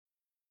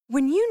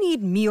When you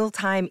need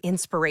mealtime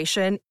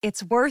inspiration,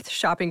 it's worth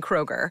shopping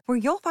Kroger, where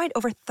you'll find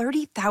over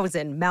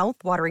 30,000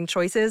 mouth-watering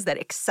choices that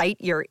excite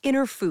your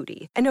inner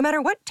foodie. And no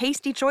matter what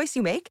tasty choice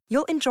you make,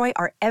 you'll enjoy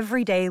our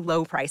everyday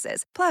low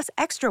prices, plus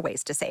extra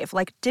ways to save,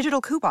 like digital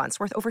coupons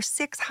worth over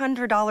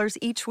 $600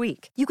 each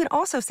week. You can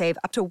also save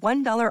up to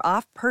 $1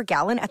 off per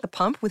gallon at the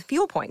pump with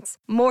fuel points.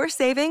 More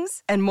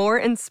savings and more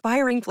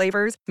inspiring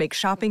flavors make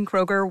shopping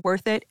Kroger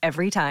worth it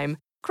every time.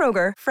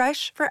 Kroger,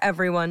 fresh for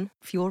everyone.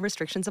 Fuel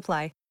restrictions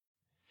apply.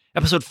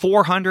 Episode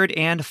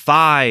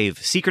 405,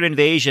 Secret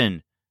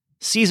Invasion,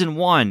 Season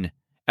 1,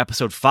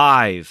 Episode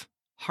 5,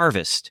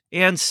 Harvest,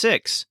 and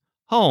 6,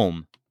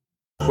 Home.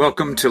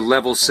 Welcome to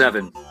Level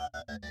 7,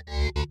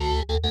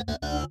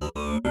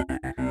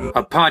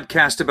 a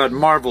podcast about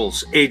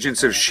Marvel's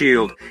Agents of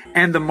S.H.I.E.L.D.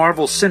 and the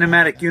Marvel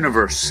Cinematic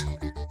Universe.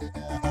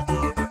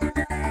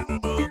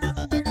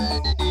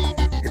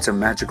 It's a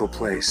magical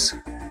place.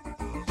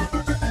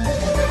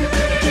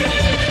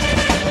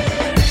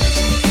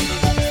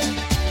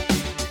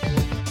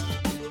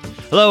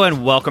 Hello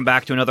and welcome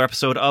back to another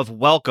episode of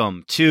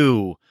Welcome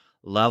to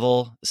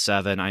Level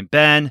 7. I'm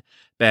Ben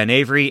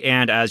Avery,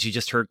 and as you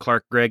just heard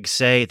Clark Gregg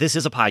say, this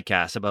is a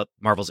podcast about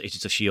Marvel's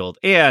Agents of S.H.I.E.L.D.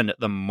 and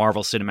the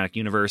Marvel Cinematic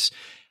Universe.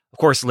 Of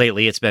course,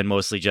 lately it's been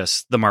mostly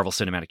just the Marvel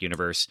Cinematic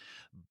Universe,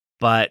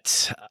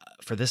 but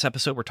for this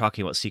episode we're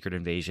talking about Secret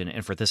Invasion,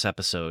 and for this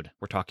episode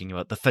we're talking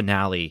about the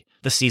finale,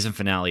 the season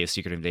finale of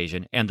Secret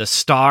Invasion, and the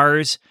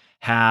stars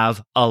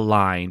have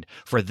aligned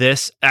for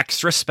this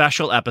extra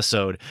special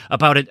episode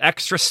about an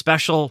extra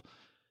special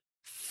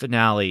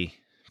finale,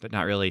 but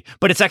not really.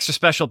 But it's extra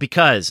special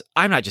because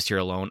I'm not just here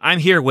alone. I'm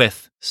here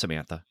with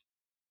Samantha.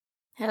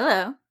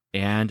 Hello.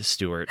 And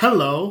Stuart.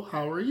 Hello,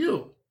 how are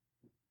you?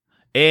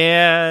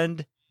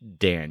 And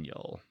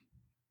Daniel.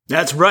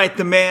 That's right,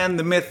 the man,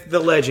 the myth, the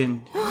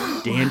legend.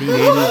 Dandy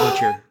Daniel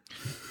Butcher.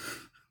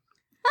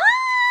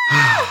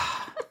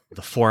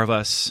 The four of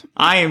us.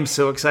 I am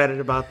so excited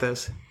about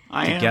this.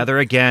 Together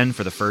again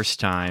for the first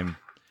time.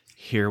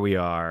 Here we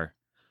are,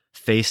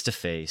 face to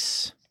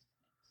face.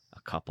 A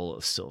couple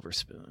of silver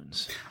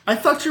spoons. I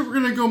thought you were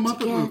going to go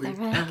Muppet Movie.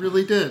 Right? I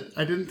really did.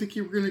 I didn't think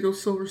you were going to go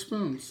Silver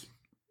Spoons.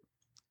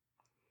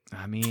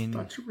 I mean,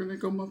 I thought you were going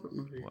to go Muppet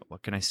Movie.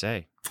 What can I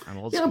say? I'm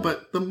old Yeah, school.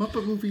 but the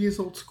Muppet Movie is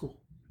old school.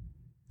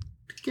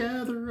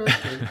 Together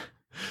again.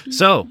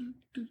 So,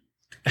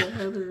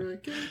 Together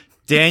again.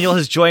 Daniel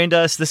has joined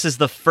us. This is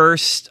the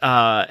first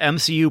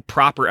MCU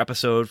proper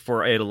episode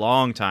for a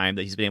long time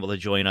that he's been able to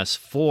join us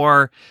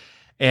for.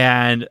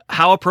 And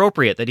how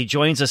appropriate that he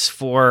joins us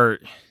for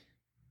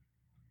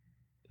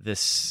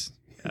this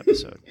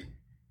episode.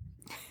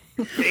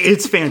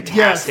 It's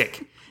fantastic.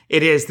 Yes.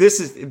 It is.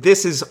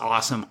 This is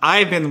awesome.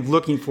 I've been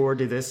looking forward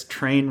to this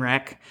train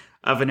wreck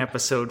of an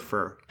episode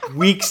for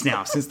weeks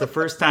now, since the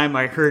first time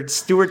I heard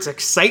Stuart's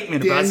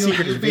excitement about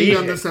Secret Invasion.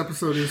 On this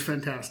episode is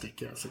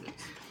fantastic. Yes, it is.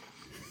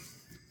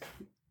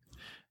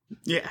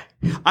 Yeah.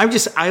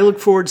 I look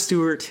forward,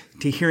 Stuart,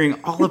 to hearing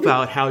all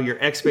about how your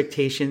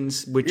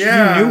expectations, which you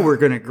knew were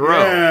going to grow,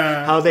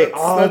 how they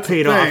all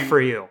paid off for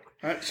you.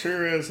 That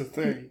sure is a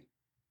thing.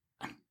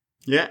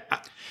 Yeah.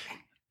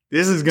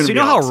 This is going to be So you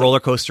know awesome. how a roller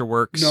coaster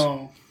works?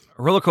 No.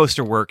 A roller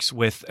coaster works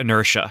with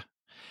inertia,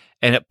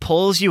 and it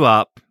pulls you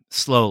up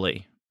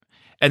slowly,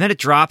 and then it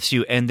drops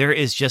you, and there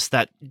is just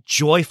that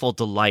joyful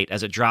delight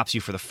as it drops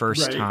you for the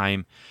first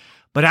time.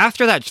 But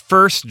after that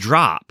first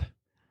drop,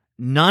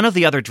 none of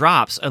the other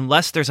drops,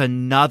 unless there's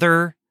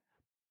another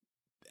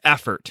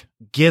effort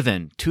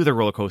given to the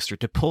roller coaster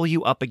to pull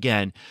you up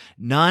again,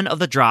 none of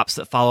the drops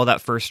that follow that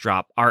first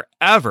drop are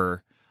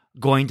ever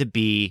going to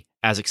be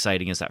as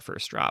exciting as that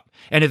first drop.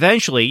 And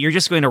eventually, you're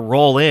just going to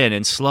roll in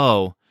and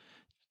slow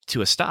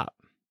to a stop.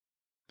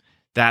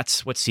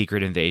 That's what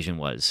Secret Invasion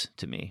was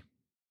to me.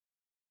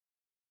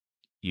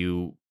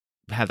 You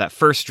have that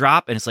first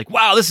drop, and it's like,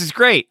 wow, this is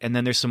great. And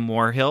then there's some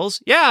more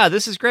hills. Yeah,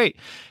 this is great.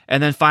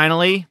 And then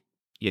finally,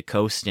 you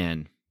coast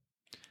in,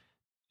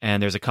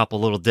 and there's a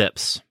couple little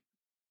dips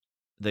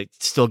that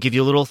still give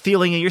you a little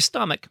feeling in your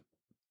stomach.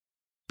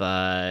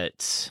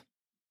 But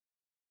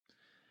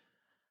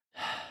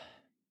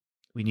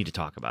we need to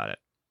talk about it.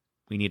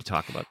 We need to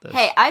talk about this.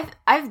 Hey,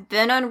 I've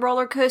been on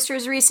roller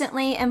coasters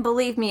recently, and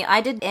believe me,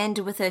 I did end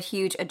with a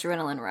huge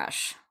adrenaline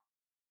rush.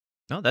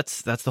 No,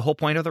 that's the whole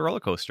point of the roller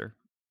coaster.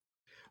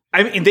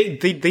 I mean, they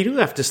do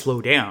have to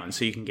slow down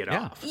so you can get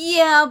off.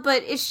 Yeah,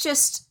 but it's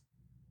just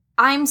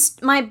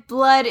my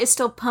blood is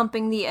still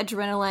pumping the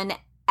adrenaline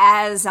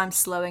as I'm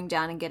slowing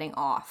down and getting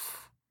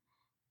off,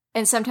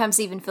 and sometimes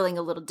even feeling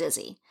a little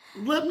dizzy.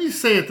 Let me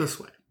say it this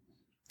way: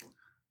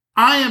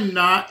 I am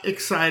not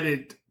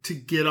excited to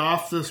get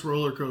off this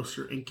roller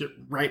coaster and get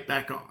right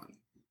back on.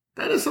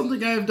 That is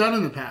something I have done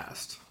in the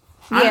past.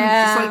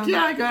 Yeah. I'm just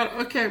like, I got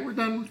it. Okay, we're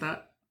done with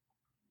that.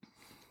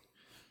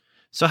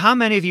 So how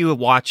many of you have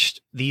watched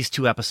these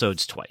two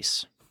episodes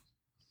twice?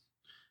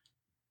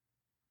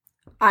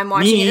 I'm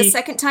watching it a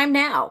second time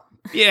now.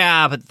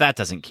 Yeah, but that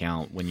doesn't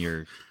count when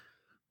you're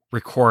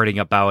recording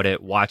about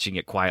it, watching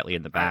it quietly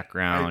in the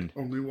background. I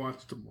only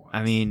watched them once.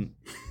 I mean,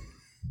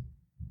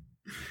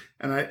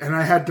 and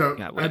I had to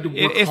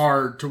work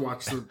hard to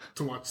watch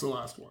the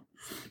last one.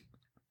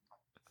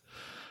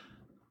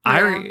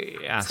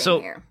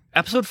 So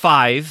episode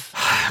 5.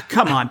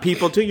 Come on,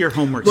 people, do your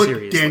homework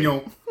seriously.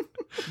 Daniel,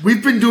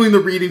 we've been doing the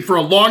reading for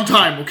a long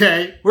time,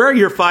 okay? Where are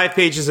your 5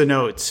 pages of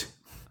notes?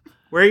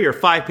 Where are your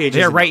 5 pages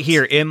They're of right notes?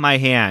 here in my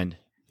hand.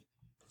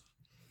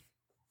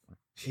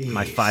 Jeez.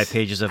 My 5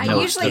 pages of I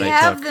notes usually that I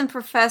have took. them,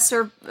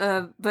 Professor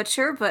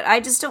Butcher, but I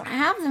just don't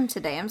have them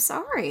today. I'm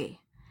sorry.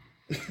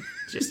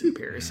 Just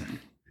embarrassing.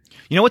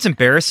 You know what's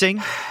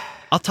embarrassing?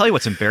 I'll tell you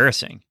what's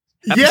embarrassing.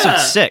 Episode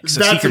 6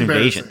 of Secret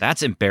Invasion.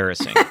 That's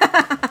embarrassing.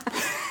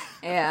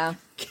 Yeah.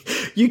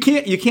 You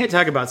can't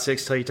talk about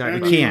 6 till you talk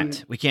about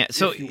it. We can't.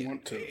 So If you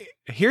want to.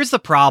 here's the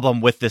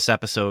problem with this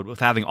episode, with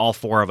having all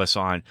 4 of us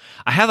on.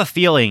 I have a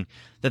feeling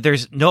that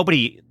there's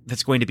nobody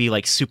that's going to be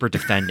like super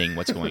defending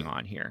what's going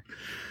on here.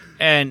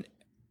 And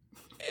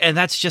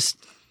that's just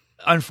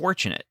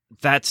unfortunate.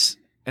 That's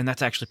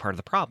actually part of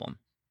the problem,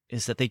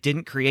 is that they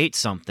didn't create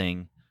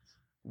something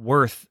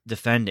worth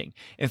defending.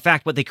 In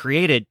fact, what they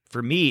created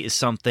for me is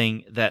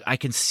something that I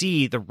can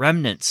see the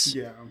remnants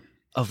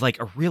of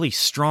like a really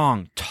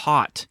strong,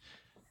 taut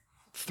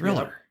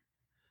thriller.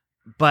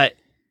 Yep. But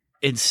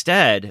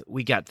instead,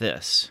 we got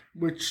this.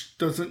 Which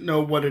doesn't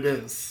know what it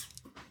is.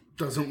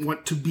 Doesn't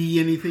want to be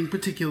anything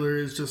particular.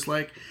 Is just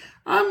like,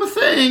 I'm a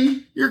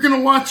thing. You're going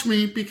to watch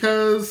me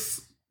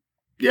because,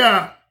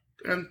 yeah.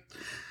 And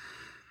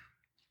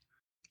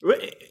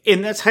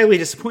that's highly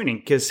disappointing,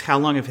 because how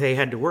long have they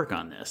had to work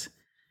on this?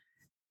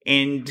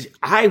 And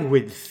I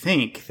would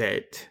think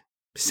that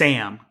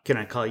Sam, can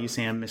I call you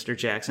Sam, Mr.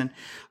 Jackson,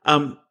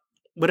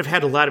 would have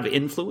had a lot of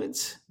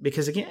influence,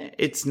 because again,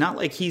 it's not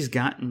like he's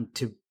gotten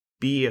to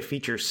be a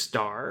feature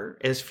star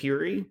as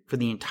Fury for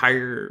the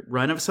entire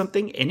run of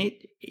something. And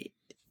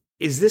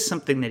is this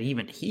something that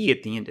even he,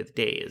 at the end of the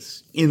day,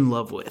 is in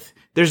love with?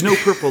 There's no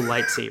purple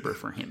lightsaber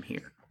for him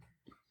here.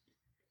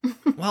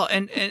 Well,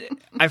 and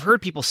I've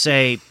heard people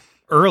say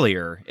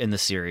earlier in the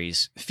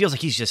series, it feels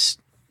like he's just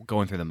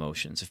going through the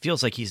motions. It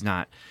feels like he's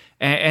not.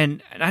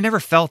 And I never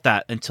felt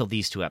that until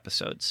these 2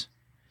 episodes.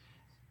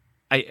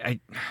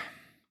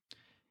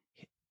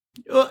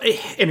 Well,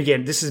 and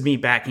again, this is me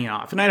backing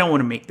off, and I don't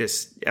want to make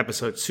this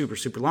episode super,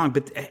 super long,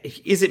 but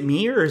is it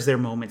me, or is there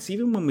moments,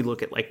 even when we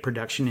look at like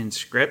production and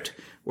script,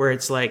 where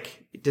it's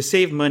like, to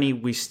save money,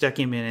 we stuck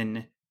him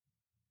in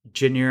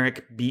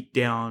generic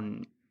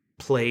beat-down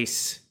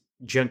place,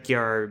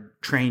 junkyard,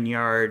 train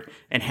yard,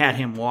 and had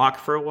him walk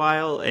for a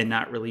while and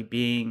not really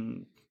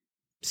being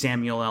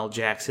Samuel L.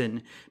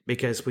 Jackson,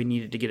 because we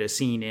needed to get a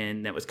scene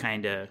in that was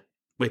kind of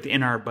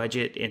within our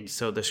budget, and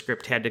so the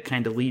script had to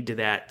kind of lead to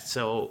that.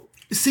 So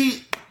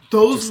see,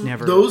 those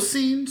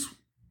scenes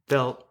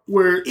felt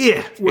where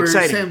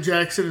exciting. Sam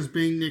Jackson is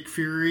being Nick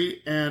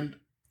Fury, and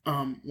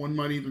one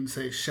might even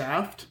say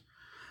Shaft.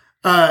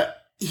 I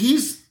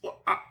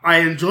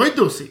enjoyed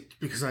those scenes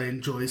because I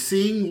enjoy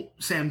seeing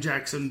Sam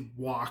Jackson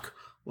walk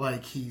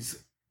like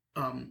he's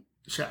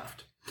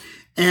Shaft,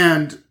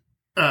 and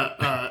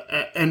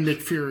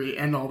Nick Fury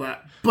and all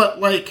that. But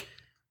like,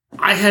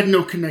 I had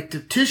no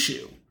connective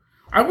tissue.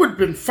 I would have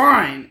been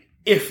fine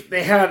if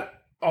they had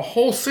a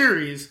whole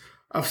series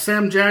of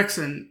Sam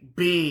Jackson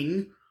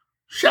being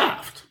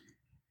Shaft.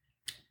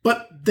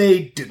 But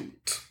they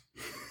didn't.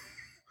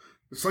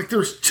 It's like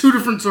there's 2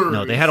 different stories.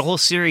 No, they had a whole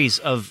series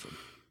of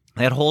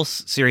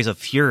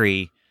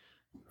Fury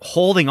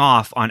holding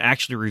off on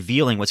actually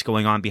revealing what's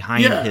going on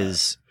behind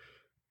his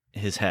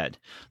head.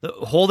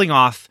 Holding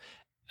off.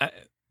 And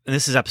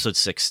this is episode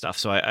 6 stuff,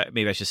 so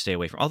maybe I should stay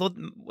away from. Although,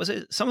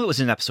 some of it was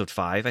in episode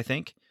 5, I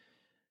think.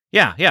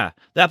 Yeah,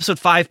 the episode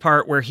 5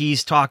 part where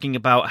he's talking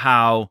about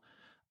how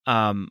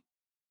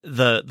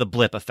the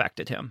blip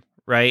affected him,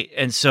 right?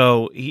 And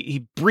so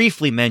he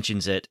briefly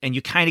mentions it, and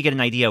you kind of get an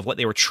idea of what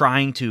they were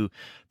trying to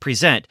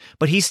present.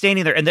 But he's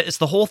standing there, and it's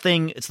the whole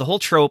thing. It's the whole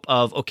trope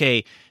of,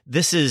 okay,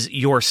 this is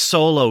your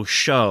solo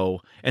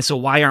show, and so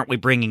why aren't we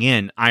bringing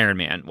in Iron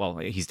Man? Well,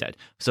 he's dead,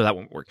 so that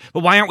won't work.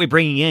 But why aren't we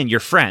bringing in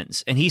your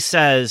friends? And he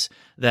says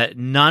that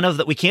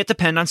we can't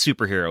depend on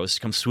superheroes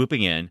to come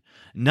swooping in.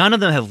 None of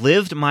them have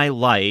lived my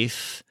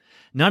life.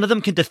 None of them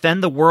can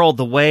defend the world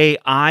the way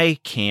I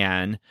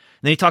can. And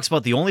then he talks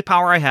about the only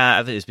power I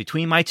have is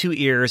between my 2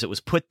 ears. It was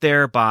put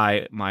there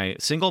by my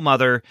single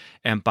mother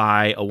and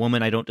by a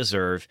woman I don't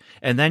deserve.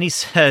 And then he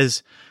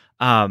says,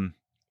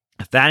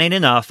 if that ain't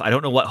enough, I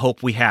don't know what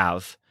hope we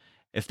have.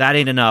 If that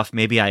ain't enough,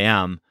 maybe I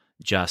am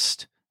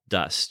just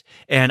dust.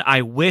 And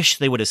I wish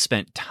they would have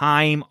spent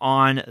time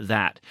on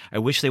that. I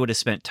wish they would have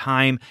spent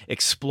time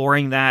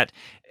exploring that.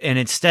 And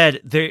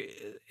instead,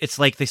 it's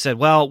like they said,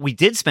 well, we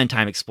did spend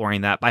time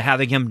exploring that by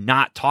having him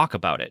not talk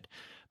about it,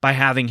 by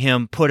having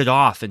him put it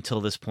off until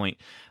this point.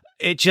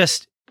 It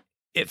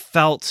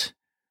felt,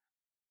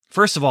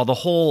 first of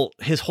all,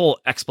 his whole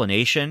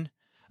explanation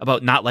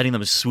about not letting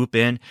them swoop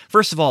in.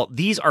 First of all,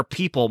 these are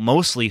people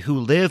mostly who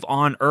live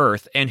on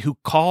Earth and who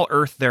call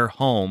Earth their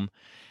home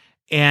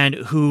and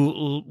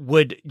who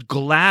would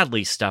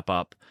gladly step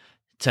up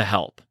to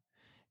help.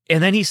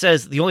 And then he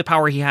says the only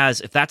power he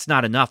has, if that's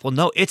not enough. Well,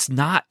 no, it's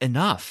not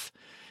enough.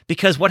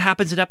 Because what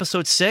happens in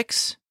episode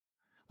 6?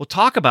 We'll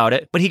talk about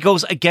it, but he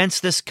goes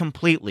against this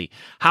completely.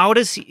 What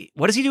does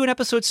he do in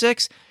episode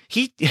 6?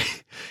 He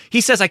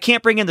says, I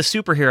can't bring in the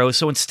superheroes,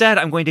 so instead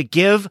I'm going to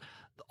give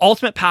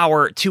ultimate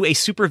power to a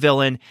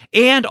supervillain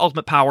and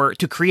ultimate power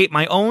to create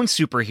my own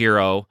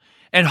superhero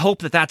and hope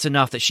that that's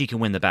enough that she can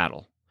win the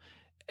battle.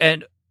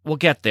 And we'll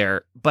get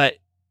there, but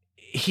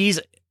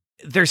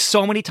there's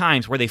so many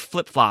times where they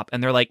flip-flop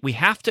and they're like, we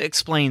have to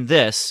explain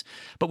this,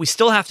 but we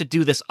still have to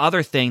do this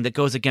other thing that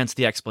goes against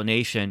the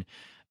explanation,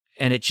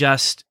 and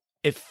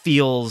it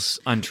feels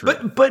untrue.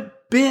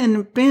 But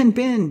Ben,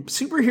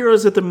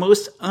 superheroes are the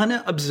most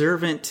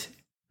unobservant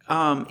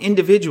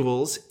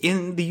individuals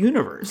in the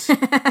universe.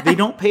 They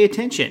don't pay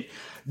attention.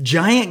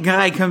 Giant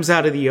guy comes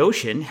out of the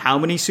ocean. How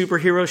many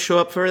superheroes show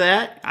up for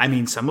that? I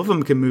mean, some of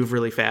them can move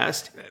really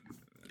fast.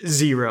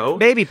 0.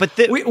 Maybe, but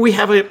we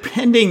have a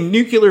pending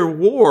nuclear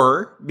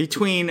war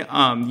between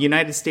the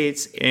United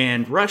States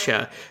and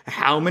Russia.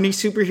 How many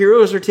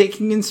superheroes are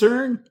taking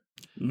concern?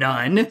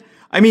 None.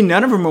 I mean,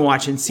 none of them are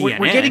watching CNN.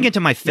 We're getting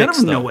into my fix, None of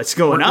them though. know what's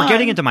going on. We're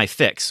getting into my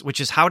fix, which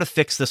is how to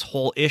fix this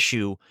whole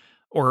issue,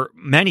 or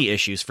many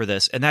issues for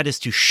this, and that is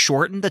to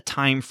shorten the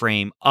time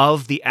frame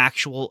of the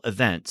actual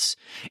events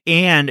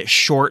and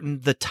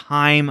shorten the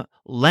time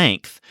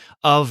length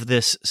of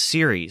this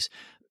series.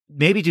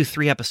 Maybe do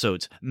 3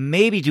 episodes,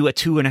 maybe do a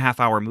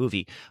 2.5-hour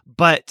movie.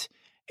 But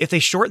if they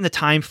shorten the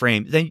time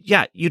frame, then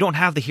you don't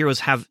have the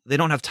heroes they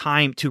don't have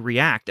time to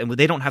react, and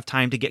they don't have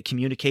time to get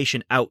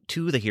communication out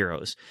to the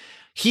heroes.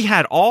 He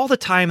had all the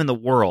time in the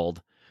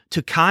world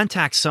to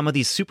contact some of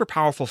these super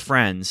powerful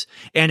friends,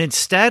 and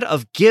instead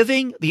of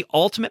giving the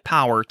ultimate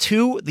power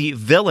to the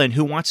villain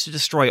who wants to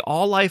destroy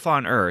all life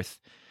on Earth,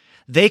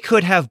 they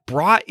could have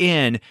brought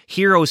in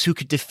heroes who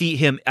could defeat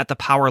him at the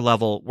power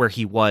level where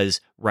he was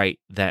right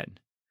then.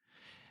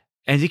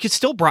 And you could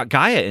still brought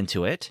Gaia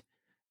into it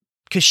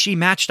because she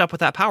matched up with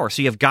that power.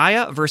 So you have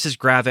Gaia versus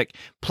Gravik,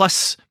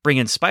 plus bring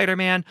in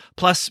Spider-Man,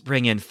 plus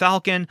bring in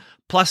Falcon,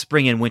 plus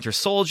bring in Winter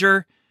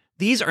Soldier.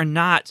 These are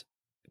not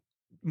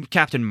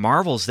Captain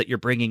Marvels that you're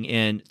bringing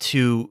in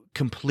to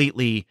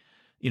completely,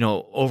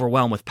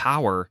 overwhelm with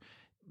power.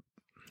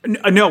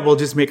 No, we'll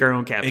just make our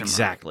own Captain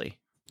Exactly.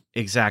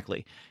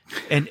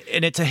 And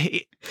it's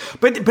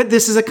But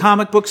this is a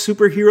comic book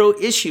superhero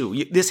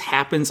issue. This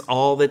happens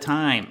all the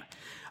time.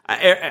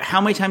 How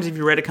many times have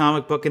you read a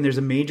comic book and there's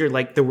a major,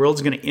 like the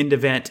world's going to end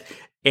event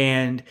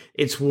and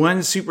it's one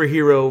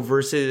superhero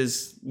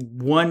versus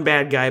one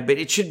bad guy, but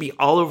it should be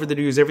all over the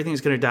news. Everything's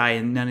going to die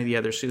and none of the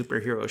other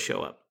superheroes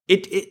show up.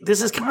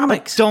 This is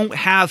comics. Don't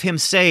have him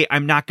say,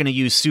 I'm not going to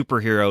use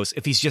superheroes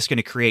if he's just going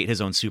to create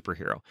his own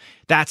superhero.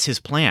 That's his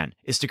plan,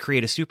 is to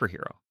create a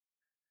superhero.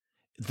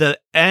 The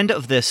end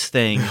of this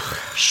thing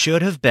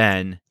should have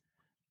been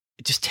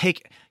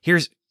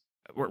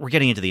we're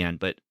getting into the end,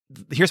 but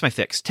here's my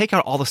fix. Take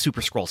out all the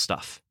Super Skrull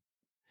stuff.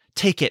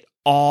 Take it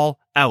all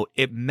out.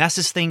 It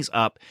messes things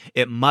up.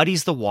 It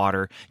muddies the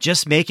water.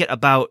 Just make it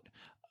about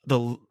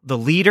the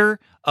leader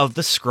of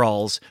the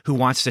Skrulls who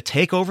wants to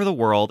take over the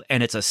world,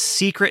 and it's a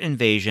secret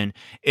invasion.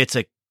 It's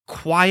a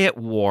quiet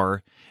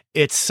war.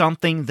 It's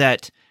something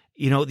that,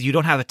 you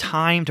don't have a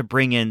time to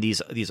bring in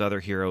these other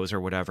heroes or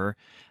whatever.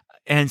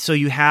 And so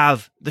you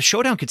have the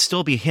showdown could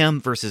still be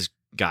him versus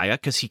Gaia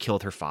because he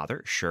killed her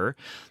father. Sure.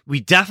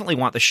 We definitely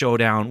want the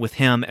showdown with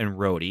him and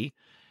Rhodey.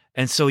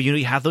 And so,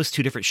 you have those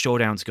 2 different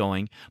showdowns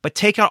going, but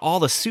take out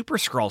all the Super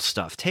Skrull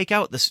stuff. Take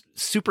out this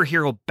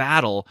superhero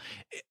battle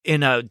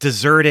in a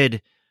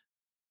deserted,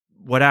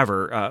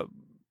 whatever,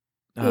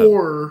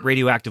 or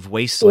radioactive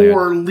wasteland.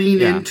 Or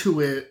lean into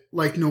it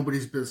like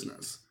nobody's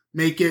business.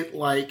 Make it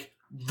like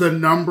the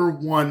number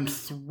one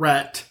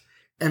threat,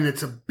 and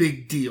it's a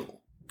big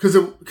deal.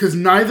 Because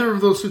neither of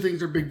those 2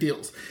 things are big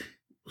deals.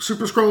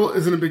 Super Skrull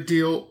isn't a big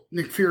deal.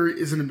 Nick Fury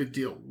isn't a big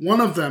deal.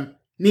 One of them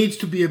needs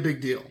to be a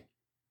big deal.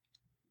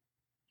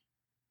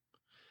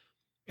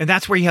 And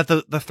that's where you have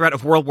the threat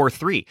of World War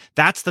III.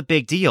 That's the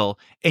big deal.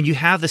 And you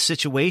have the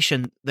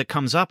situation that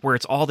comes up where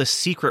it's all this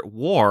secret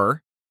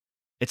war.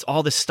 It's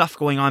all this stuff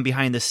going on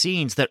behind the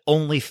scenes that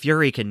only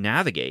Fury can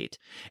navigate.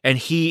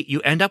 And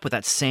you end up with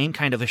that same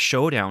kind of a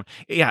showdown.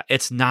 Yeah,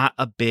 it's not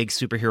a big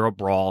superhero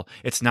brawl.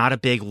 It's not a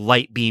big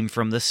light beam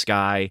from the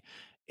sky.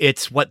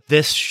 It's what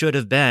this should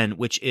have been,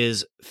 which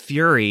is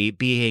Fury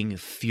being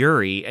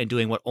Fury and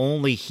doing what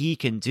only he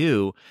can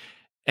do.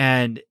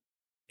 And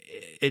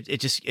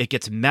it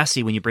gets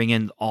messy when you bring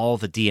in all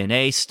the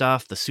DNA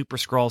stuff, the Super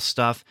Skrull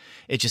stuff.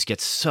 It just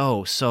gets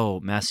so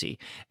messy.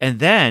 And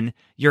then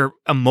your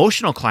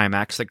emotional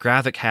climax that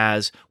Gravik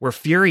has, where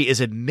Fury is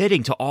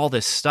admitting to all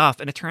this stuff,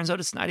 and it turns out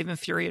it's not even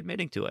Fury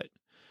admitting to it.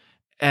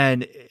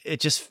 And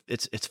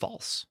it's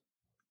false.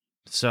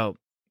 So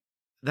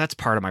that's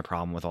part of my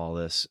problem with all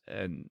this.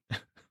 And I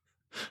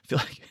feel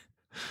like...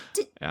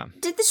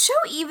 Did the show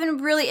even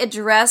really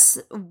address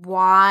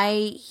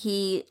why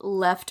he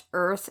left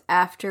Earth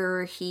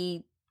after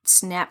he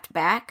snapped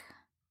back?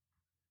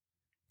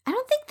 I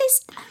don't think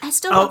I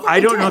still don't think I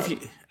don't did. know if you...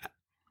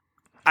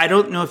 I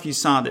don't know if you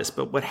saw this,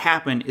 but what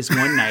happened is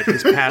one night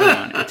his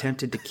Padawan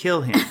attempted to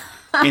kill him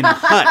in a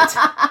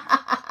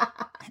hut.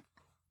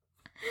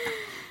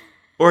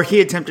 Or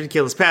he attempted to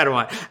kill his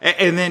Padawan.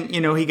 And then,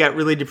 he got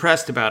really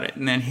depressed about it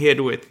and then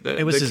hid with the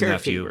It was the his carrot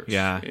nephew, fevers,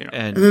 yeah.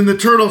 And then the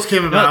turtles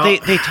came about.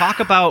 They talk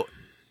about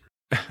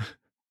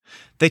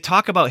they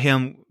talk about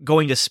him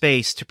going to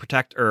space to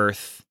protect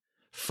Earth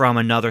from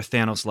another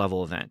Thanos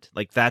level event.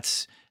 Like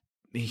that's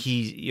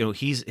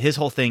his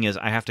whole thing is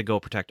I have to go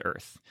protect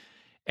Earth.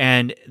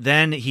 And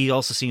then he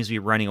also seems to be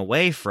running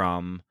away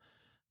from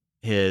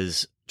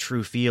his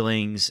true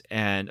feelings,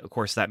 and of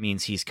course that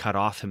means he's cut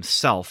off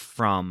himself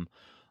from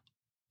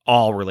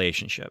all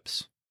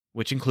relationships,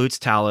 which includes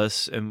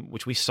Talos, and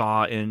which we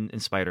saw in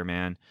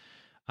Spider-Man.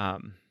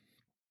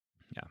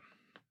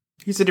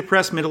 He's a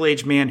depressed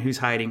middle-aged man who's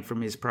hiding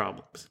from his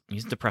problems.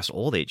 He's a depressed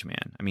old age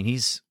man. I mean,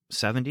 he's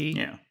 70,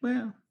 Yeah,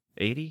 well,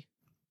 80.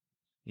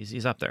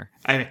 He's up there.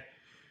 I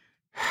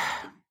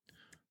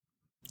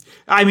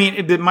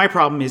mean, my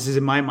problem is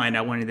in my mind,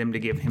 I wanted them to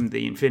give him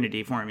the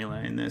infinity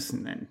formula in this,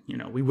 and then,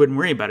 we wouldn't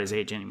worry about his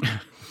age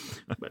anymore.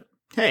 But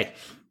hey.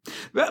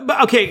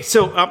 But okay,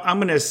 so I'm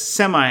going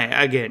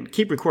to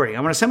keep recording.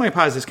 I'm going to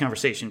semi-pause this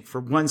conversation for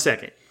 1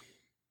 second.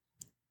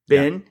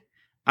 Ben,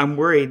 I'm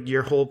worried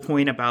your whole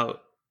point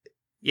about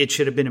it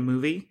should have been a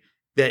movie,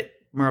 that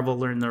Marvel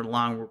learned their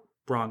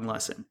wrong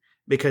lesson.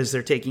 Because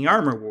they're taking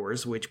Armor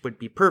Wars, which would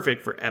be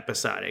perfect for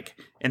episodic,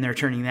 and they're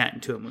turning that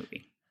into a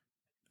movie.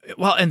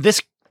 Well, and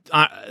this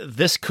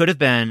could have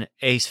been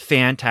a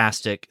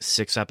fantastic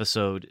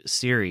 6-episode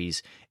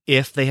series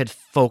if they had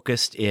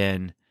focused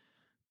in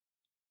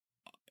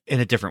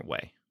a different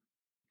way.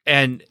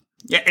 And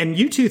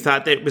you two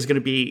thought that it was going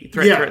to be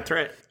threat.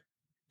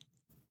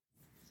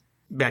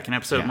 Back in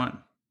episode 1.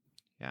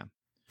 Yeah.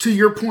 To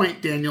your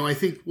point, Daniel, I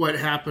think what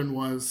happened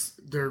was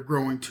they're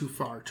growing too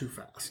far too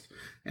fast.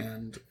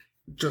 And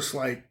just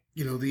like,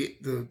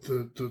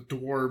 the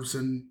dwarves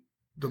in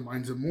the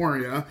Mines of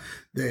Moria,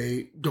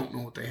 they don't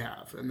know what they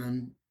have. And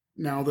then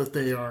now that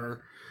they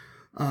are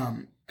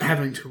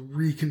having to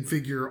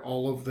reconfigure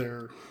all of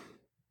their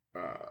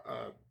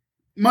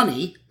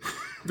money,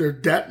 their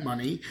debt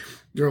money,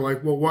 they're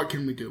like, well, what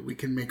can we do? We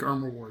can make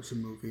Armor Wars a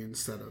movie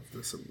instead of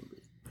this a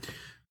movie.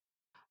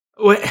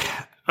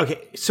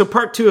 Okay, so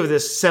part 2 of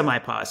this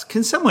semi-pause.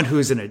 Can someone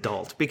who's an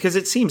adult, because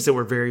it seems that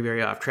we're very,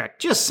 very off track,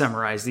 just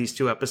summarize these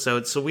 2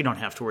 episodes so we don't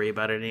have to worry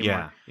about it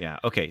anymore? Yeah.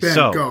 Okay, Ben,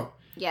 so go.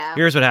 Yeah.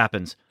 here's what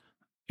happens.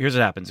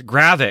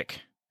 Gravik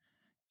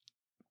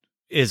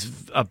is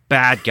a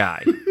bad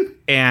guy.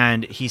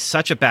 And he's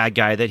such a bad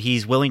guy that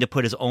he's willing to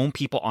put his own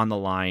people on the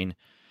line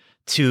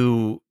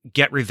to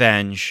get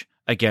revenge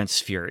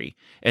against Fury.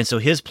 And so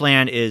his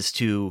plan is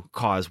to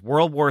cause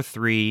World War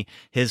III.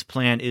 His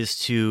plan is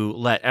to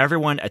let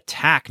everyone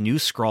attack New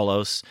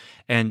Skrullos,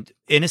 and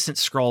innocent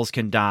Skrulls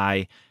can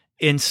die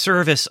in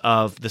service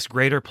of this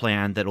greater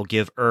plan that will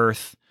give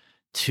Earth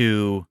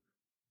to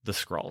the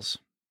Skrulls.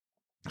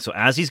 So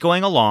as he's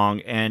going along,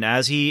 and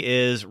as he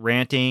is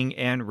ranting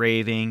and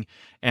raving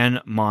and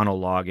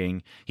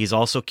monologuing, he's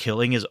also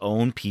killing his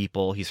own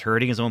people. He's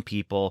hurting his own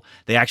people.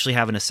 They actually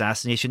have an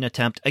assassination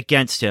attempt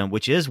against him,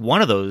 which is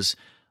one of those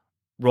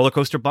roller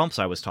coaster bumps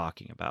I was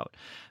talking about.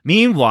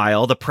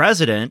 Meanwhile, the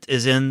president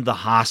is in the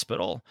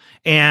hospital,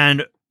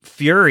 and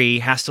Fury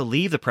has to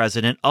leave the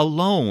president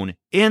alone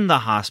in the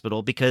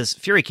hospital because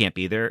Fury can't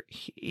be there.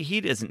 He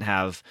doesn't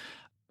have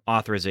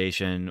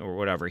authorization or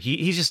whatever.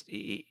 He's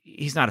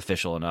not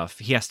official enough.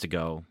 He has to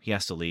go. He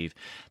has to leave.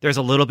 There's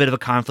a little bit of a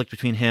conflict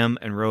between him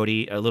and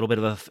Rhodey, a little bit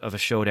of a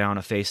showdown,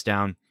 a face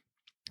down,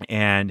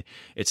 and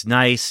it's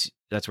nice.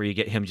 That's where you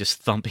get him just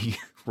thumping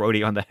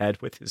Rhodey on the head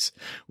with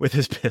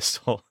his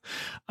pistol.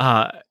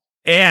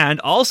 And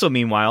also,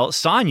 meanwhile,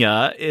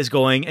 Sonya is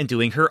going and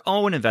doing her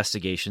own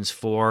investigations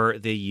for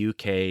the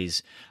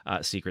UK's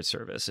Secret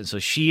Service. And so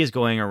she is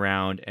going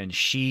around and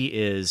she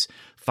is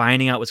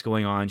finding out what's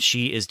going on.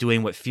 She is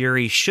doing what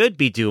Fury should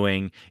be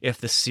doing if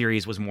the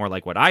series was more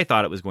like what I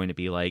thought it was going to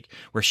be like,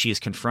 where she is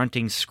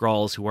confronting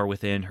Skrulls who are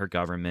within her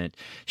government.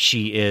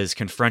 She is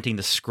confronting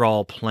the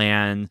Skrull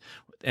plan,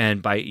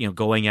 and by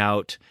going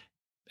out,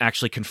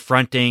 actually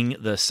confronting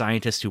the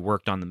scientists who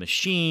worked on the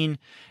machine,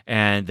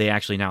 and they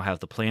actually now have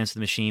the plans for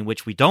the machine,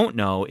 which we don't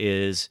know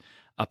is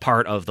a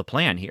part of the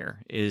plan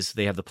here. Is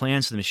they have the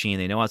plans for the machine,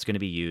 they know how it's going to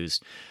be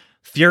used.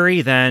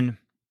 Fury then,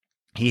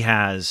 he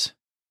has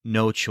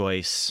no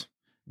choice.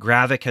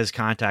 Gravik has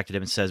contacted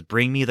him and says,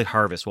 bring me the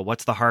harvest. Well,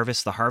 what's the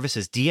harvest? The harvest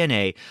is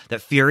DNA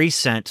that Fury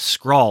sent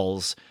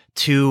Skrulls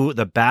to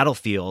the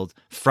battlefield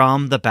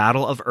from the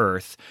Battle of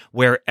Earth,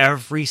 where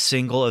every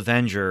single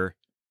Avenger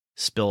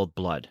spilled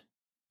blood.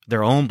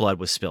 Their own blood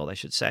was spilled, I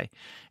should say.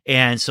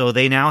 And so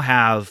they now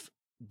have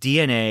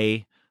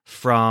DNA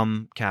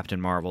from Captain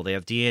Marvel. They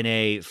have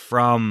DNA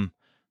from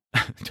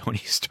Tony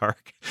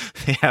Stark.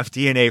 They have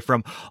DNA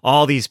from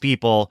all these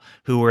people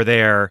who were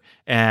there.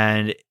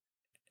 And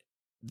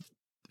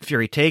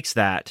Fury takes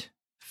that.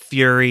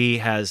 Fury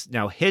has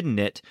now hidden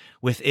it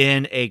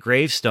within a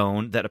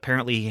gravestone that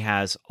apparently he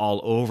has all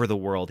over the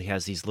world. He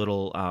has these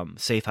little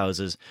safe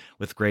houses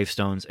with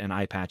gravestones and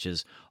eye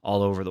patches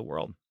all over the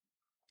world.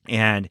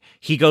 And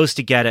he goes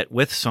to get it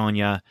with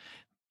Sonya.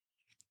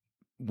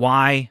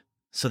 Why?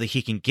 So that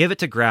he can give it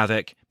to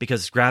Gravik,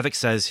 because Gravik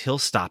says he'll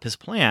stop his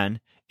plan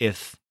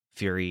if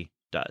Fury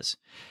does.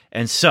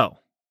 And so,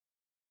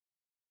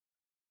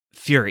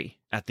 Fury,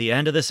 at the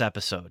end of this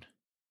episode,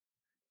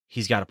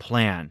 he's got a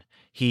plan.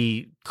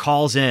 He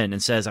calls in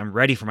and says, I'm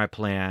ready for my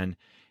plan.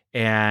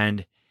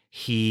 And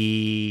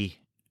he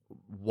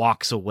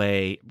walks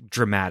away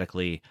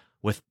dramatically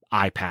with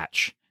eye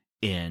patch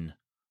in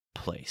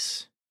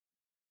place.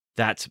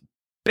 That's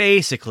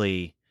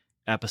basically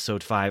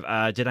episode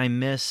 5. Did I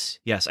miss?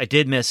 Yes, I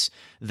did miss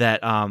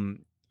that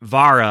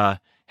Vara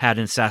had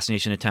an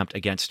assassination attempt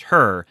against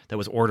her that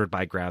was ordered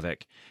by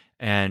Gravik.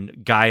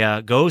 And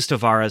Gaia goes to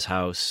Vara's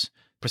house,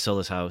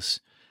 Priscilla's house,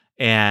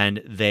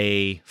 and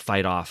they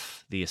fight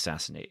off the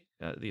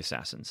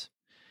assassins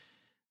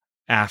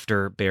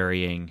after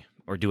burying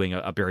or doing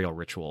a burial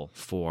ritual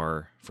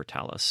for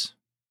Talos,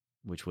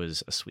 which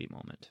was a sweet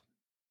moment.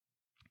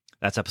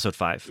 That's episode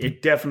 5.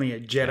 It's definitely a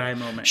Jedi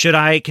moment. Should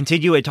I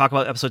continue and talk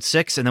about episode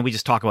 6 and then we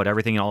just talk about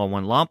everything all in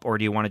one lump, or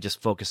do you want to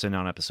just focus in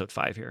on episode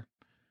 5 here?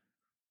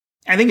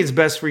 I think it's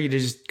best for you to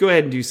just go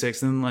ahead and do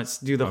 6 and then let's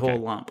do the whole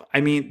lump.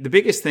 I mean, the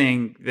biggest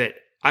thing that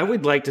I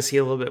would like to see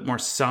a little bit more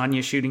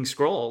Sonya shooting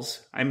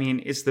scrolls. I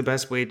mean, it's the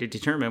best way to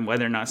determine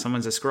whether or not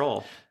someone's a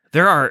scroll.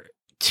 There are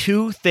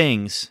 2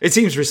 things. It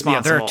seems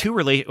responsible.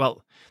 Yeah,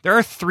 there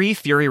are 3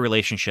 Fury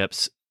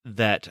relationships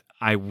that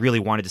I really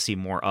wanted to see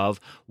more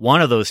of.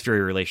 One of those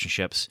Fury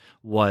relationships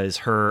was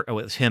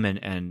him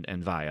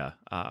and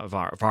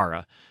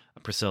Vara,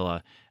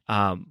 Priscilla.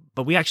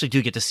 But we actually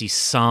do get to see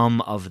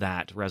some of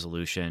that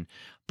resolution.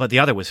 But the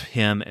other was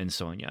him and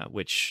Sonya,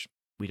 which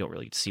we don't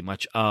really get to see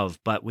much of.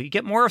 But we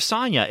get more of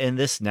Sonya in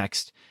this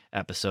next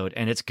episode,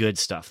 and it's good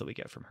stuff that we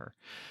get from her.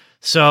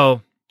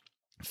 So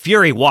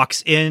Fury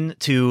walks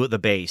into the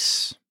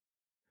base.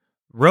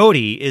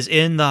 Rhodey is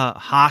in the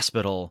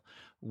hospital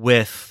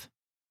with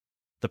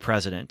the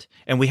president.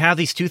 And we have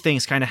these 2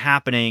 things kind of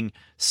happening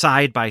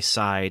side by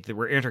side that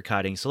we're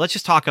intercutting. So let's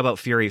just talk about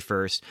Fury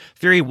first.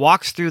 Fury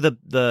walks through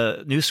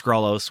the New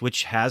Skrullos,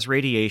 which has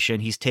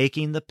radiation. He's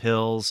taking the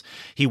pills.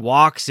 He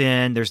walks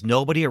in. There's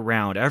nobody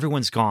around.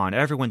 Everyone's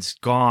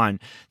gone.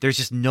 There's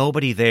just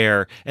nobody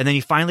there. And then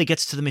he finally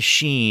gets to the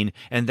machine,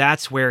 and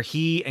that's where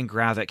he and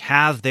Gravik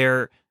have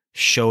their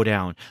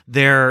showdown,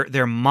 their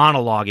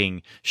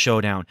monologuing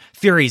showdown.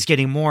 Fury's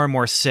getting more and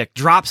more sick,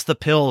 drops the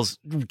pills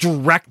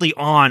directly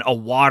on a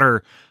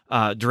water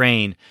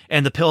drain,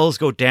 and the pills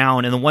go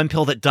down, and the one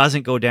pill that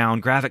doesn't go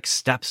down, Gravik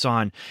steps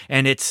on,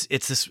 and it's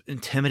this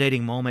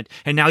intimidating moment.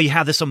 And now you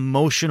have this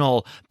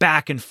emotional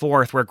back and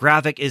forth where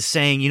Gravik is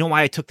saying, you know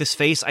why I took this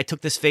face? I took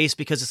this face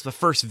because it's the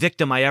first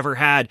victim I ever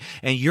had,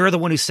 and you're the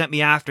one who sent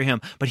me after him,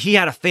 but he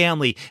had a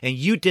family, and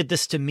you did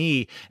this to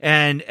me.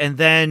 And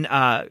then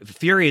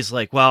Fury is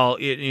like,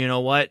 well, you know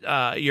what?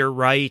 You're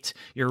right,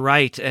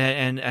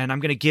 and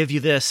I'm going to give you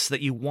this that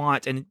you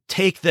want, and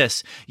take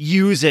this,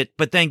 use it,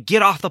 but then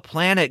get off the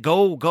planet.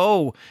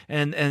 Go.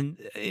 And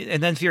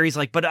then Fury's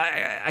like, but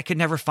I could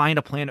never find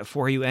a planet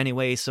for you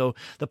anyway. So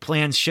the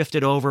plan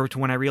shifted over to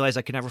when I realized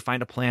I could never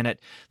find a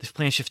planet. This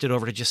plan shifted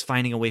over to just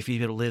finding a way for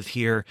you to live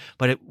here.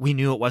 But we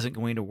knew it wasn't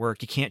going to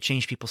work. You can't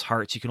change people's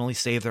hearts. You can only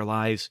save their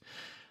lives.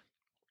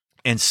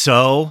 And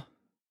so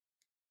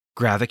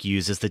Gravik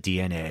uses the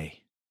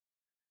DNA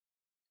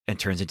and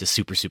turns into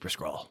Super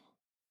Skrull.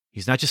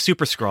 He's not just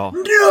Super Skrull.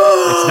 No!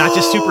 It's not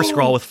just Super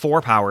Skrull with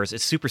 4 powers.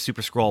 It's Super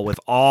Skrull with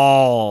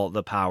all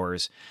the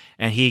powers.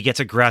 And he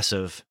gets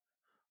aggressive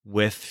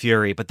with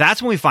Fury. But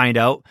that's when we find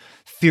out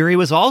Fury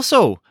was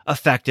also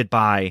affected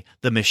by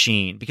the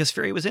machine because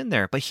Fury was in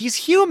there. But he's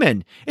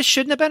human. It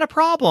shouldn't have been a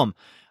problem.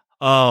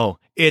 Oh,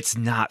 it's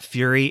not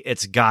Fury.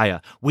 It's Gaia.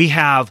 We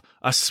have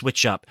a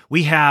switch up.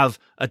 We have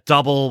a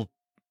double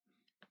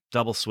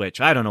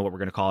switch. I don't know what we're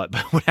going to call it,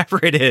 but whatever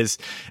it is.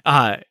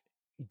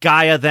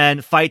 Gaia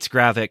then fights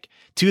Gravik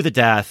to the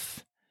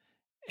death,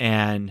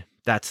 and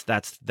that's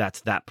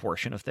that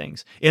portion of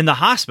things. In the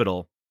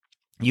hospital,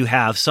 you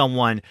have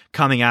someone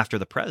coming after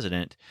the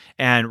president,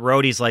 and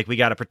Rhodey's like, we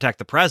got to protect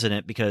the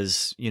president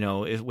because,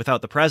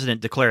 without the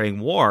president declaring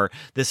war,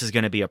 this is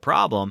going to be a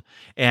problem.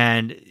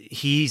 And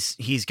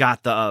he's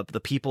got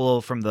the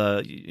people from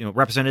the,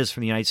 representatives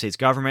from the United States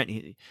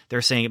government.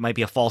 They're saying it might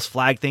be a false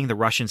flag thing. The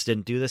Russians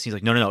didn't do this. He's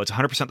like, no, it's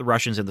 100% the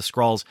Russians and the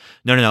Skrulls.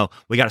 No,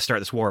 we got to start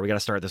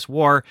this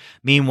war.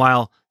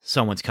 Meanwhile,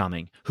 someone's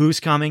coming. Who's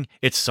coming?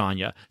 It's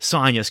Sonya.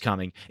 Sonya's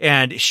coming.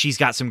 And she's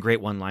got some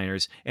great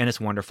one-liners, and it's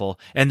wonderful.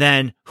 And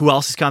then who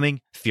else is coming?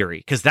 Fury,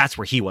 because that's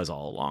where he was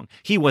all along.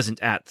 He wasn't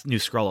at New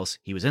Skrullos.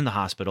 He was in the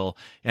hospital,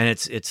 and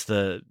it's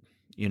the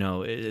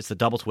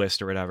double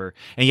twist or whatever.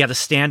 And you have the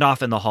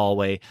standoff in the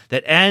hallway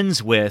that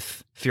ends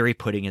with Fury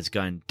putting his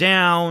gun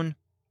down,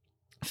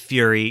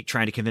 Fury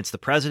trying to convince the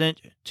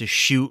president to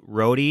shoot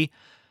Rhodey,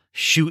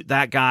 shoot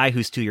that guy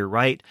who's to your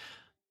right.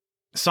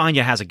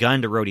 Sonya has a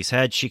gun to Rhodey's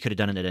head. She could have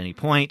done it at any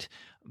point,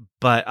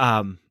 but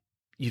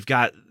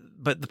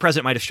the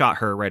president might have shot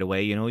her right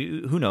away.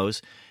 Who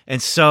knows?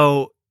 And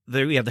so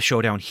there we have the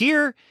showdown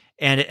here,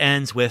 and it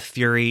ends with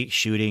Fury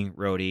shooting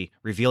Rhodey,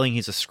 revealing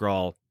he's a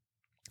Skrull.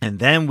 And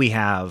then we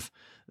have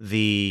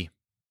the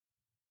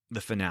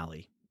the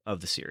finale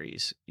of the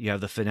series. You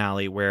have the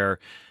finale where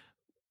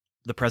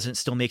the president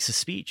still makes a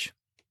speech,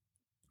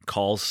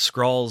 calls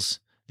Skrulls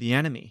the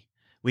enemy.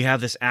 We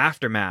have this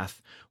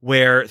aftermath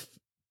where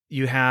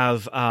you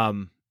have a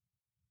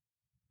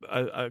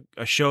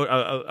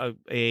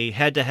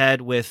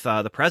head-to-head with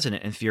the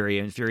president and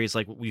Fury's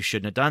like, we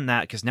shouldn't have done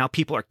that because now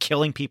people are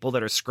killing people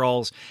that are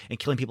Skrulls and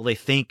killing people they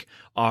think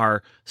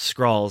are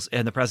Skrulls.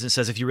 And the president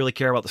says, if you really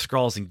care about the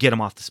Skrulls, then get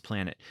them off this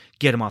planet.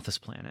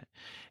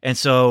 And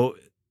so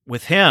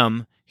with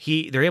him,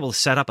 they're able to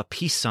set up a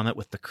peace summit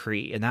with the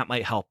Kree, and that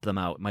might help them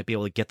out. It might be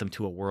able to get them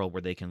to a world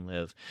where they can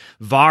live.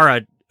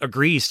 Vara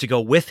agrees to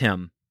go with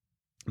him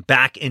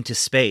back into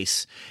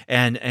space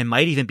and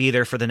might even be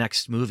there for the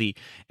next movie.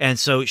 And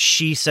so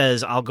she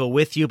says, I'll go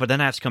with you, but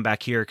then I have to come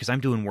back here because I'm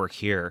doing work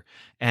here.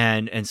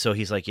 And so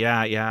he's like,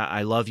 yeah,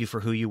 I love you for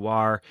who you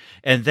are.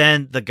 And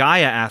then the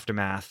Gaia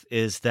aftermath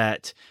is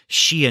that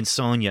she and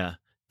Sonya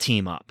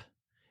team up.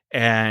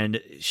 And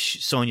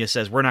Sonya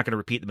says, we're not going to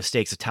repeat the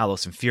mistakes of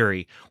Talos and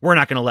Fury. We're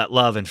not going to let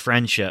love and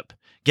friendship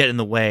get in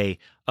the way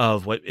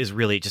of what is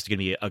really just going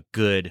to be a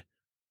good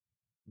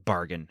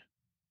bargain.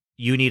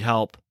 You need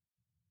help,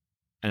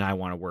 and I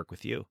want to work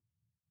with you.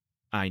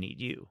 I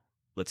need you.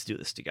 Let's do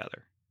this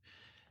together.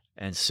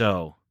 And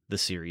so the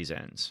series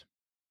ends.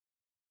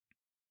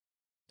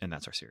 And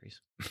that's our series.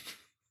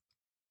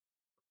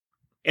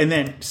 And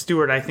then,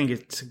 Stuart, I think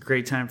it's a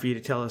great time for you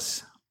to tell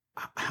us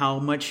how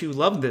much you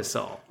love this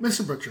all.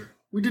 Mr. Butcher,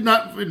 we did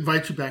not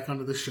invite you back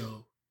onto the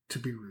show to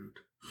be rude.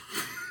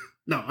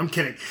 No, I'm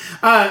kidding.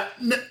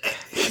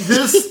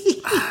 This...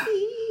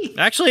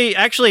 Actually, we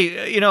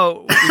kind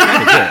of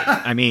did.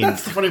 I mean,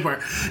 that's the funny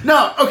part.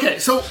 No, okay.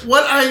 So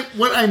what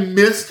I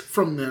missed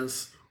from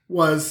this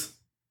was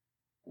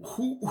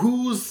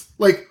who's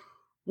like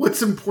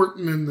what's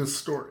important in this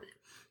story,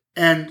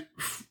 and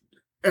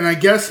I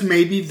guess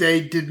maybe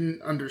they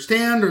didn't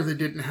understand or they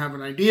didn't have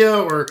an idea,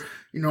 or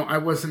I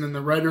wasn't in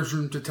the writer's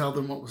room to tell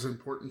them what was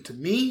important to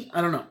me.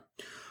 I don't know,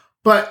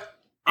 but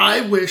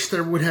I wish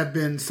there would have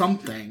been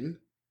something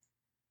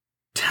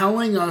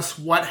telling us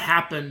what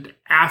happened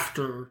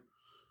after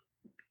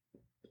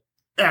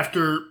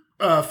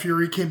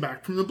Fury came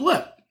back from the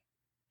blip.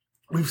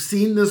 We've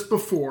seen this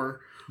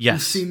before. Yes.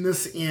 We've seen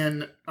this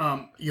in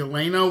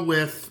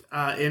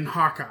Yelena in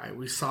Hawkeye.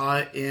 We saw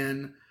it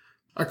in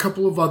a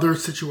couple of other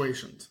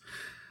situations.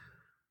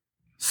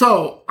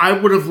 So I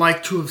would have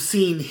liked to have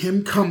seen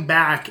him come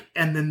back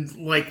and then,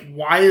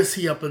 why is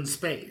he up in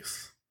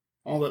space?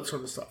 All that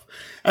sort of stuff.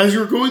 As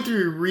you were going through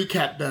your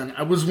recap, Ben,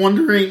 I was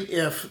wondering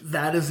if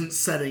that isn't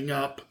setting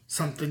up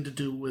something to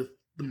do with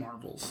the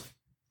Marvels.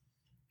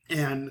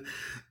 And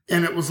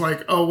it was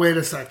like, oh, wait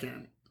a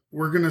second.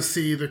 We're going to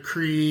see the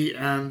Kree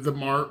and the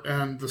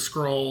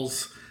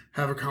Skrulls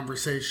have a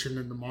conversation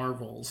in the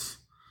Marvels.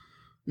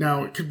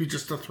 Now, it could be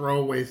just a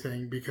throwaway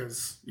thing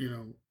because,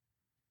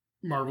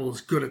 Marvel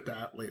is good at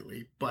that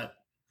lately. But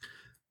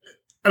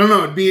I don't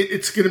know.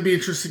 It's going to be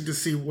interesting to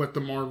see what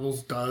the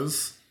Marvels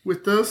does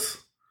with this.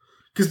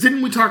 Because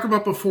didn't we talk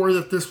about before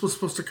that this was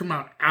supposed to come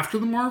out after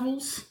the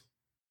Marvels?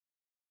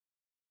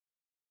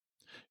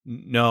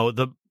 No,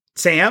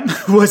 Sam,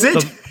 was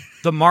it?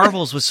 The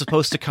Marvels was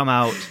supposed to come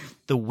out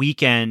the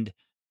weekend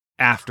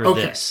after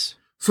this.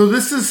 So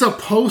this is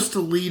supposed to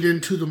lead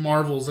into the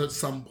Marvels at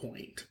some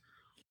point.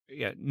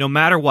 Yeah, no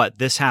matter what,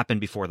 this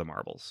happened before the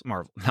Marvels.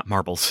 Not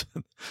Marvels.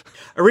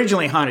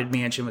 Originally, Haunted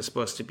Mansion was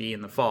supposed to be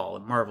in the fall,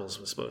 and Marvels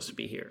was supposed to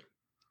be here.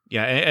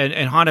 Yeah,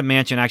 and Haunted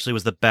Mansion actually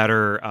was the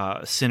better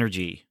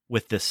synergy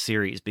with this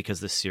series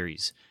because this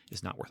series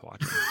is not worth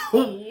watching.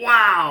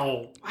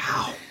 Wow.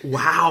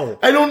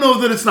 I don't know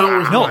that it's not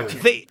worth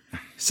watching.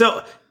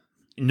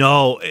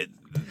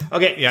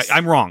 Okay. Yeah,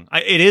 I'm wrong.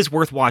 It is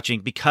worth watching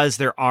because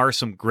there are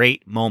some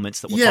great moments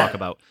that we'll talk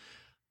about.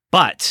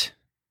 But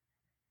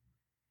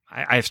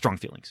I have strong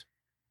feelings.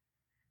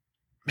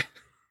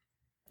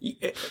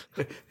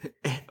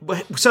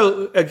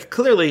 So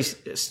clearly,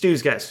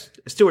 Stuart's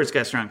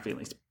got strong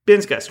feelings.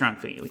 Ben's got strong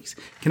feelings.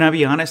 Can I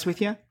be honest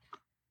with you?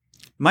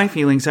 My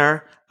feelings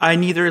are I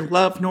neither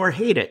love nor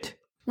hate it.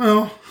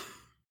 Well,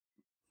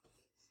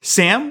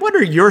 Sam, what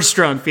are your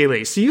strong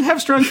feelings? Do you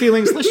have strong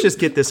feelings? Let's just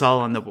get this all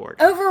on the board.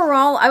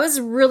 Overall, I was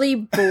really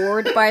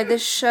bored by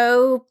this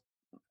show,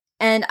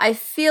 and I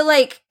feel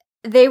like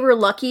they were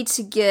lucky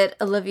to get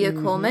Olivia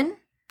Colman.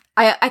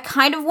 I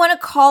kind of want to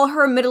call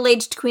her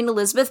middle-aged Queen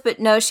Elizabeth, but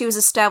no, she was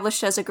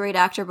established as a great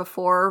actor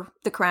before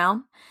The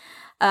Crown.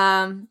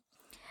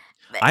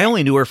 I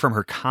only knew her from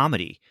her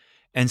comedy,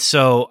 and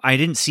so I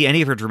didn't see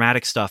any of her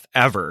dramatic stuff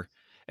ever.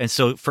 And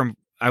so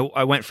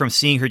I went from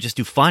seeing her just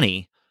do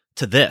funny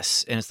to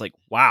this, and it's like,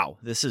 wow,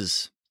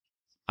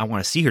 I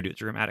want to see her do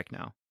dramatic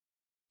now.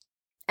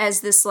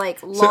 As this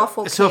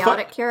lawful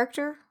chaotic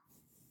character?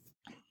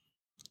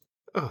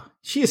 Oh,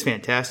 she is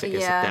fantastic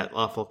as that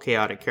lawful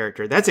chaotic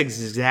character. That's an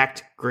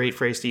exact great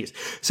phrase to use.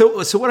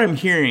 So what I'm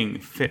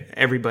hearing,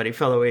 everybody,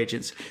 fellow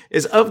agents,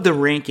 is of the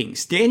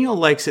rankings, Daniel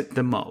likes it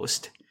the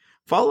most.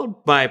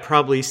 followed by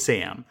probably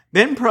Sam,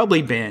 then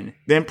probably Ben,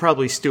 then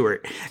probably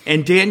Stuart,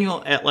 and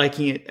Daniel at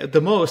liking it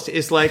the most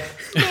is like,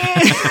 no.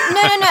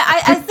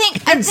 I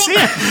think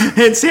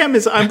Sam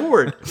is on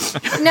board.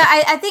 No,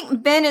 I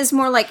think Ben is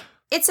more like,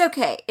 it's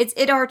okay.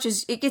 It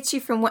arches. It gets you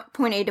from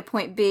point A to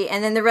point B,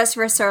 and then the rest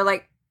of us are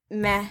like,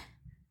 meh.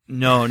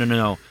 No.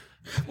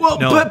 Well,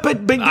 No.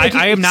 but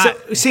I am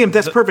not. Sam,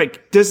 that's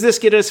perfect. Does this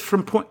get us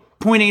from point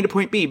A to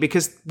point B?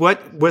 Because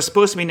what was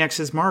supposed to be next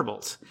is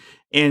Marvels.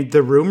 And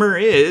the rumor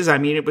is, I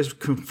mean, it was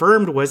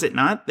confirmed, was it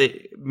not,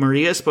 that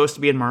Maria is supposed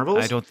to be in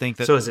Marvels? I don't think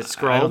that. So is it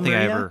Skrull? I don't think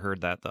Maria? I ever heard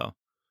that, though.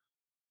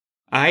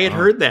 I had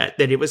heard that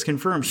it was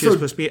confirmed she was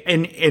supposed to be.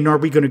 And are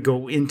we going to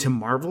go into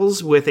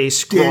Marvels with a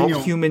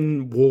Skrull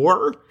human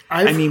war?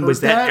 I mean,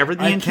 was that ever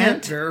the intent? I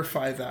can't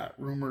verify that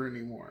rumor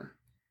anymore.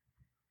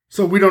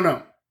 So we don't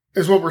know,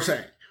 is what we're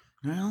saying.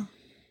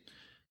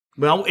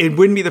 Well, it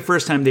wouldn't be the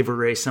first time they've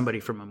erased somebody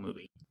from a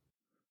movie.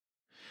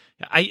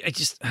 I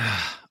just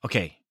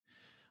okay.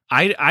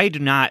 I do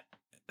not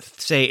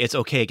say it's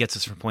okay. It gets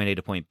us from point A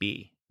to point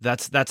B.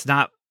 That's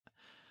not.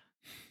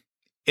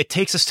 It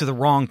takes us to the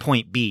wrong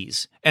point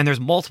Bs, and there's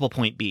multiple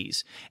point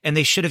Bs, and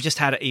they should have just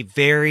had a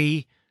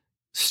very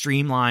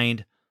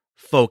streamlined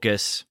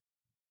focus.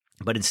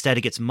 But instead,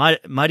 it gets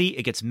muddy,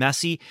 it gets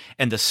messy,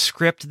 and the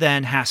script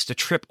then has to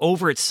trip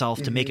over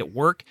itself to make it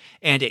work,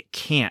 and it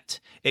can't.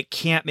 It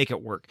can't make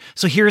it work.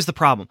 So here's the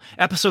problem.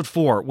 Episode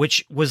 4,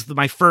 which was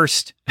my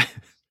first...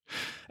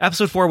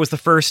 Episode 4 was the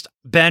first.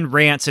 Ben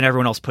rants and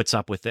everyone else puts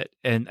up with it.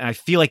 And I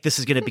feel like this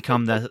is going to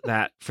become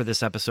that for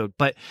this episode.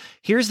 But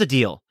here's the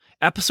deal.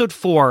 Episode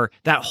 4,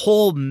 that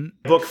whole...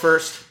 Book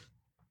first.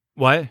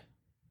 What?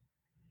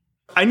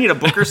 I need a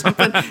book or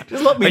something.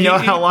 Just let me know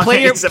how long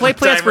play it is. Play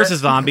Plants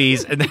vs.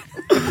 Zombies. And then,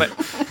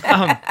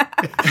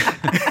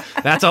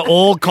 that's an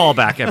old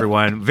callback,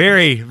 everyone.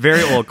 Very,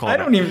 very old callback. I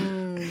don't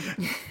even...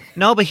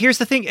 No, but here's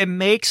the thing. It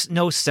makes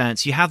no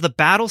sense. You have the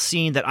battle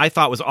scene that I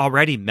thought was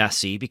already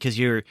messy because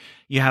you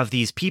have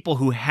these people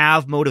who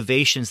have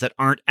motivations that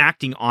aren't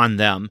acting on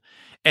them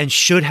and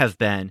should have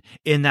been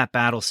in that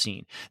battle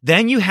scene.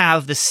 Then you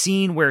have the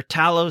scene where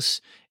Talos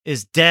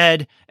is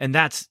dead, and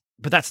that's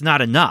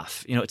not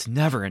enough. You know, it's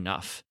never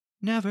enough.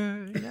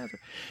 Never.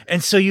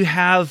 And so you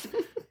have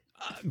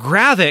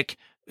Gravik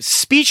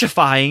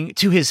speechifying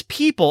to his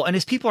people, and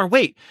his people are,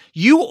 wait,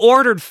 you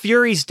ordered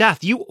Fury's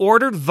death. You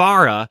ordered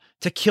Vara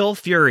to kill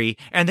Fury,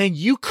 and then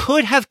you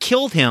could have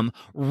killed him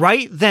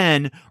right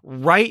then,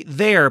 right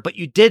there, but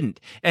you didn't.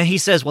 And he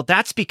says, well,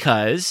 that's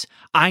because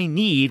I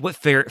need what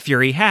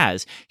Fury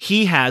has.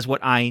 He has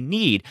what I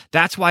need.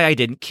 That's why I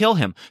didn't kill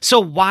him. So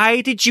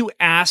why did you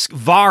ask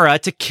Vara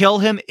to kill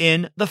him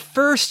in the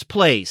first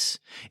place?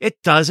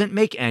 It doesn't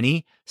make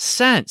any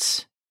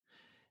sense.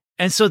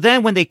 And so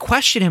then when they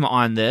question him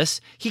on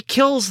this, he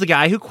kills the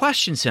guy who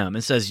questions him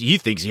and says, he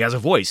thinks he has a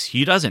voice.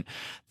 He doesn't.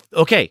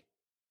 Okay,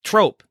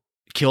 trope.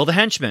 Kill the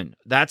henchman.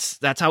 That's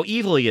how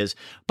evil he is.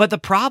 But the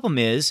problem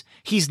is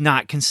he's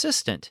not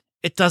consistent.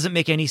 It doesn't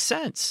make any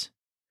sense.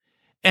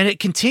 And it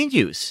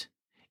continues.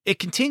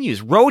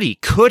 Rhodey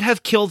could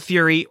have killed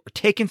Fury or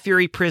taken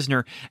Fury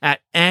prisoner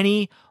at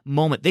any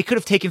moment. They could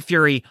have taken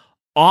Fury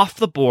off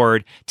the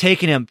board,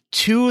 taken him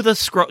to New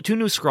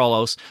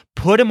Skrullos,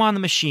 put him on the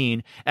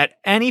machine. At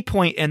any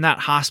point in that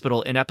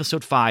hospital in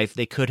episode 5,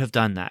 they could have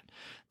done that.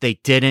 They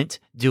didn't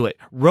do it.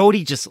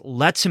 Rhodey just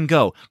lets him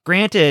go.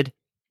 Granted,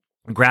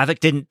 Gravik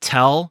didn't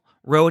tell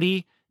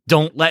Rhodey,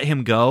 don't let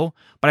him go,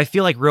 but I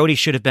feel like Rhodey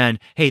should have been,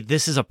 hey,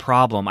 this is a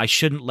problem. I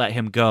shouldn't let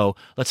him go.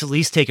 Let's at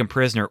least take him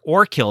prisoner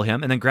or kill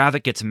him. And then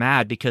Gravik gets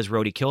mad because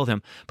Rhodey killed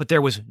him. But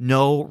there was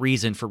no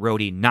reason for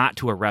Rhodey not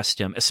to arrest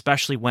him,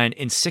 especially when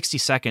in 60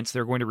 seconds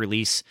they're going to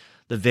release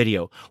the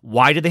video.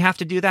 Why did they have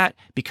to do that?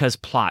 Because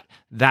plot.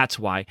 That's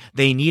why.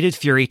 They needed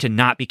Fury to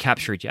not be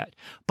captured yet.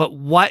 But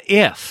what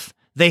if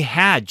they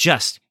had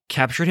just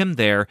captured him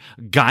there?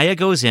 Gaia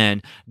goes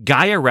in.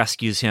 Gaia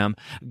rescues him.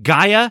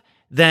 Gaia,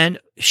 then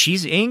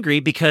she's angry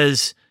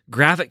because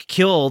Gravik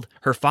killed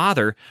her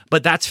father,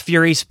 but that's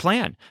Fury's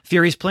plan.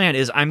 Fury's plan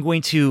is, I'm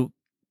going to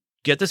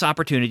get this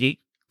opportunity.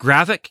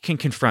 Gravik can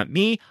confront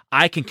me.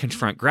 I can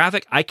confront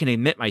Gravik. I can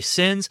admit my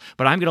sins,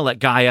 but I'm going to let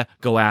Gaia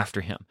go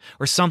after him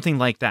or something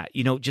like that.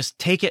 You know, just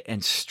take it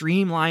and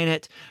streamline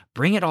it,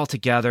 bring it all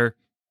together.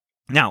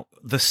 Now,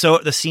 the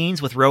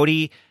scenes with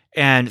Rhodey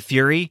and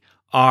Fury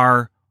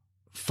are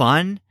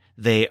fun.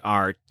 They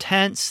are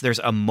tense. There's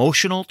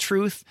emotional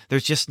truth.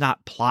 There's just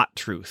not plot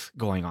truth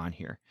going on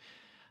here.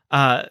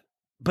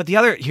 But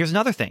here's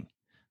another thing.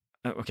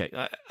 Okay.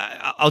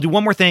 I'll do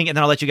one more thing and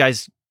then I'll let you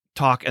guys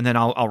talk and then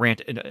I'll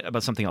rant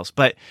about something else.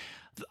 But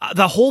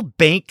the whole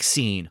bank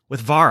scene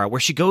with Vara, where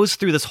she goes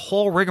through this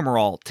whole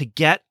rigmarole to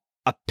get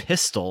a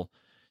pistol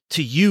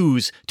to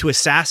use to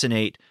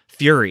assassinate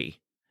Fury.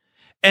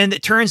 And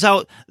it turns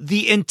out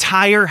the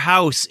entire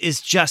house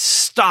is just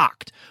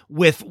stocked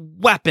with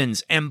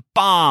weapons and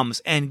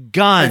bombs and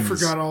guns. I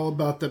forgot all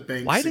about the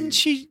bank Why scene. didn't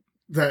she?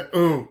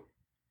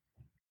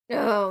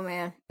 Oh,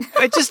 man.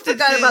 I just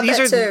forgot about these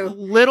that are too.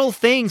 little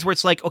things where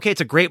it's like, okay, it's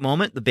a great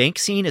moment. The bank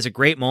scene is a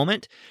great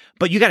moment,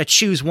 but you got to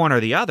choose one or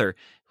the other.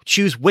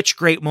 choose which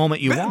great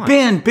moment you want.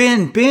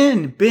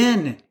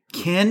 Ben.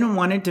 Ken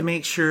wanted to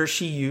make sure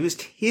she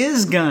used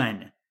his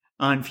gun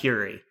on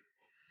Fury.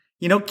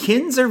 You know,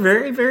 Kens are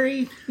very,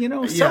 very,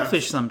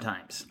 selfish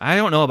sometimes. I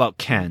don't know about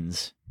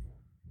Kens.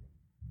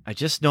 I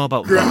just know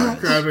about Vons.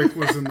 Gravik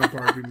was in the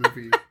Barbie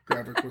movie.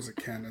 Gravik was a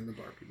Ken in the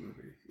Barbie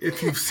movie.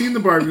 If you've seen the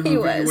Barbie movie,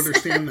 you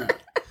understand that.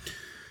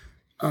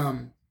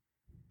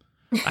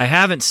 I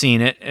haven't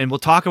seen it, and we'll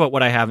talk about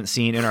what I haven't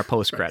seen in our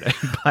post-credit.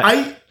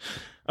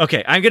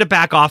 Okay, I'm going to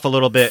back off a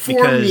little bit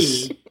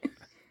because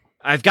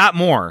I've got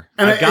more.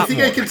 And I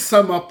think I can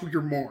sum up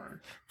your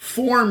more.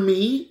 For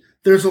me,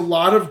 there's a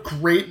lot of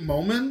great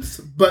moments,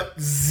 but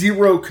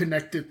zero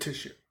connective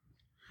tissue.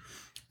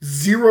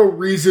 Zero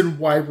reason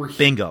why we're here.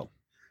 Bingo.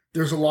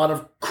 There's a lot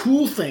of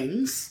cool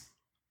things.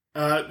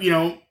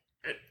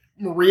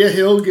 Maria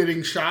Hill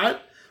getting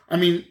shot. I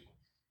mean,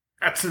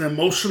 that's an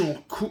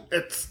emotional...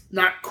 It's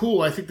not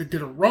cool. I think they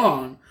did it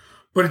wrong,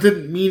 but it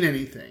didn't mean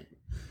anything.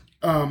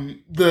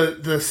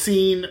 The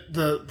scene,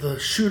 the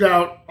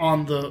shootout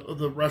on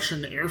the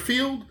Russian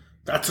airfield,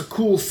 that's a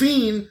cool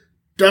scene,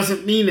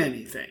 doesn't mean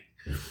anything.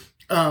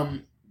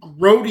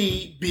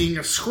 Rhodey being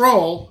a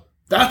Skrull,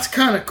 that's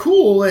kind of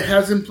cool. It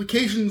has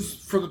implications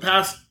for the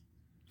past,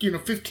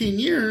 15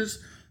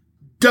 years,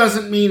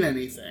 doesn't mean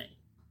anything.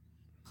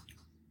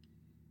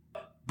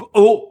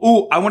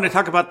 I want to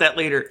talk about that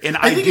later. And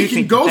I think it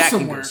can go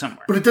somewhere,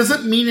 but it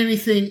doesn't mean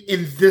anything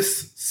in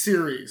this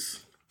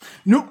series.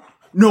 No,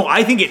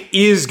 I think it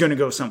is going to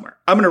go somewhere.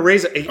 I'm going to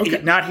raise it,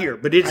 okay. Not here,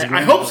 but it's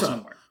going to go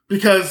somewhere.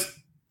 Because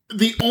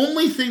the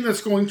only thing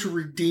that's going to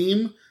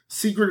redeem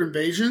Secret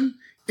Invasion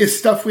is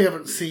stuff we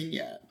haven't seen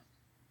yet.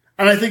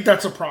 And I think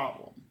that's a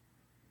problem.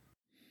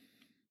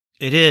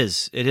 It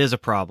is. It is a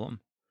problem.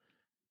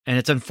 And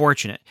it's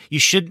unfortunate.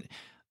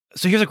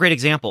 So here's a great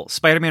example.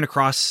 Spider-Man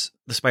Across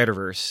the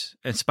Spider-Verse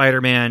and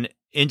Spider-Man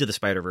Into the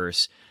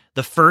Spider-Verse.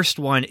 The first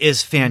one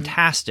is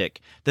fantastic.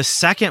 The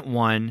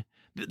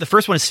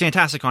first one is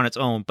fantastic on its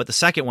own, but the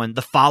second one,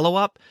 the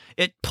follow-up,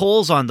 it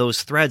pulls on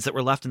those threads that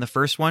were left in the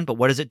first one, but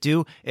what does it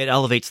do? It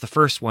elevates the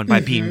first one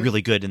by being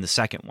really good in the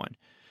second one.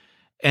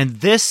 And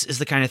this is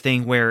the kind of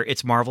thing where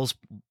it's Marvel's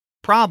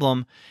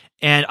problem,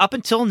 and up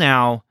until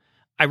now,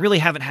 I really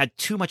haven't had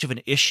too much of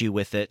an issue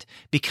with it,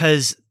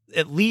 because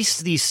at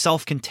least these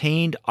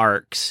self-contained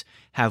arcs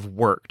have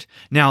worked.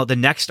 Now, the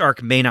next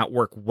arc may not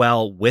work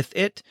well with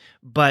it,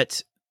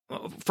 but,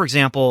 for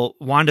example,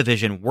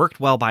 WandaVision worked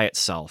well by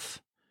itself.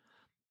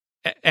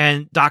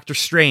 And Doctor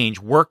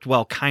Strange worked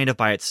well kind of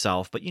by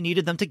itself, but you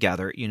needed them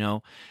together,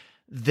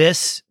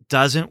 This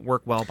doesn't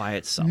work well by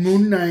itself.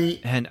 Moon Knight.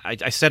 And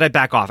I said I'd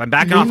back off. I'm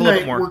backing off a little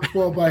bit more. Moon Knight worked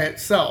well by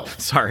itself.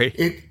 Sorry.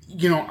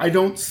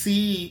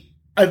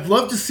 I'd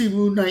love to see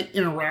Moon Knight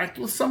interact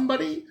with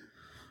somebody,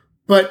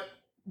 but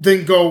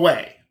then go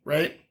away,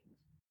 right?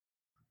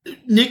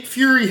 Nick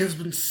Fury has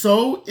been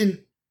so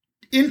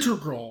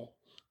integral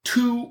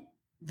to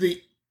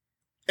the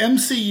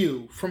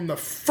MCU from the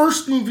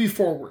first movie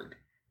forward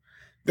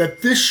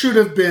that this should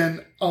have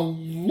been a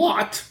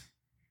lot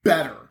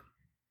better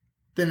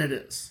than it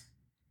is.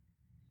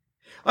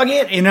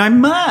 Again, and I'm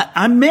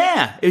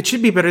mad. It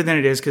should be better than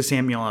it is because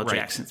Samuel L.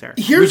 Jackson's there.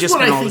 We just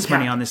spent all this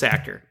money on this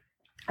actor.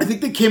 I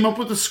think they came up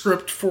with a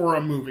script for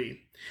a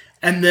movie,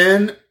 and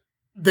then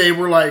they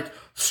were like,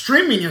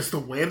 streaming is the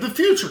way of the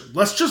future.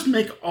 Let's just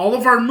make all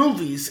of our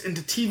movies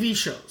into TV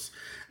shows.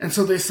 And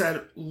so they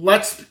said,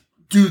 let's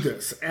do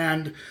this.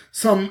 And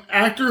some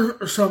actor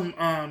or some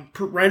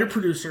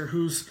writer-producer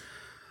who's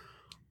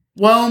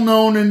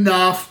well-known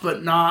enough,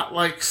 but not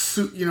like,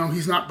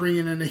 he's not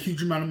bringing in a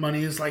huge amount of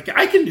money, is like,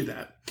 I can do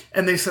that.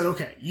 And they said,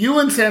 okay, you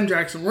and Sam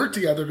Jackson work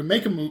together to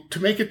make a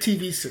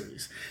TV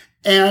series.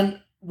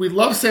 And we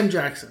love Sam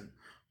Jackson,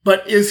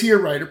 but is he a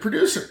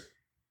writer-producer?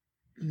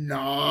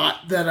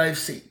 Not that I've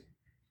seen.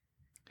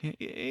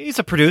 He's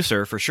a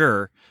producer for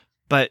sure,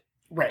 but...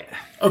 Right.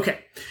 Okay.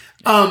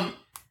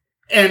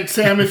 And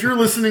Sam, if you're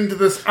listening to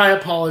this, I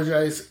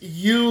apologize.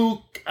 You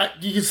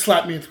can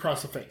slap me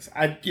across the face.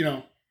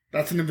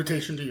 That's an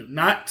invitation to you.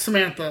 Not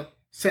Samantha,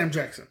 Sam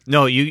Jackson.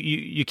 No,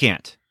 you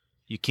can't.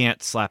 You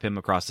can't slap him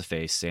across the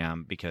face,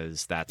 Sam,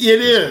 because that's it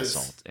is.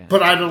 Insult.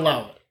 But I'd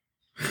allow it.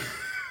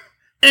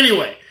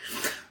 Anyway,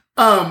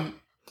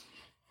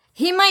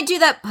 he might do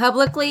that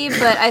publicly,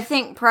 but I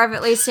think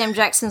privately, Sam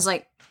Jackson's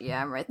like,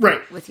 "Yeah, I'm right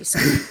there with you,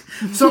 son."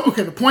 So,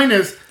 okay, the point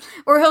is,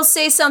 or he'll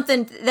say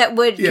something that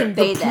would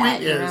convey that. The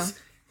point is,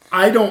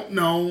 I don't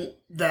know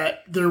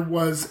that there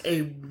was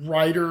a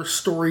writer,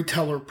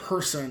 storyteller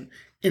person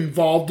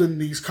involved in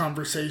these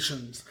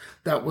conversations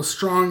that was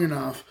strong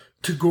enough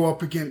to go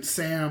up against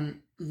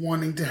Sam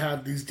wanting to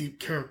have these deep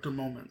character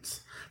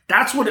moments.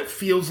 That's what it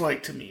feels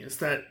like to me, is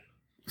that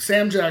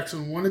Sam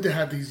Jackson wanted to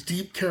have these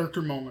deep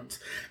character moments,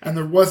 and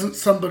there wasn't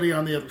somebody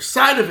on the other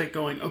side of it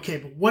going, okay,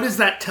 but what does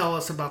that tell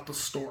us about the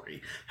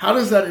story? How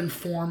does that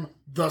inform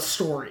the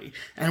story?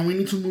 And we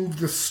need to move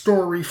the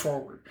story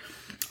forward.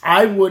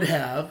 I would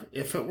have,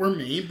 if it were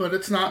me, but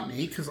it's not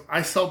me, because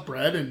I sell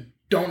bread and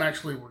don't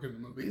actually work in the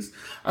movies,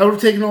 I would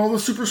have taken all the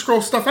Super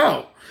Skrull stuff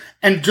out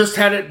and just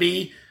had it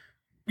be,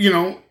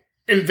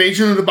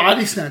 Invasion of the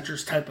Body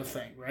Snatchers type of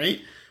thing,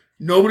 right?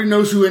 Nobody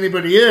knows who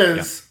anybody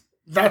is.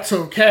 Yeah. That's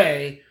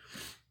okay.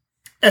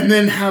 And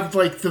then have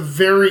like the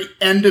very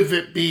end of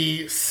it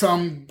be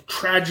some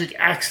tragic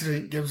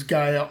accident gives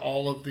Gaia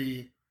all of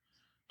the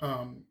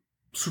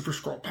Super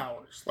Skrull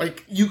powers.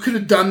 Like, you could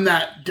have done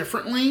that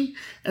differently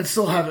and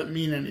still have it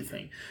mean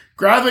anything.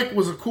 Gravik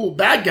was a cool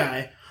bad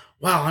guy.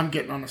 Wow, I'm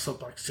getting on a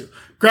soapbox too.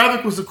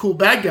 Gravik was a cool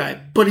bad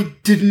guy, but he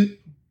didn't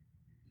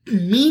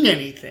mean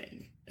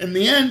anything. In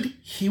the end,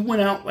 he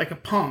went out like a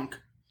punk,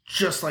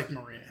 just like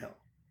Maria Hill.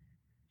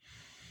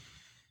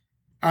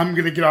 I'm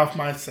going to get off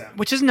my sound.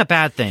 Which isn't a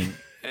bad thing.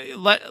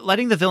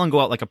 Letting the villain go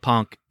out like a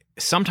punk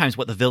is sometimes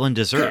what the villain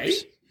deserves.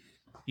 Okay.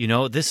 You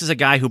know, this is a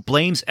guy who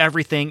blames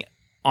everything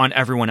on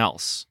everyone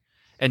else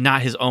and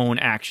not his own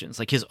actions,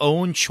 like his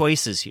own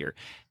choices here.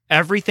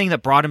 Everything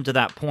that brought him to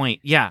that point,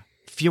 yeah,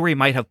 Fury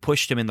might have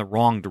pushed him in the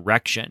wrong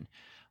direction,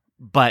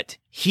 but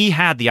he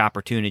had the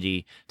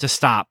opportunity to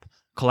stop,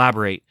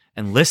 collaborate,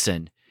 and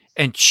listen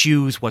and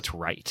choose what's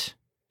right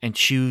and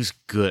choose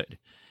good.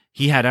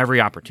 He had every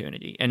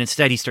opportunity, and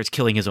instead he starts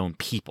killing his own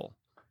people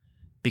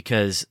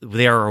because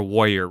they are a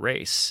warrior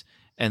race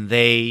and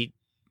they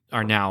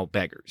are now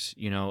beggars,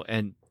 you know,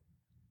 and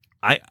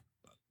I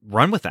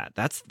run with that.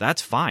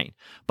 That's fine.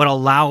 But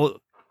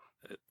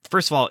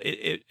first of all,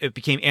 it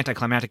became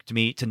anticlimactic to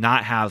me to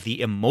not have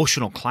the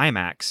emotional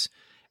climax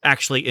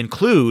actually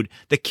include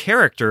the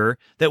character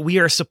that we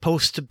are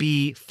supposed to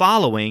be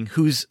following,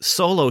 whose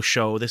solo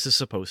show this is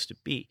supposed to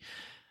be.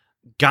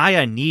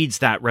 Gaia needs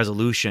that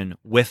resolution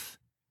with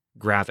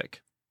Gravik,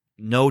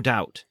 no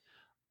doubt.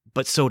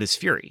 But so does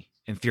Fury,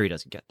 and Fury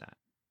doesn't get that.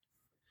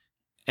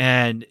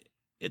 And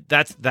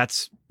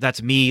that's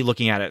me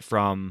looking at it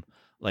from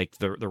like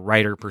the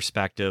writer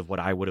perspective, what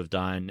I would have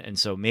done. And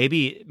so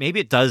maybe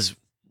it does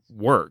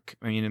work.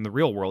 I mean, in the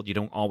real world, you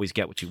don't always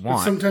get what you want.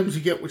 But sometimes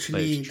you get what you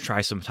need.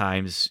 Try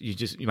sometimes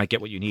you might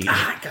get what you need.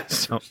 I got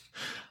that.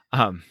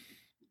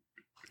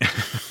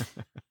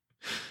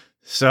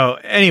 So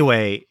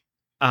anyway,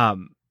 I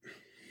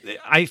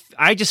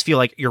just feel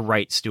like you're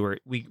right,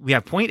 Stuart. We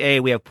have point A,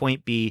 we have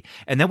point B,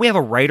 and then we have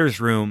a writer's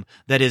room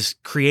that is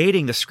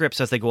creating the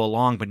scripts as they go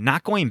along, but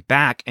not going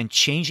back and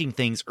changing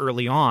things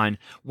early on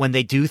when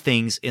they do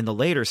things in the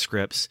later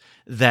scripts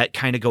that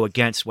kind of go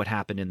against what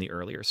happened in the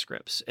earlier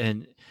scripts.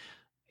 And,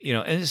 you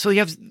know, and so you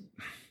have,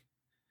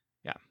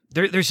 yeah,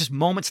 there's just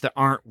moments that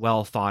aren't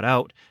well thought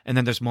out, and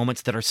then there's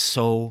moments that are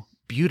so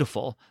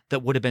beautiful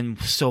that would have been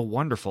so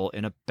wonderful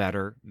in a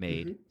better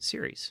made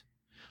series.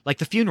 Like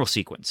the funeral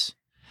sequence.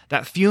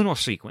 That funeral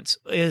sequence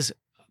is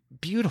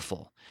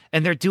beautiful.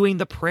 And they're doing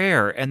the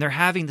prayer and they're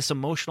having this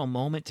emotional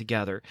moment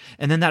together.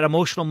 And then that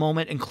emotional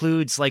moment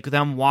includes like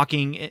them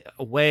walking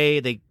away.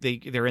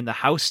 They're in the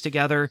house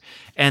together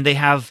and they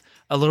have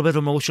a little bit of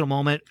emotional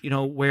moment, you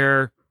know,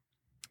 where,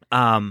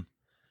 what's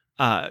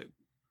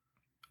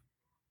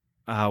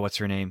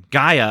her name?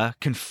 Gaia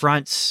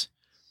confronts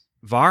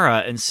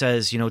Vara and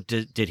says, you know,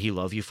 did he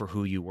love you for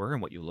who you were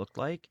and what you looked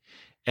like?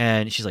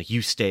 And she's like,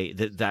 you stay,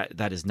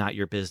 that is not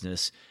your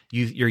business.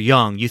 You're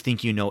young. You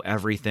think you know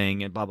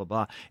everything and blah, blah,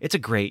 blah. It's a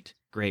great,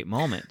 great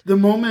moment. The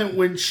moment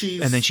when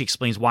and then she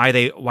explains why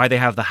they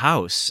have the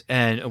house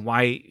and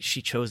why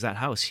she chose that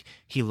house.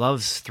 He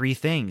loves three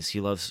things.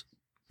 He loves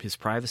his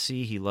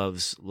privacy. He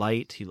loves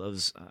light. He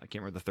loves, I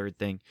can't remember the third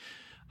thing,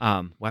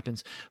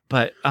 weapons.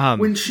 But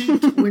when she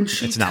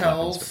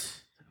tells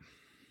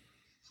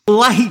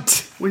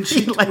light, when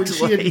she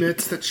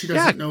admits that she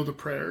doesn't know the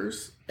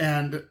prayers,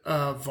 and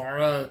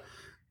Vara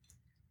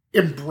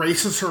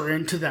embraces her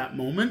into that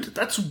moment,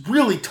 that's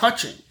really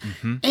touching.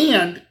 Mm-hmm.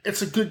 And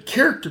it's a good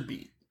character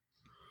beat.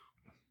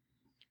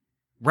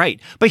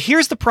 Right. But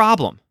here's the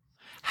problem.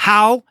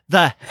 How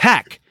the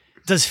heck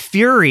does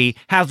Fury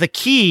have the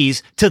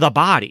keys to the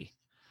body?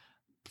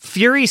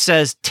 Fury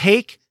says,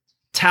 take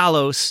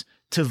Talos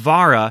to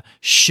Vara.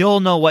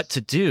 She'll know what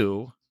to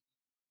do.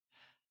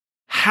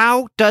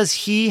 How does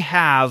he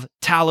have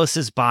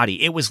Talos's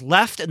body? It was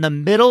left in the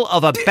middle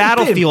of a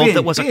battlefield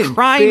that was a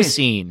crime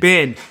scene.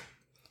 Ben.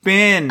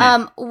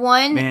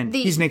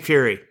 He's Nick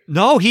Fury.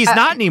 No, he's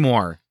not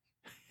anymore.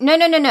 No.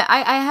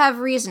 I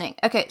have reasoning.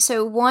 Okay,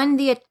 so one,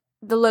 the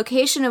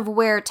location of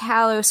where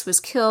Talos was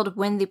killed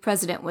when the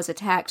president was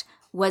attacked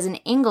was in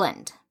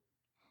England.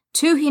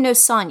 Two, he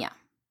knows Sonya.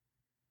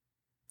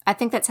 I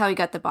think that's how he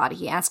got the body.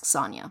 He asked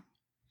Sonya.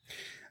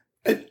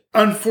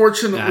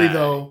 Unfortunately,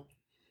 though.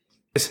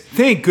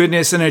 Thank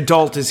goodness an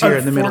adult is here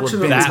in the middle of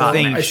Ben's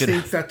thing. I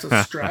think that's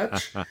a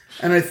stretch,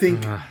 and I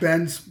think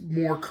Ben's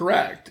more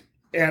correct.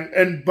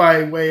 And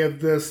by way of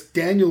this,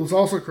 Daniel is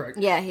also correct.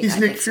 Yeah, he's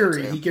Nick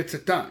Fury. He gets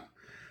it done.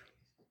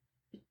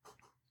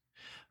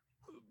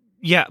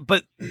 Yeah,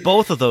 but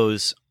both of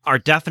those are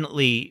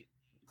definitely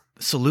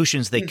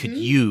solutions they could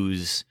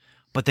use,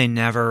 but they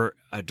never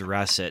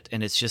address it.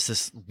 And it's just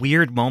this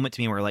weird moment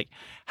to me where, like,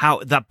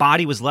 how that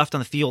body was left on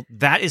the field,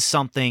 that is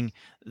something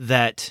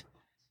that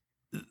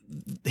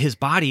his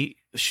body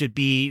should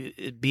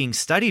be being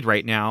studied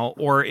right now,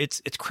 or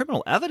it's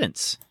criminal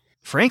evidence,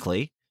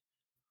 frankly.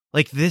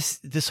 Like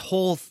this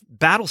whole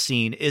battle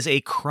scene is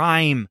a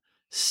crime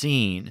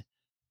seen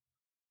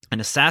an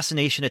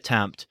assassination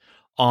attempt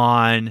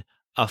on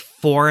a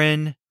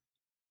foreign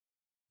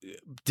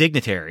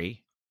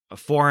dignitary, a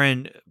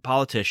foreign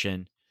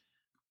politician,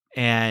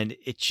 and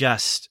it's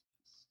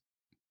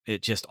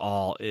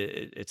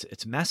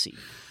messy.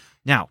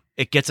 Now,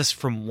 it gets us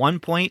from one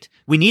point.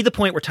 We need the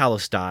point where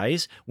Talos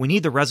dies. We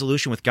need the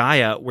resolution with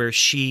Gaia where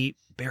she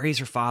buries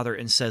her father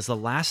and says, the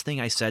last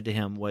thing I said to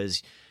him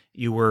was,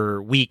 you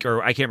were weak,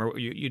 or I can't remember,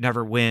 you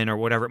never win, or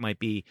whatever it might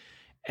be.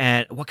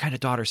 And what kind of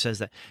daughter says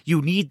that?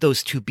 You need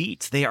those two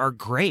beats. They are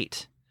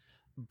great,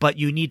 but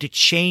you need to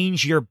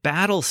change your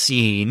battle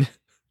scene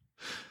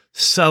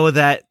so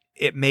that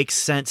it makes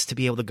sense to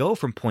be able to go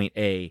from point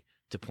A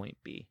to point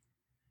B.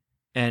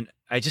 And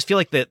I just feel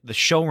like the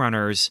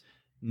showrunners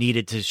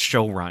needed to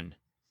showrun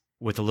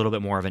with a little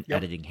bit more of an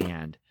editing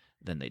hand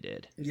than they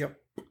did. Yep.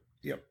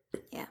 Yeah.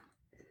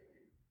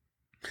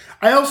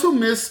 I also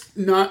missed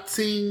not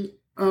seeing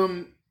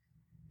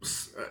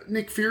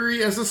Nick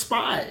Fury as a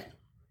spy.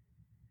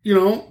 You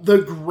know, the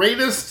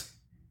greatest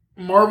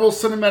Marvel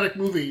Cinematic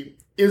movie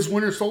is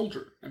Winter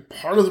Soldier. And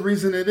part of the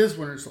reason it is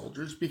Winter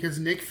Soldier is because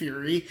Nick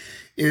Fury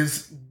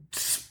is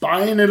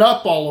spying it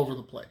up all over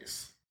the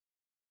place.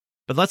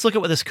 But let's look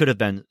at what this could have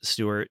been,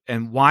 Stuart,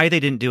 and why they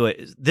didn't do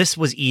it. This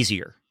was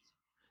easier.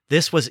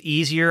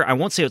 I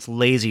won't say it's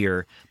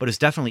lazier, but it's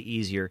definitely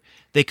easier.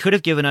 They could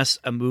have given us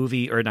a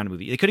movie, or not a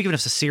movie. They could have given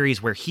us a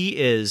series where he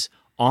is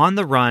on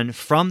the run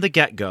from the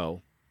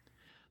get-go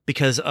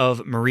because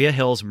of Maria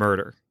Hill's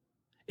murder.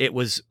 It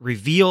was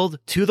revealed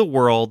to the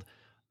world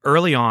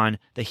early on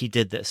that he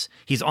did this.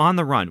 He's on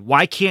the run.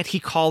 Why can't he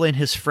call in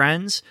his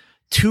friends?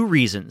 2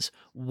 reasons.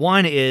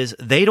 One is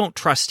they don't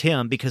trust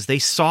him because they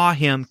saw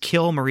him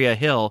kill Maria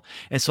Hill.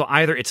 And so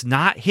either it's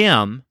not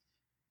him,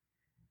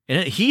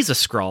 and he's a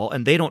Skrull,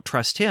 and they don't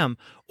trust him,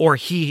 or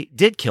he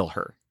did kill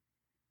her.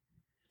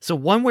 So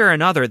one way or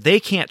another, they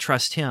can't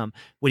trust him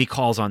when he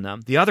calls on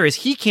them. The other is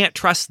he can't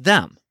trust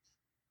them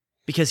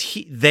because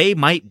they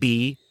might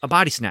be a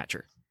body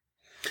snatcher.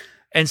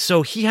 And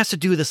so he has to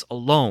do this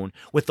alone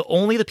with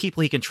only the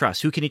people he can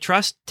trust. Who can he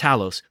trust?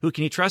 Talos. Who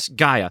can he trust?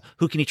 Gaia.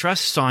 Who can he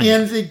trust? Sonya.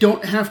 And they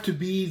don't have to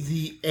be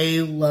the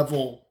A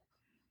level.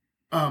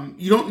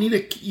 You don't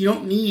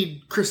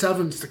need Chris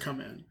Evans to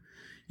come in.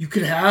 You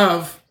could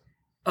have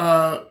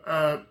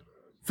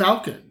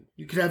Falcon.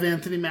 You could have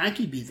Anthony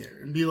Mackie be there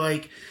and be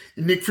like,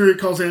 and Nick Fury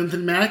calls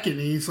Anthony Mackie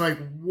and he's like,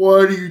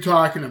 "What are you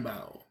talking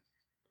about?"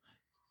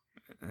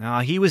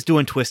 He was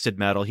doing Twisted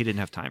Metal. He didn't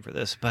have time for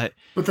this, but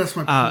that's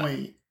my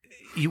point.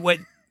 You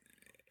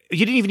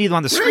didn't even need him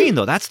on the screen,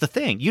 though. That's the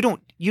thing. You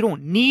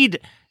don't need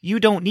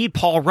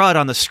Paul Rudd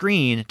on the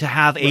screen to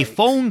have a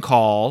phone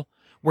call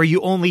where you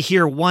only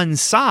hear one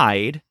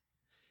side.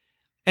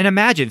 And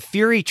imagine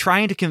Fury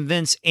trying to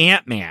convince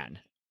Ant-Man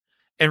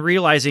and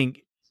realizing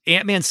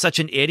Ant-Man's such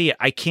an idiot,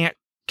 I can't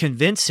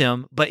convince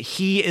him, but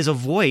he is a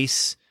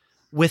voice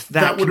with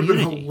that would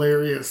community. Have been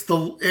hilarious.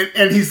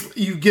 And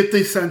you get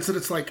the sense that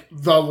it's like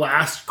the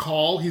last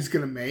call he's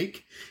going to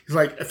make. He's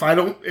like, if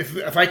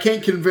I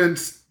can't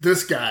convince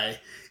this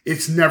guy,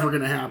 it's never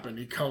going to happen.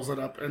 He calls it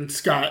up, and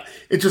Scott,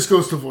 it just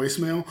goes to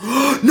voicemail.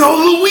 No,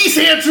 Luis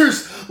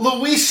answers.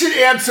 Luis should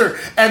answer,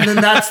 and then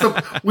that's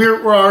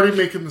we're already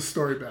making the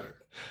story better.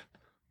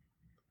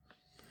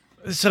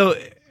 So,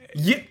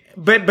 yeah,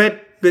 but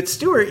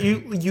Stuart,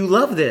 you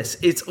love this.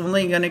 It's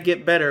only going to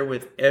get better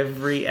with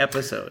every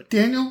episode.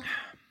 Daniel.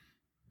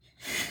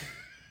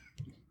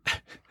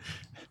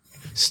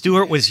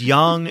 Stuart was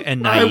young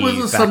and naive I was a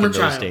back in summer those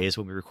child. days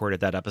when we recorded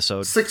that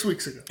episode. 6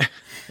 weeks ago.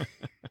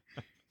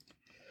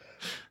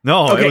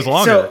 No, it was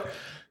longer.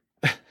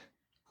 So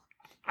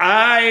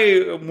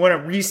I want to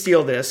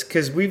re-steal this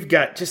because we've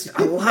got just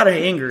a lot of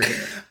anger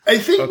here. I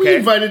think we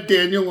invited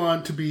Daniel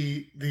on to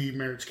be the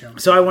marriage counselor.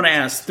 So I want to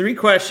ask 3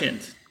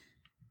 questions.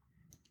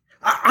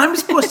 I'm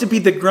supposed to be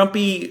the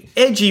grumpy,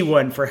 edgy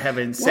one, for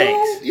heaven's sakes.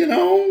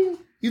 Well,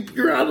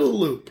 you're out of the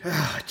loop.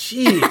 Oh,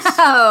 jeez.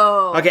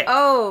 Oh. Okay.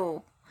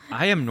 Oh.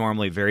 I am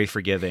normally very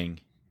forgiving,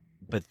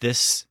 but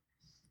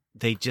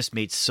they just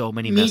made so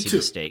many messy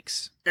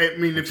mistakes. I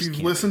mean, if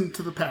you've listened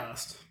to the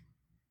past.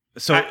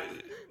 So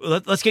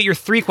let's get your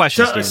 3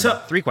 questions.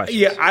 3 questions.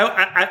 Yeah,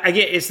 I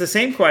get it's the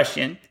same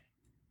question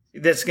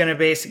that's going to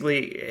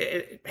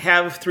basically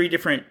have 3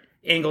 different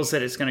angles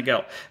that it's going to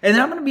go. And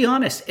I'm going to be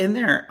honest, in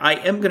there, I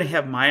am going to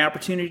have my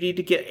opportunity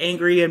to get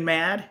angry and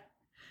mad.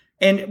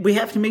 And we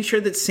have to make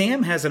sure that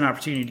Sam has an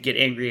opportunity to get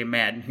angry and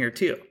mad in here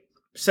too.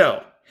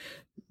 So,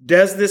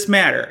 does this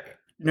matter?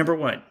 Number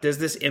 1, does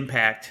this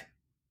impact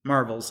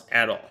Marvels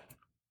at all?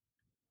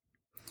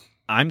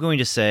 I'm going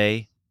to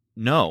say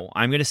no.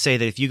 I'm going to say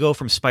that if you go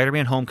from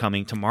Spider-Man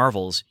Homecoming to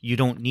Marvels, you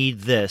don't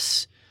need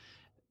this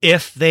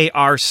if they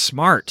are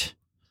smart,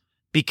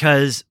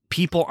 because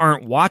people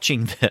aren't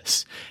watching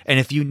this. And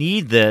if you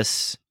need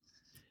this,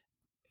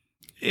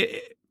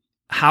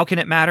 how can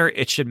it matter?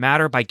 It should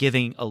matter by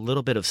giving a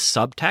little bit of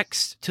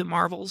subtext to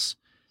Marvels,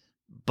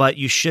 but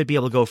you should be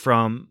able to go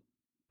from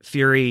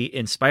Fury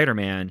in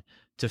Spider-Man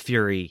to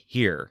Fury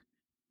here,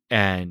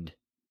 and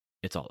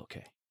it's all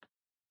okay.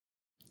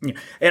 Yeah.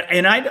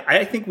 And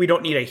I think we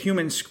don't need a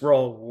human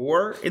Skrull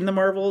war in the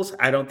Marvels.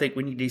 I don't think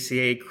we need to see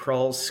a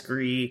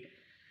Skrull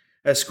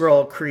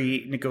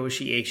Kree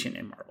negotiation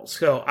in Marvels.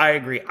 So I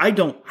agree. I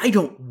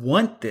don't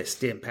want this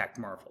to impact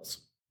Marvels.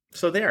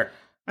 So there.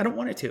 I don't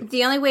want it to.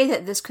 The only way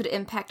that this could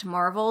impact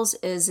Marvels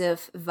is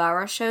if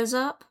Vara shows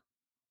up.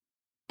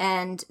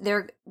 And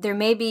there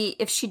may be,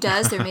 if she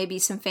does, there may be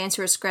some fans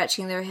who are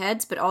scratching their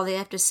heads, but all they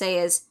have to say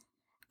is,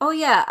 "Oh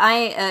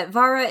yeah,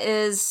 Vara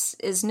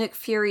is Nick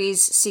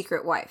Fury's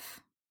secret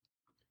wife."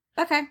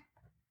 Okay.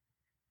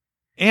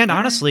 And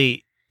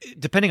honestly,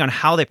 depending on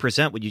how they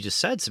present what you just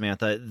said,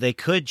 Samantha, they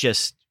could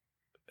just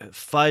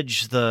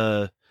fudge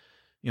the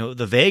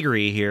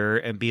vagary here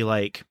and be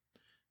like,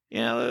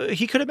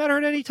 he could have met her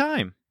at any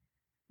time.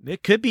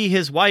 It could be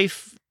his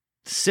wife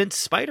since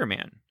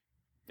Spider-Man,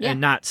 and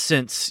not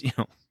since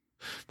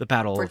the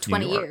Battle for of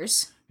 20 New York.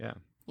 years.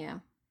 Yeah.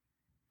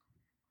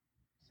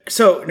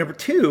 So number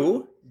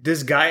 2,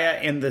 does Gaia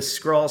and the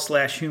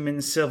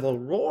Skrull/human civil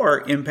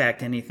war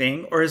impact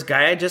anything, or is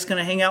Gaia just going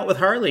to hang out with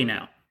Harley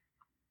now?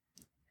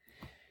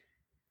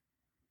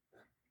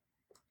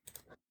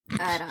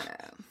 I don't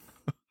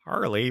know.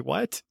 Harley,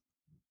 what?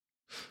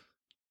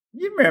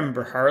 You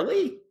remember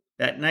Harley?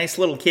 That nice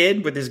little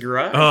kid with his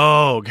garage?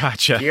 Oh,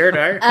 gotcha. Iron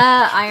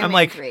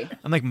Man 3.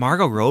 I'm like,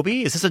 Margot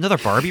Robbie? Is this another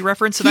Barbie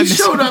reference that He I'm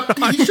missing?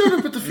 He showed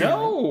up at the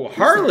funeral. No,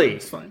 Harley.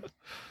 It's fine.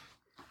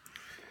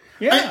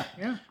 Yeah.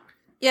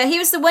 Yeah, he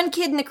was the one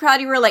kid in the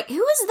crowd. You were like,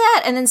 "Who is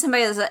that?" And then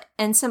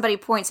somebody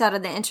points out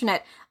on the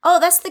internet, "Oh,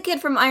 that's the kid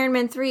from Iron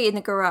Man 3 in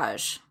the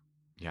garage."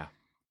 Yeah.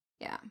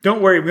 Yeah.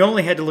 Don't worry, we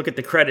only had to look at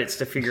the credits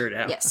to figure it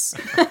out. Yes.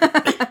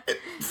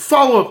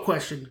 Follow-up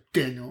question,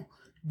 Daniel.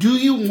 Do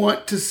you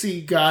want to see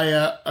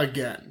Gaia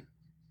again?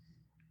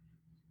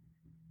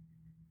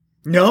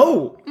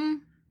 No.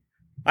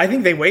 I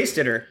think they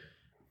wasted her.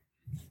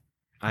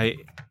 I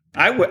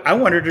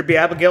wanted her to be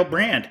Abigail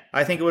Brand.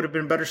 I think it would have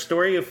been a better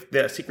story if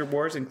the Secret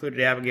Wars included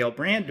Abigail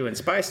Brand doing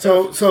spy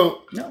stuff.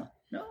 So no.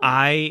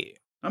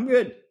 I'm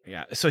good.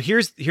 Yeah. So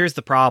here's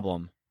the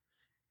problem.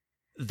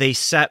 They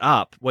set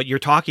up what you're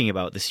talking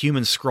about, this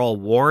human Skrull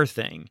war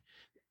thing.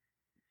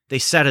 They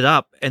set it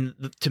up,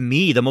 and to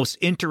me, the most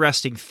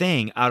interesting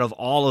thing out of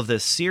all of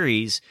this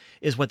series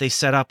is what they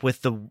set up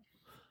with the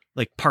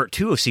part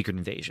 2 of Secret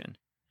Invasion.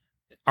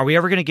 Are we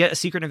ever going to get a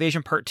Secret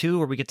Invasion part 2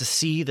 where we get to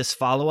see this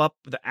follow-up,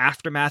 the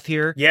aftermath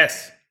here?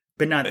 Yes,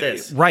 but not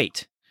this.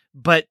 Right.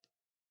 But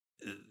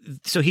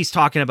so he's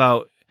talking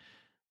about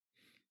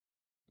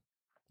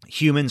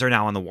humans are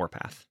now on the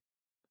warpath.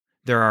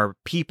 There are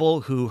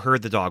people who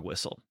heard the dog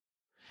whistle,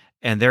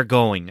 and they're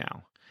going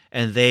now.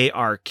 And they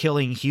are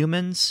killing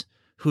humans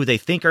who they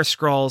think are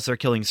Skrulls. They're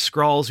killing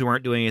Skrulls who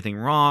aren't doing anything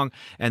wrong,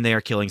 and they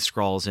are killing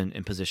Skrulls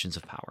in positions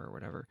of power or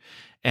whatever.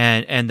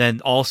 And then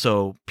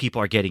also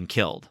people are getting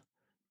killed,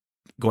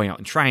 going out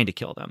and trying to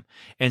kill them.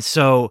 And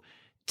so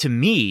to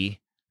me,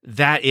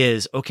 that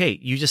is, okay,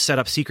 you just set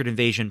up Secret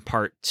Invasion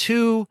Part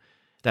 2.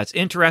 That's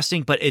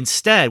interesting. But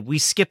instead, we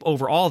skip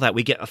over all that.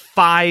 We get a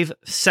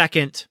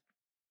 5-second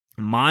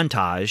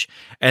montage,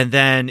 and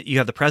then you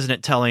have the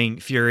president telling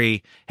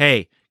Fury,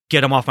 hey,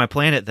 get him off my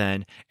planet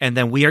then. And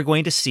then we are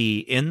going to see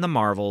in the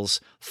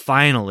Marvels,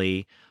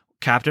 finally,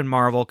 Captain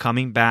Marvel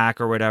coming back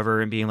or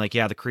whatever and being like,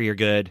 yeah, the Kree are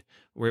good.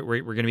 We're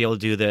going to be able to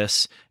do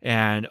this.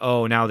 And,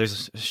 now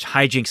there's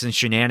hijinks and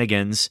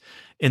shenanigans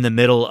in the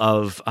middle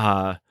of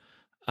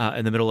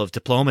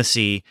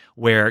diplomacy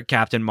where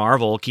Captain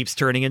Marvel keeps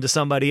turning into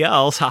somebody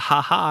else.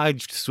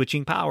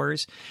 Switching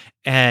powers.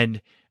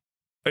 And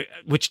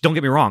which, don't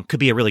get me wrong,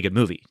 could be a really good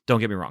movie. Don't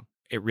get me wrong.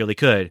 It really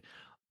could.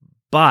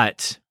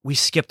 But we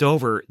skipped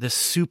over this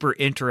super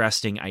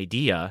interesting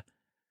idea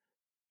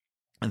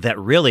that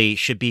really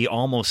should be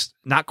almost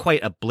not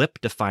quite a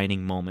blip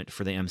defining moment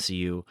for the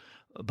MCU,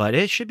 but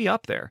it should be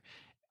up there.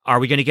 Are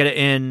we going to get it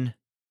in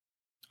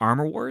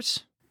Armor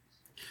Wars?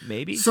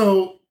 Maybe.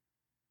 So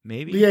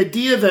maybe the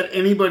idea that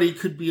anybody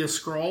could be a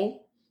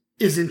Skrull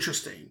is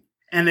interesting,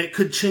 and it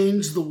could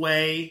change the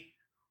way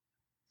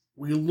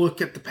we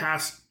look at the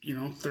past,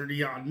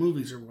 30 odd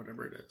movies or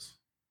whatever it is.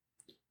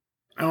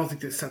 I don't think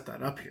they set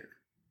that up here.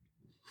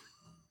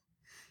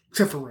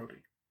 Except for Rhodey.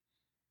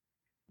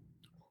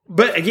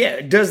 But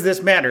again, does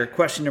this matter?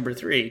 Question number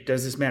 3.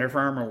 Does this matter for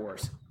Armor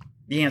Wars?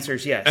 The answer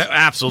is yes.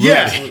 Absolutely.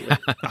 Yeah.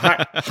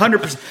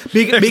 100%.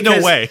 There's no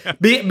way.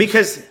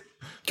 Because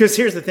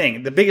here's the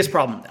thing. The biggest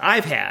problem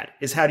I've had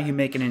is how do you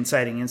make an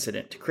inciting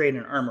incident to create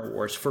an Armor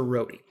Wars for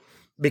Rhodey?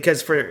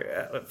 Because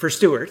for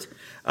Stewart,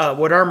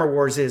 what Armor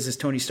Wars is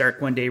Tony Stark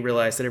one day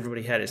realized that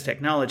everybody had his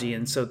technology,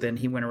 and so then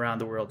he went around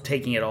the world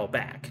taking it all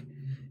back.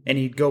 And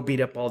he'd go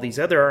beat up all these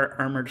other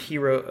armored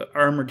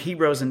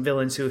heroes and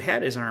villains who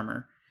had his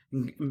armor.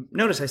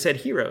 Notice I said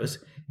heroes,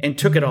 and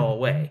took it all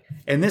away.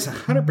 And this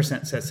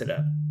 100% sets it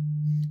up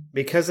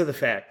because of the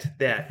fact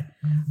that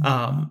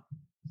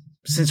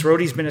since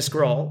Rhodey's been a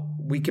Skrull,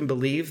 we can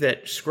believe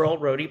that Skrull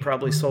Rhodey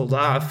probably sold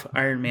off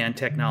Iron Man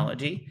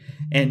technology,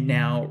 and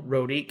now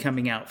Rhodey,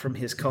 coming out from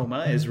his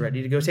coma, is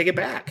ready to go take it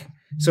back.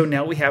 So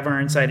now we have our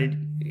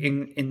inciting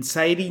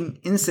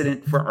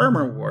incident for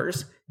Armor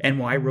Wars and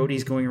why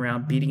Rhodey's going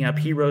around beating up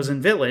heroes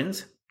and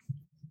villains.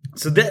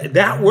 So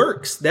that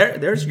works.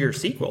 There's your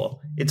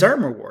sequel. It's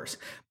Armor Wars.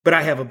 But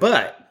I have a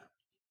but.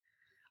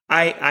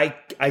 I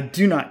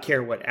do not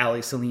care what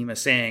Ali Salim is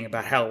saying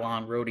about how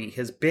long Rhodey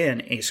has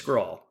been a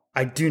Skrull.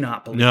 I do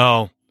not believe.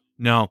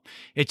 No.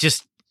 It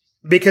just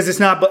because it's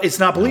not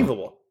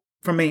believable.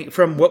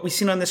 From what we've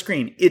seen on the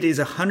screen, it is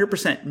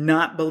 100%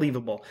 not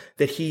believable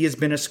that he has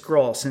been a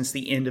Skrull since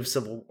the end of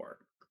Civil War.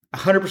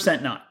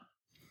 100% not.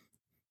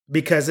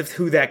 Because of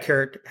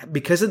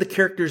because of the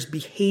character's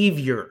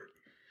behavior.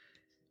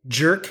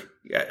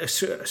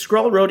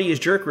 Skrull Rhodey is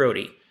Jerk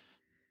Rhodey.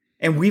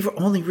 And we've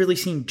only really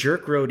seen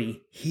Jerk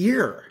Rhodey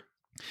here.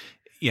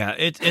 Yeah,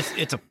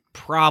 it's a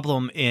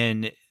problem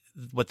in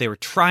what they were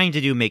trying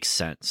to do makes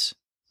sense.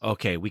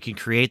 Okay, we can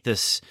create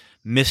this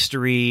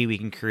mystery, we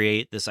can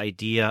create this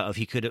idea of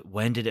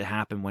when did it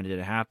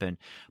happen?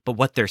 But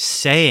what they're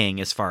saying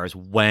as far as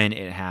when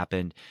it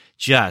happened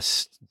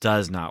just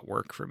does not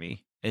work for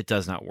me. It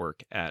does not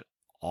work at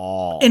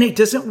all. And it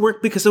doesn't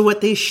work because of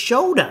what they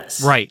showed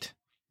us. Right.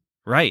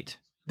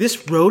 This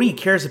Rhodey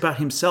cares about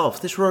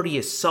himself. This Rhodey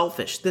is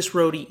selfish. This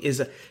Rhodey is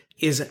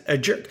a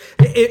jerk.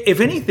 If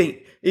anything,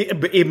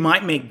 it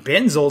might make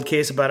Ben's old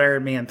case about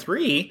Iron Man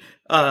 3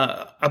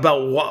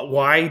 about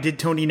why did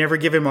Tony never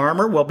give him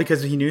armor? Well,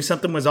 because he knew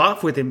something was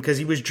off with him because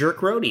he was Jerk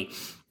Rhodey.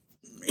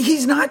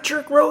 He's not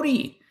Jerk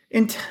Rhodey.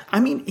 And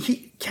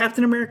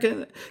Captain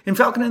America and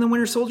Falcon and the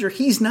Winter Soldier,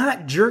 he's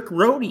not Jerk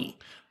Rhodey.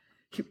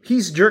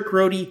 He's Jerk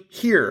Rhodey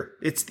here.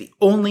 It's the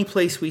only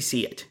place we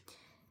see it.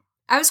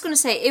 I was going to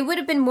say, it would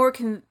have been more...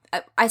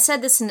 I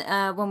said this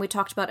when we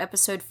talked about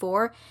episode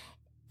 4.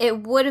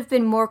 It would have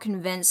been more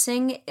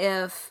convincing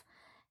if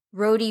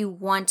Rhodey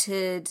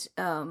wanted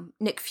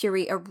Nick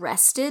Fury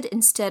arrested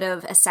instead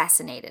of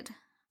assassinated.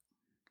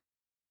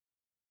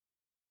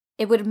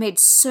 It would have made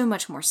so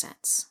much more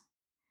sense.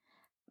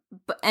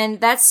 And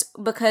that's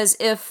because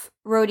if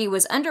Rhodey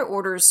was under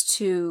orders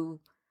to,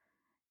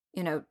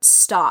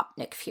 stop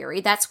Nick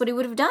Fury, that's what he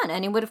would have done.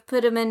 And he would have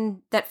put him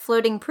in that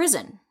floating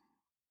prison.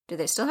 Do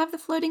they still have the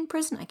floating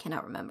prison? I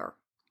cannot remember.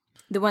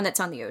 The one that's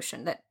on the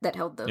ocean that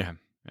held the... Yeah.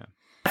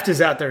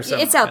 It's out there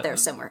somewhere. It's out there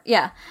somewhere,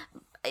 yeah.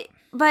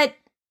 But,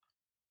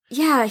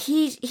 yeah,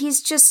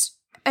 he's just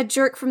a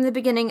jerk from the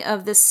beginning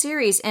of this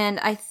series, and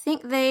I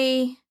think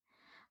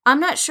I'm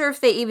not sure if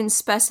they even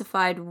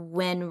specified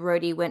when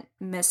Rhodey went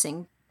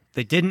missing.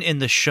 They didn't in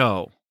the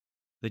show.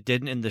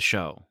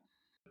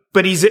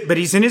 But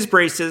he's in his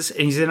braces,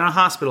 and he's in a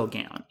hospital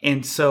gown.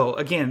 And so,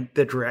 again,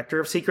 the director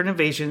of Secret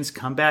Invasions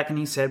come back and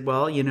he said,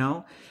 well,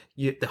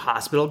 the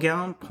hospital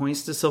gown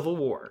points to Civil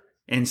War.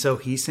 And so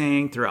he's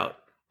saying throughout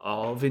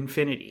all of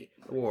Infinity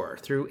War,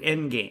 through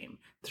Endgame,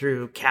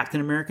 through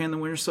Captain America and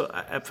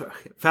the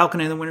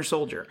Falcon and the Winter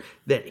Soldier,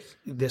 that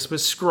this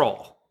was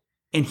Skrull.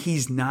 And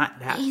he's not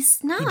that.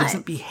 He's not. He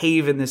doesn't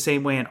behave in the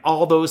same way in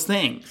all those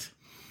things.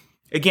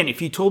 Again,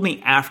 if you told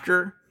me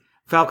after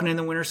Falcon and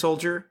the Winter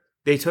Soldier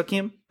they took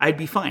him, I'd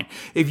be fine.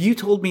 If you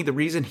told me the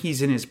reason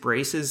he's in his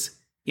braces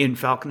in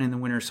Falcon and the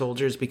Winter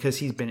Soldier is because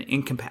he's been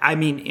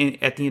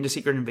at the end of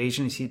Secret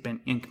Invasion, he's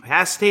been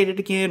incapacitated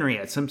again, or he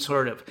had some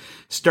sort of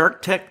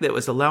Stark tech that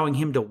was allowing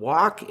him to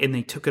walk and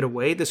they took it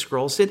away, the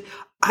Skrulls did,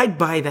 I'd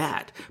buy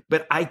that.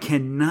 But I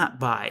cannot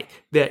buy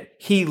that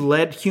he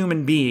led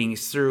human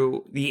beings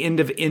through the end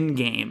of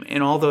Endgame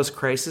and all those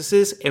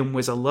crises and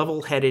was a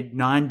level-headed,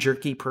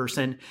 non-jerky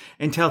person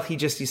until he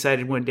just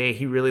decided one day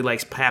he really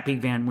likes Pappy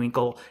Van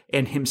Winkle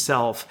and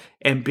himself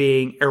and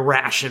being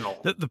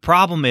irrational. The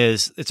problem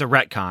is it's a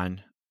retcon,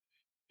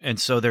 and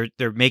so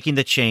they're making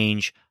the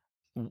change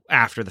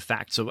after the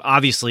fact. So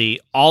obviously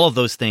all of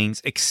those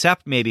things,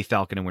 except maybe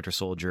Falcon and Winter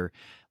Soldier,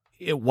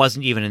 it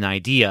wasn't even an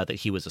idea that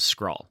he was a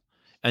Skrull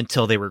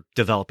until they were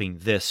developing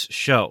this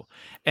show.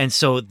 And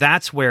so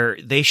that's where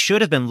they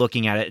should have been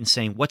looking at it and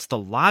saying, what's the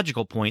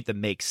logical point that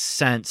makes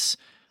sense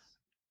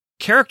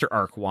character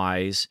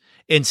arc-wise,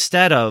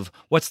 instead of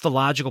what's the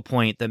logical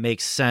point that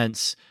makes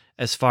sense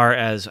as far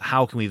as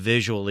how can we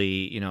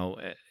visually,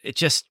 it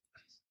just...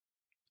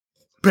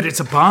 But it's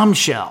a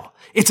bombshell.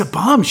 It's a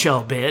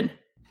bombshell, Ben.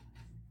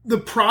 The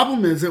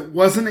problem is it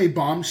wasn't a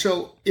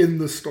bombshell in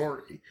the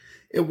story.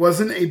 It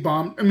wasn't a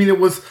bomb... it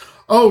was...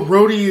 Oh,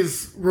 Rhodey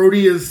is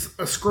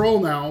a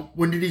Skrull now.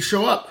 When did he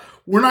show up?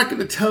 We're not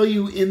going to tell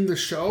you in the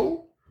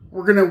show.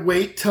 We're going to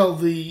wait till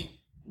the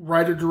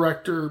writer,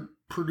 director,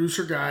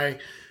 producer guy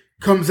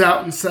comes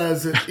out and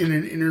says it in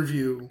an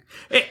interview.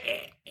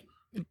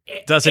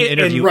 Does an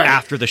interview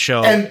after the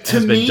show and to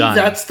has me, been done.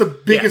 That's the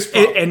biggest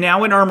problem. And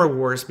now in Armor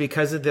Wars,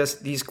 because of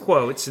these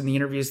quotes and the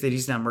interviews that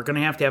he's done, we're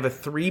going to have a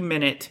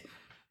 3-minute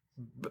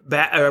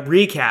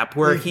recap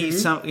where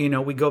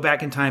we go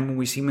back in time and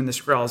we see when the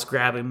Skrulls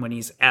grab him when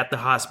he's at the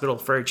hospital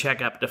for a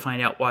checkup to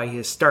find out why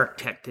his Stark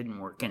tech didn't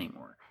work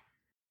anymore.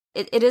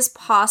 It is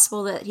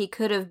possible that he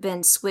could have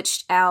been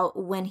switched out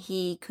when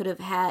he could have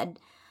had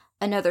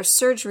another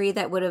surgery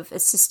that would have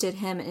assisted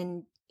him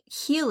in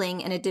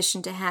healing, in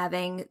addition to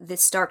having the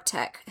Stark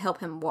tech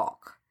help him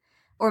walk.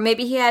 Or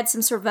maybe he had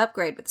some sort of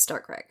upgrade with Star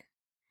Trek.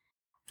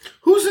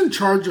 Who's in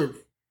charge of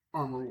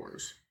Armor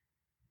Wars?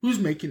 Who's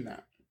making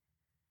that?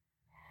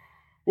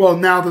 Well,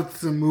 now that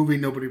it's a movie,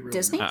 nobody really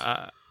Disney?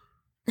 knows.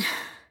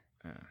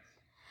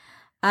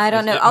 I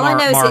don't know. All I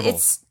know Marvel.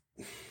 is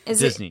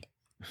Disney.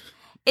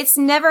 It's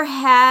never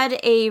had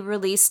a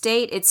release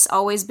date. It's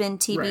always been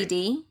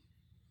TBD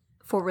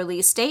for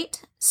release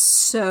date.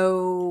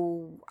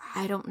 So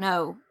I don't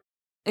know.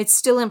 It's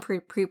still in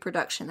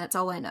pre-production. That's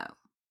all I know.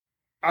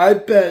 I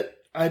bet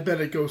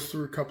it goes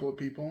through a couple of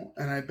people,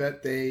 and I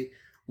bet they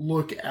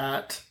look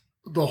at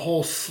the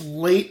whole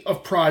slate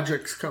of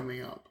projects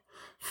coming up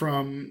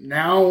from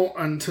now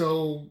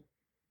until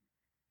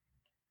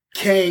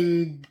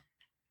Kang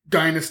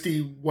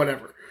Dynasty,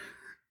 whatever,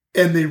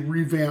 and they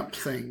revamped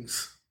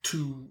things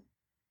to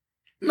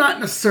not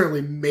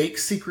necessarily make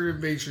Secret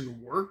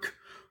Invasion work,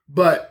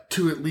 but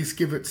to at least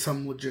give it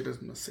some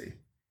legitimacy.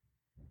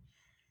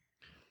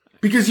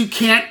 Because you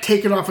can't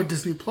take it off of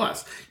Disney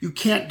Plus. You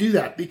can't do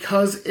that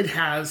because it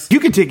has... You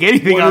can take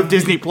anything off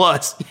Disney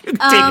Plus. You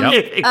can take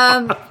anything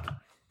off.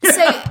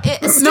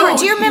 Stuart,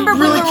 do you remember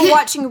when we were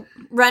watching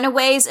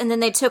Runaways and then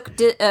they took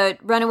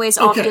Runaways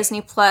off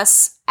Disney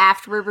Plus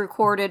after we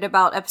recorded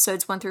about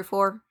episodes 1 through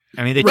 4?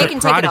 I mean, they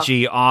took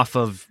Prodigy off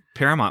of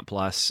Paramount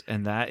Plus,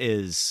 and that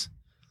is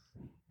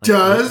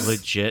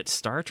legit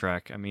Star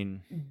Trek. I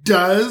mean...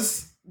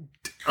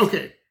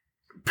 Okay.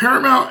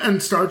 Paramount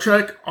and Star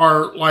Trek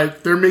are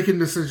like, they're making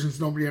decisions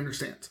nobody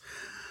understands.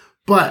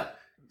 But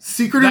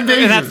Secret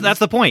Invasion... And that's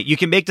the point. You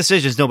can make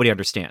decisions nobody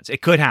understands.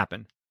 It could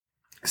happen.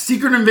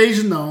 Secret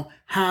Invasion, though,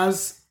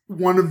 has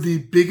one of the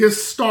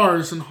biggest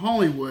stars in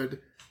Hollywood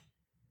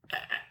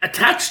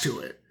attached to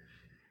it.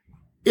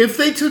 If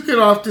they took it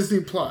off Disney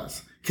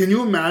Plus, can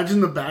you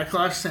imagine the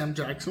backlash Sam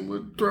Jackson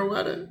would throw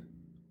at it?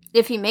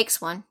 If he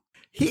makes one.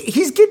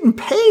 He's getting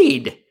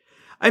paid.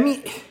 I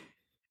mean...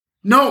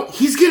 No,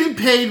 he's getting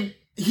paid...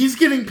 He's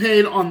getting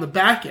paid on the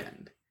back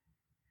end.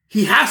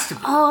 He has to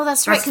be. Oh,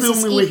 that's right. That's the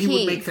only way he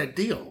would make that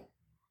deal.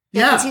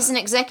 Yeah, because he's an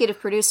executive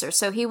producer,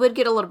 so he would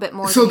get a little bit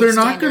more. So they're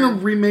not going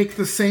to remake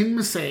the same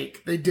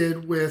mistake they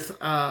did with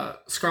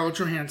Scarlett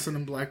Johansson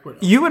and Black Widow.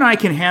 You and I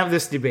can have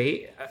this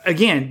debate.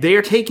 Again, they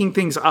are taking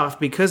things off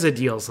because of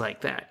deals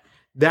like that.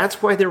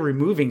 That's why they're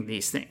removing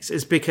these things,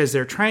 is because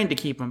they're trying to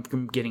keep them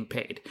from getting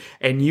paid.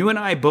 And you and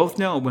I both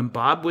know when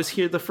Bob was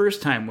here the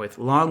first time with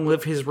Long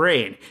Live His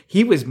Reign,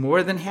 he was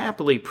more than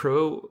happily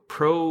pro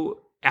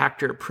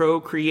actor,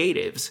 pro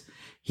creatives.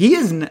 He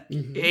is,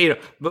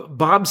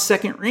 Bob's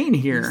second reign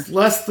here. He's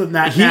less than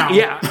that now.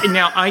 Yeah,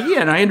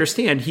 and I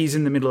understand he's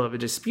in the middle of a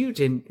dispute,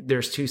 and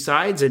there's two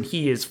sides, and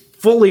he is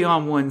fully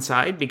on one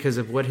side because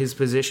of what his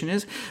position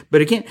is.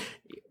 But again,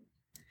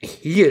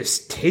 he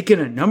has taken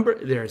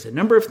there's a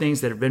number of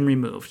things that have been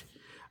removed.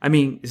 I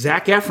mean,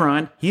 Zac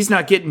Efron, he's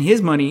not getting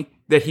his money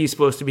that he's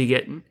supposed to be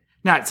getting.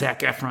 Not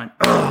Zac Efron.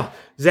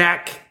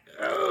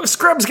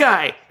 Scrubs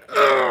guy.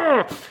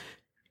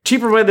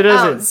 Cheaper by the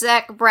dozen. Oh,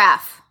 Zach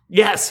Braff.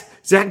 Yes,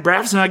 Zach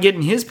Braff's not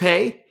getting his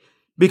pay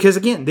because,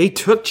 again, they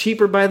took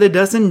Cheaper by the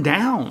Dozen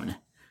down.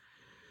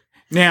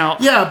 Now,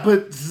 yeah,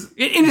 but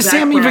is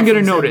Sam even going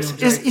to notice?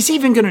 Is he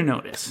even going to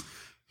notice?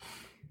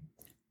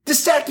 Does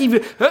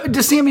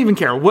Sam even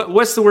care?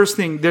 What's the worst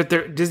thing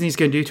that Disney's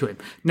going to do to him?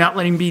 Not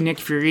let him be Nick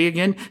Fury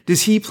again?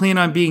 Does he plan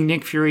on being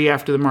Nick Fury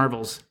after the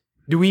Marvels?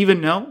 Do we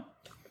even know?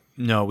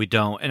 No, we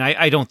don't, and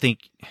I don't think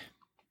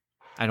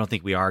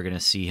we are going to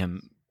see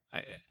him.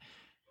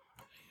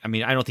 I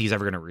mean, I don't think he's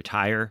ever going to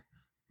retire,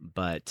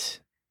 but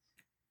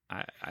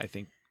I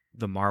think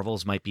the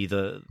Marvels might be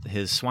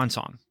his swan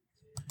song,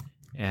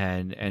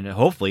 and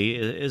hopefully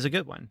is a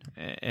good one,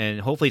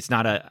 and hopefully it's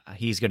not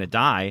he's going to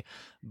die,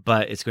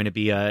 but it's going to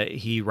be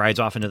he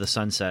rides off into the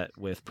sunset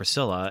with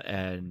Priscilla,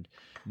 and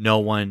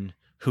anyone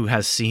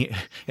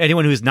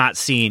who's not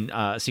seen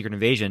Secret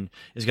Invasion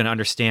is going to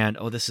understand.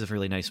 Oh, this is a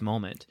really nice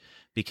moment.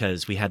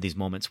 Because we had these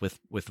moments with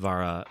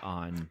Vara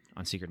on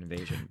Secret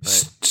Invasion. But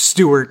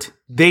Stuart,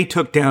 they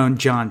took down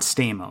John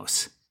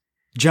Stamos.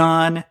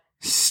 John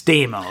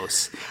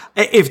Stamos.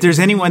 If there's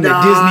anyone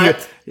that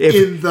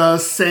Disney... in the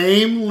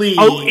same league.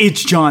 Oh,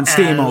 it's John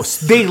Stamos.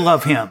 They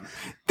love him.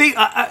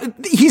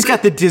 He's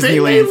got the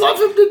Disneyland... They love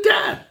him to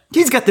death.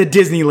 He's got the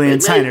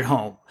Disneyland sign at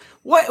home.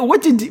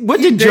 What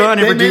did John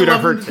ever do to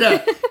hurt?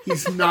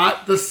 He's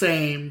not the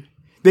same...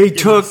 They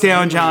took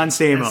down John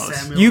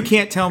Stamos. You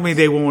can't tell me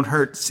they won't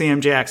hurt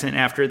Sam Jackson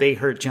after they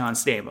hurt John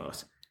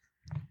Stamos.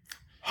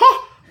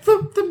 Huh?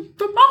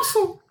 The mouse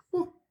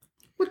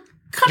would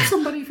cut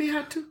somebody if he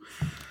had to.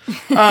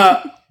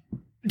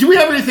 Do we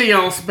have anything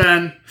else,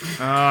 Ben?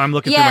 I'm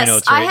looking through my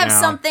notes right now.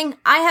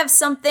 I have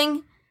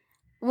something.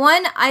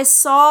 One, I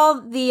saw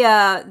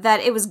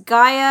that it was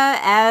Gaia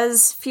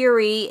as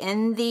Fury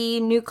in the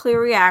nuclear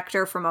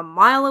reactor from a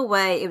mile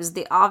away. It was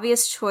the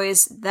obvious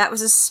choice. That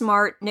was a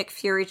smart Nick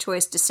Fury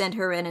choice to send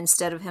her in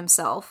instead of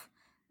himself,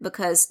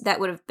 because that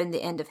would have been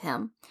the end of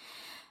him.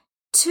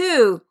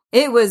 2,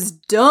 it was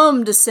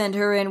dumb to send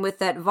her in with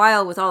that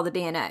vial with all the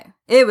DNA.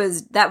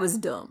 That was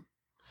dumb.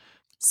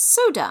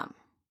 So dumb.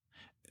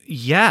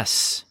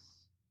 Yes.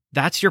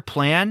 That's your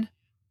plan?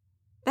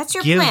 That's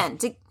your plan.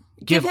 To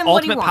give him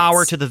ultimate what he power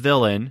wants. to the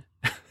villain,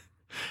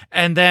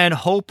 and then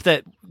hope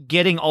that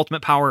getting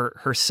ultimate power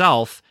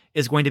herself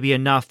is going to be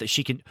enough that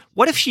she can.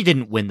 What if she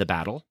didn't win the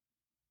battle?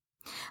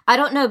 I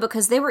don't know,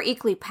 because they were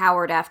equally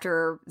powered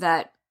after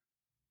that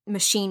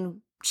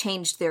machine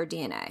changed their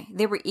DNA.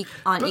 They were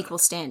on equal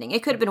standing.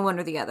 It could have been one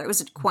or the other. It was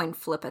a coin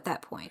flip at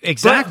that point.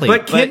 Exactly.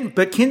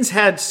 But Kin's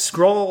had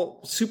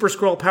Super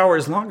Scroll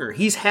powers longer.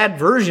 He's had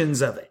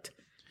versions of it.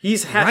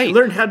 He's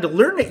learned how to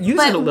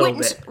use it a little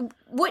bit.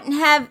 Wouldn't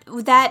have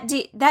that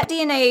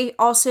DNA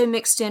also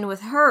mixed in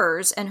with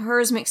hers, and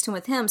hers mixed in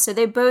with him, so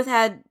they both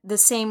had the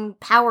same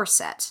power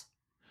set.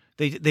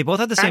 They both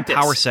had the same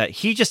power set.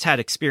 He just had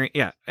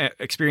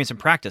experience and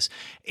practice.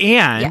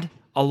 And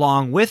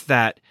along with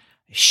that,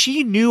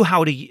 she knew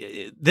how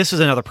to. This was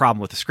another problem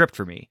with the script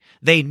for me.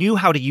 They knew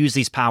how to use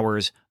these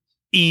powers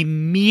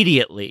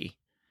immediately.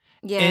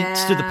 Yeah.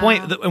 And to the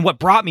point, and what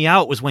brought me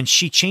out was when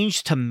she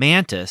changed to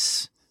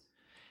Mantis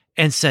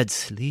and said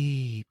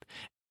sleep,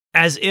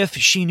 as if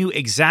she knew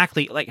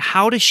exactly, like,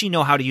 how does she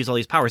know how to use all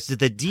these powers? Did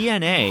the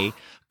DNA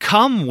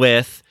come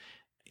with,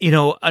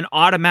 an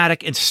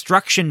automatic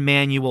instruction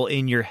manual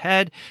in your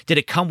head? Did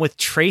it come with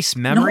trace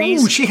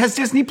memories? No, she has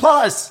Disney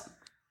Plus.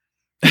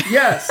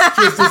 Yes,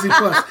 she has Disney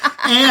Plus.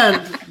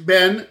 And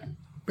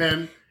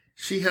Ben,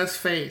 she has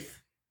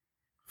faith.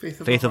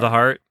 Faith of the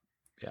heart.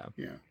 Yeah.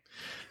 Yeah.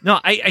 No,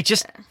 I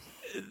just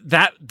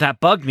that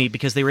bugged me,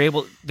 because they were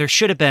able. There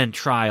should have been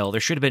trial. There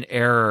should have been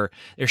error.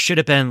 There should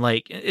have been,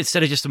 like,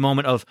 instead of just a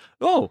moment of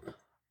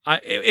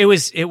it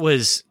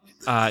was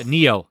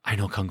Neo. I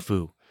know kung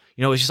fu.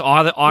 It was just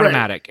all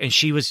automatic, and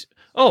she was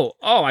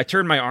I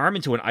turned my arm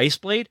into an ice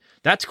blade.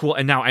 That's cool,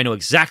 and now I know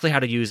exactly how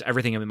to use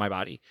everything in my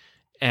body.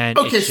 And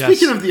okay,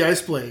 speaking of the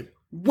ice blade,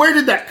 where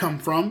did that come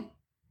from?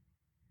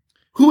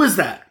 Who is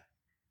that?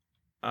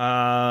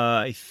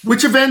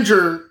 Which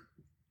Avenger?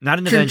 Not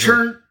an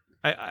Avenger.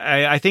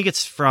 I think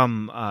it's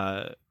from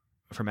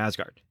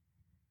Asgard.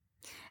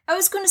 I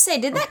was going to say,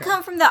 did that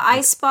come from the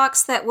ice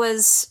box that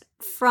was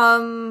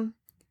from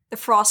the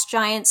Frost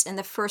Giants in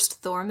the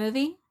first Thor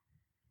movie?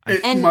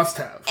 It must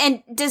have.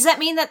 And does that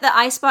mean that the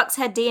icebox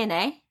had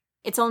DNA?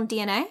 Its own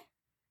DNA?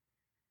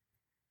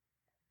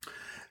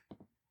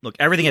 Look,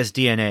 everything has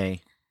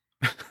DNA.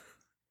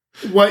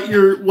 What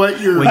you're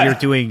when you're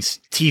doing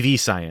TV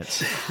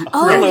science.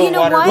 Oh, you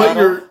know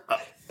what?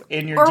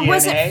 In your or DNA?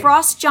 Was it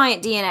Frost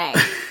Giant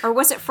DNA? Or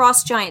was it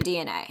Frost Giant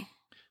DNA?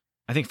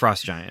 I think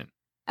Frost Giant.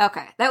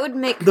 Okay, that would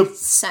make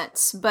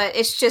sense, but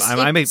it's just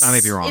I may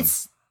be wrong.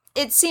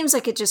 It seems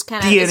like it just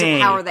kind of is a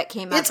power that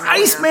came out. It's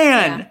Iceman.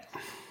 Yeah.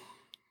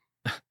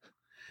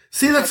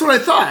 See, that's what I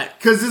thought.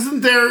 Because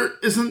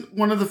isn't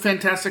one of the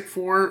Fantastic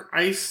Four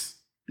ice?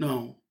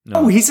 No.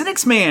 Oh, he's an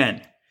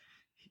X-Man.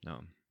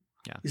 No.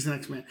 Yeah. He's an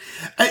X-Man.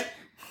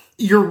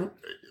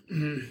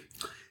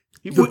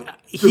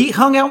 He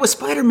hung out with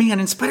Spider-Man,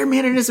 and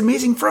Spider-Man and his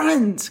amazing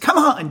friends. Come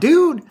on,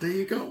 dude. There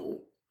you go.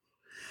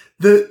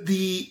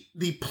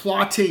 The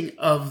plotting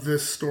of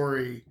this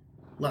story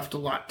left a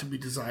lot to be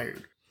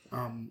desired.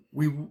 And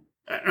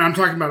I'm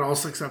talking about all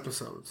 6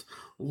 episodes.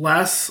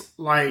 Less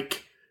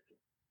like,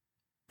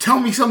 tell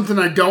me something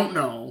I don't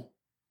know,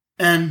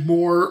 and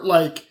more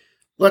like,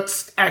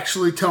 let's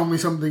actually tell me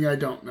something I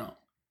don't know.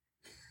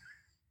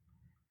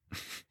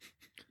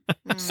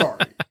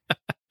 Sorry.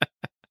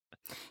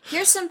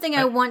 Here's something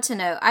I want to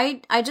know.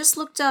 I just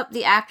looked up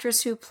the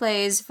actress who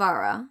plays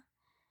Vara,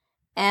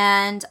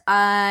 and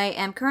I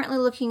am currently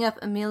looking up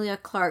Emilia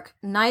Clarke.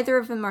 Neither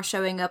of them are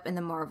showing up in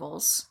the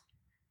Marvels.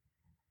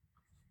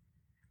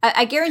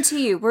 I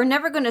guarantee you, we're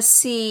never going to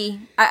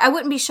see... I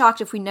wouldn't be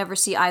shocked if we never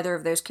see either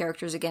of those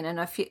characters again,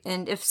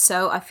 and if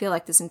so, I feel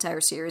like this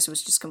entire series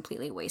was just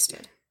completely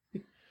wasted.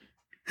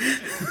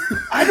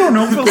 I don't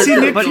know if we'll see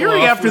Nick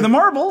Fury after the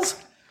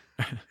Marvels.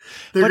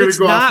 They're going to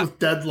go off with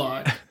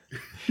Deadlock.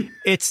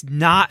 It's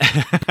not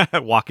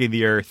walking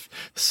the earth,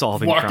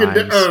 solving walking crimes.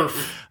 the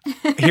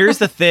earth. Here's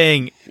the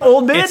thing.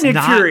 Old man Nick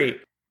Fury.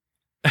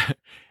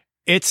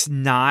 It's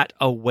not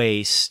a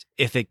waste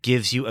if it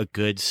gives you a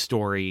good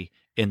story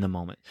in the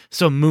moment.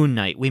 So Moon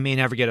Knight, we may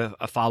never get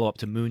a follow-up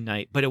to Moon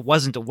Knight, but it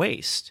wasn't a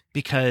waste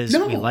because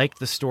we liked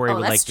the story,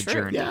 we liked the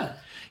journey. Yeah.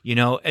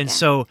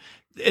 So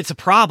it's a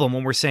problem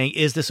when we're saying,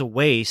 is this a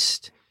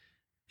waste?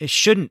 It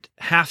shouldn't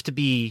have to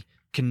be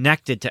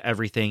connected to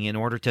everything in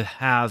order to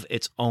have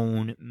its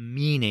own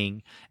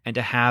meaning and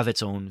to have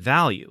its own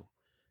value.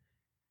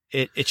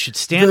 It should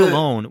stand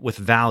alone with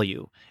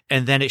value,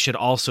 and then it should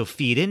also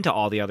feed into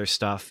all the other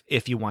stuff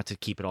if you want to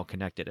keep it all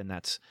connected, and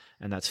that's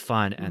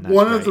fun. And that's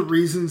one of the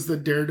reasons the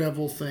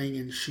Daredevil thing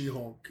in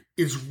She-Hulk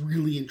is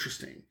really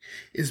interesting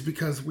is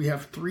because we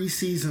have 3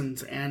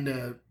 seasons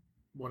and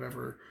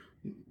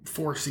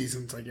 4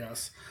 seasons, I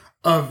guess,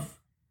 of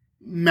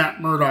Matt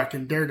Murdock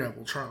and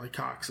Daredevil. Charlie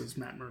Cox is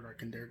Matt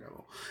Murdock and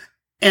Daredevil,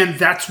 and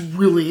that's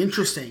really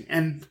interesting.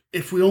 And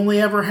if we only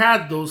ever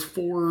had those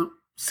 4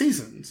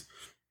 seasons,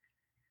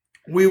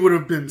 we would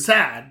have been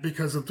sad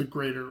because of the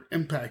greater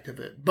impact of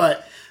it.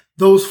 But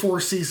those 4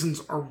 seasons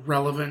are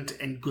relevant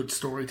and good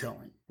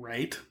storytelling,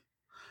 right?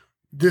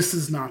 This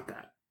is not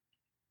that.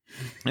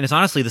 And it's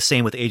honestly the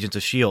same with Agents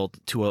of S.H.I.E.L.D.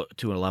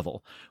 to a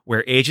level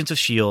where Agents of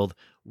S.H.I.E.L.D.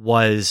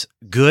 was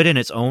good in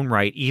its own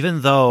right,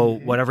 even though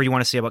whatever you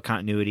want to say about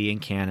continuity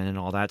and canon and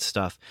all that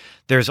stuff,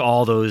 there's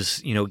all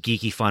those,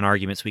 geeky fun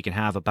arguments we can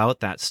have about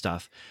that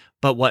stuff.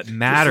 But what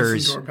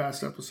matters, to our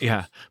past episodes.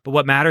 Yeah, but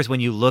what matters when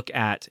you look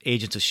at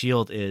Agents of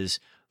S.H.I.E.L.D. is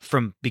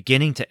from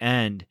beginning to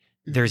end,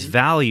 there's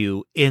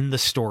value in the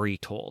story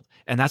told.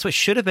 And that's what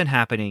should have been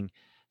happening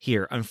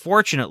here.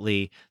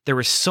 Unfortunately, there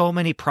were so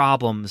many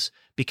problems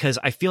because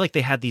I feel like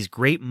they had these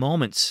great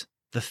moments,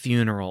 the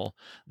funeral,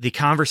 the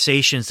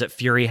conversations that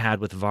Fury had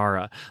with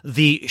Vara,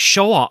 the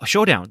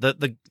showdown,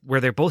 the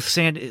where they're both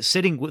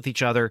sitting with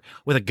each other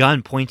with a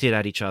gun pointed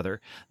at each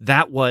other.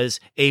 That was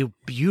a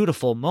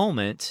beautiful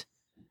moment,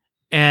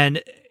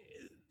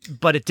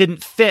 but it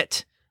didn't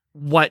fit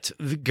what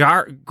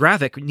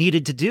Gravik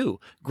needed to do.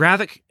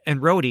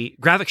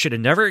 Gravik should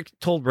have never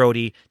told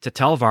Rhodey to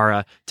tell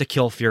Vara to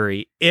kill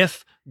Fury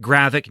if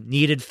Gravik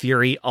needed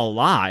Fury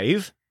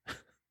alive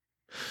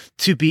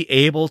to be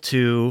able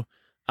to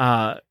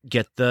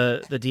get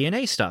the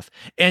DNA stuff.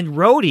 And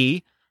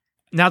Rhodey,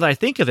 now that I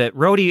think of it,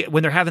 Rhodey,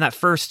 when they're having that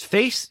first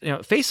face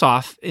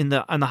off in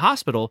the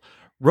hospital,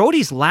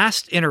 Rhodey's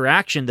last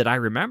interaction that I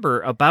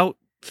remember about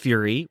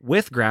Fury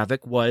with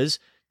Gravik was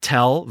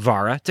tell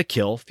Vara to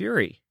kill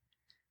Fury.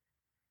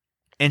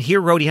 And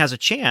here Rhodey has a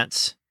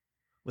chance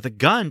with a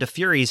gun to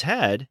Fury's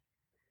head,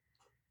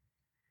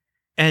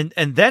 and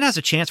then has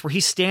a chance where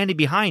he's standing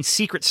behind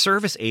Secret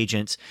Service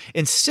agents.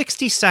 In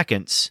 60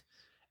 seconds,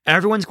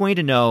 everyone's going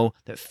to know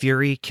that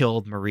Fury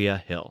killed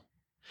Maria Hill.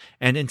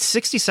 And in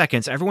 60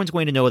 seconds, everyone's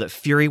going to know that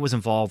Fury was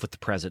involved with the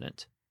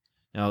president.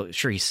 Now,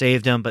 sure, he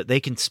saved him, but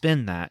they can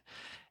spin that.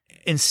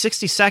 In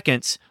 60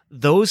 seconds,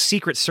 those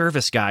Secret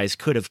Service guys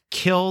could have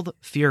killed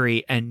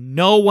Fury, and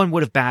no one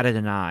would have batted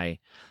an eye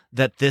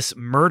that this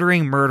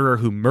murdering murderer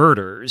who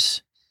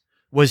murders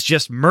was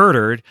just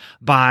murdered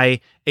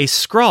by a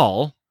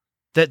Skrull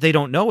that they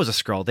don't know is a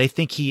Skrull. They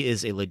think he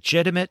is a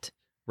legitimate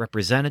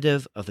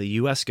representative of the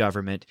U.S.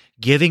 government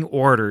giving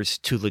orders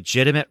to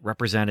legitimate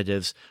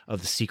representatives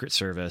of the Secret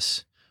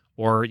Service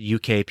or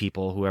UK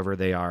people, whoever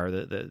they are,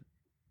 the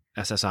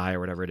SSI or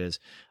whatever it is.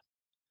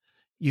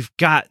 You've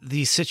got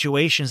these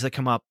situations that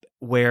come up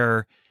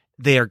where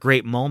they are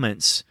great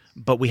moments,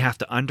 but we have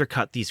to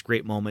undercut these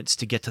great moments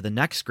to get to the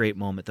next great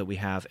moment that we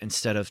have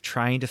instead of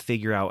trying to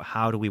figure out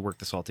how do we work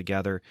this all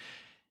together.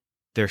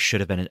 There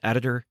should have been an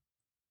editor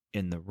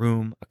in the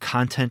room, a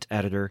content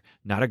editor,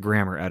 not a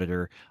grammar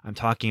editor. I'm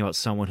talking about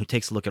someone who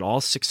takes a look at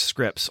all 6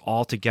 scripts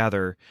all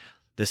together.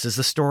 This is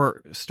the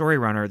story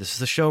runner. This is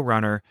the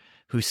showrunner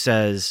who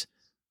says,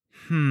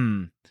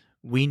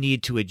 we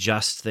need to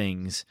adjust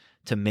things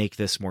to make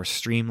this more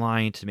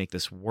streamlined, to make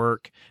this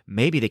work.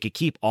 Maybe they could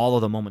keep all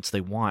of the moments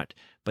they want,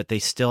 but they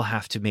still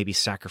have to maybe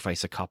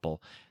sacrifice a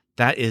couple.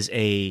 That is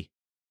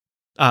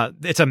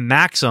it's a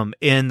maxim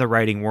in the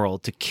writing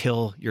world to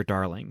kill your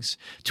darlings,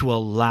 to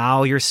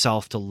allow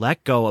yourself to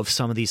let go of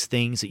some of these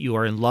things that you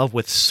are in love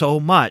with so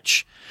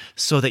much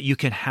so that you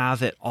can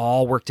have it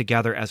all work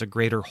together as a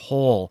greater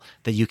whole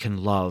that you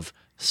can love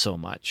so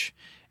much.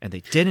 And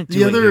they didn't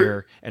do it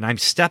here, and I'm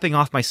stepping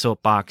off my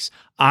soapbox.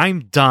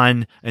 I'm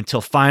done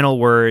until final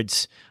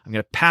words. I'm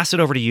going to pass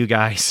it over to you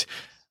guys.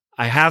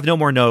 I have no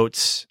more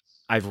notes.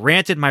 I've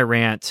ranted my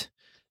rant,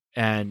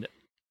 and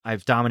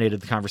I've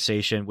dominated the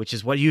conversation, which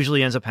is what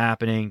usually ends up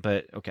happening,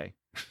 but okay.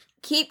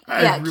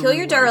 Kill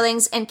your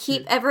darlings and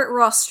keep Everett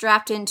Ross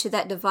strapped into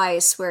that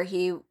device where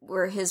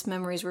his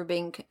memories were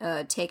being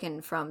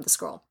taken from the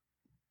Skrull.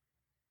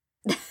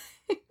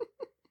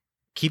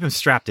 Keep him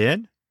strapped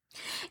in?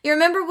 You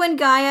remember when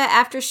Gaia,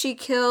 after she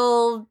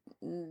killed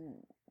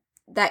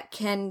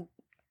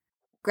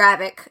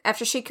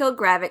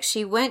Gravik,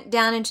 she went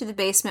down into the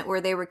basement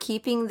where they were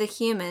keeping the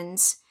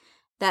humans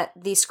that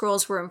these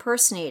Skrulls were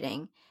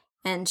impersonating,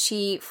 and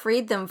she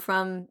freed them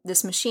from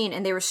this machine,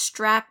 and they were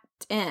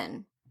strapped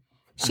in.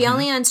 She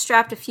only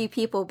unstrapped a few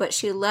people, but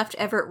she left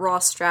Everett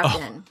Ross strapped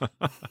in.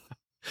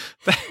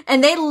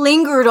 And they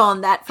lingered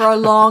on that for a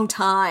long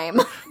time.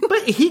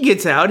 But he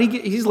gets out.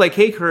 He's like,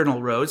 hey, Colonel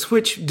Rhodes,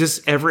 which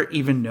does Everett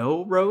even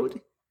know Rhodes?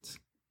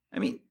 I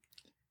mean.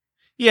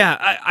 Yeah,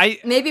 I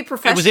maybe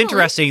professionally. It was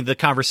interesting, the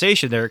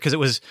conversation there,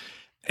 because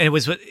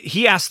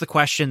he asked the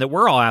question that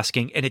we're all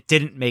asking, and it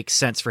didn't make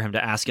sense for him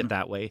to ask it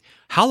that way.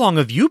 How long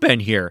have you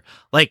been here?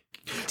 Like,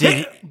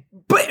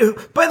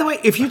 But by the way,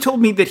 if you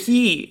told me that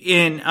he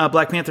in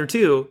Black Panther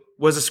 2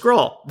 was a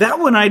Skrull, that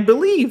one I'd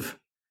believe.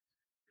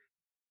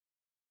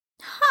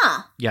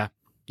 Huh. Yeah.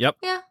 Yep.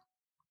 Yeah.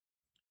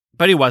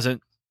 But he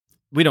wasn't.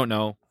 We don't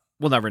know.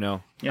 We'll never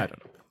know. Yeah. I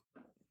don't know.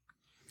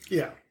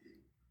 Yeah.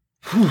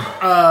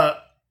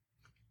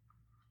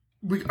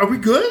 Are we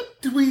good?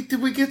 Did we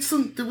get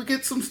some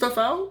stuff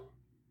out?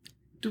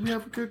 Do we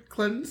have a good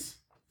cleanse?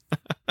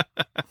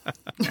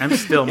 I'm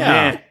still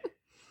mad.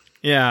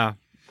 Yeah.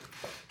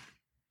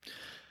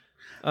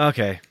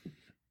 Okay.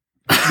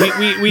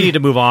 We need to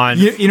move on.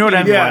 You know what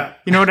I'm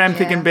You know what I'm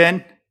thinking,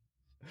 Ben?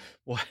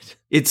 What?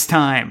 It's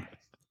time.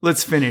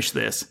 Let's finish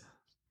this.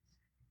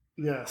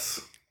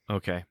 Yes.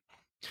 Okay.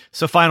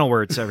 So final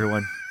words,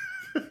 everyone.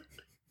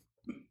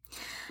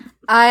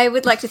 I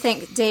would like to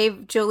thank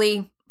Dave,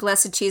 Julie,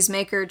 Blessed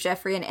Cheesemaker,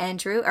 Jeffrey, and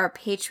Andrew, our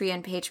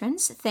Patreon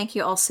patrons. Thank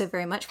you all so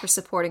very much for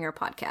supporting our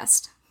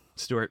podcast.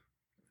 Stuart.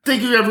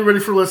 Thank you, everybody,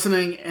 for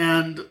listening,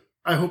 and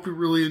I hope you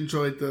really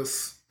enjoyed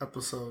this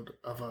episode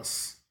of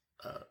us.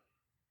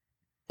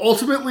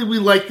 Ultimately, we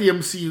like the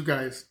MCU,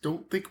 guys.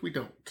 Don't think we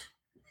don't.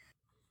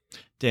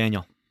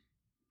 Daniel,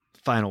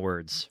 final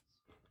words.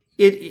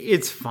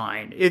 It's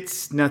fine.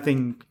 It's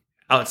nothing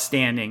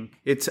outstanding.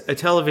 It's a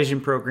television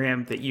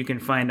program that you can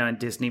find on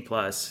Disney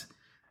Plus.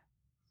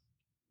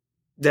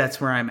 That's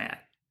where I'm at.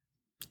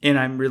 And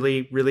I'm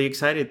really, really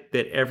excited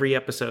that every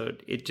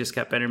episode, it just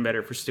got better and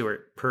better for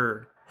Stuart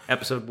per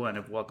episode 1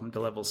 of Welcome to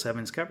Level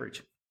 7's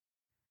coverage.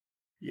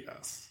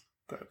 Yes,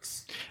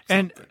 that's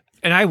And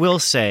I will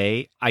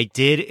say, I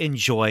did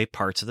enjoy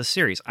parts of the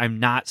series. I'm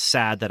not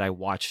sad that I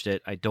watched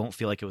it. I don't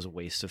feel like it was a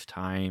waste of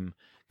time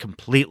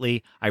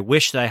completely. I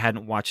wish that I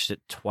hadn't watched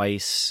it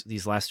twice,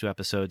 these last 2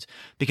 episodes,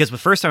 because the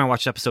first time I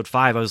watched episode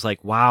 5, I was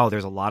like, wow,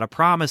 there's a lot of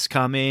promise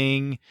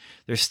coming.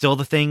 There's still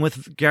the thing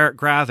with Garrett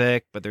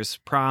Gravik, but there's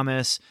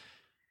promise.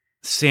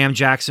 Sam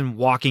Jackson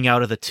walking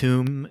out of the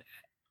tomb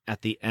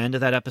at the end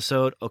of that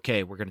episode.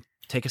 Okay, we're going to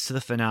take us to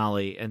the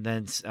finale. And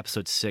then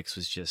episode 6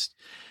 was just...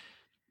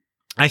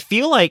 I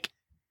feel like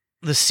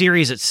the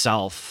series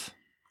itself,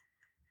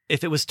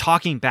 if it was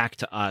talking back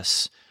to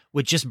us,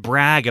 would just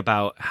brag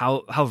about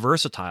how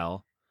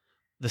versatile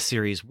the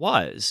series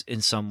was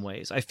in some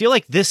ways. I feel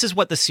like this is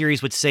what the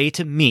series would say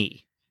to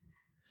me.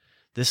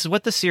 This is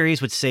what the series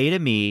would say to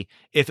me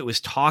if it was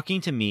talking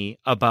to me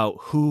about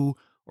who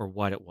or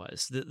what it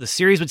was. The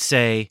series would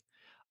say,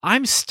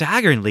 I'm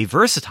staggeringly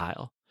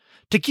versatile.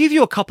 To give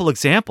you a couple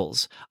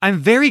examples, I'm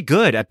very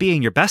good at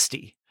being your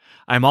bestie.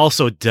 I'm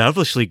also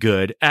devilishly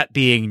good at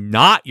being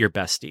not your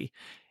bestie.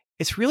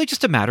 It's really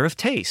just a matter of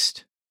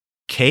taste.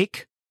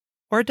 Cake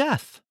or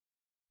death.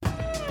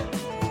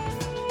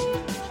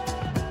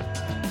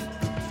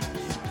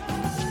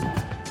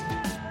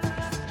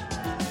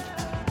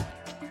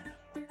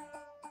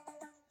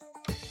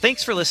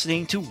 Thanks for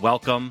listening to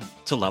Welcome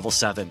to Level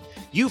 7.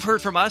 You've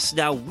heard from us,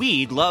 now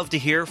we'd love to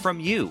hear from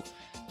you.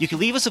 You can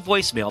leave us a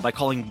voicemail by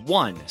calling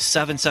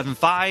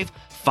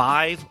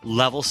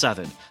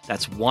 1-775-5-Level-7.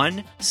 That's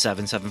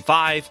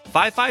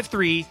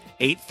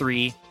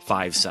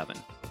 1-775-553-8357.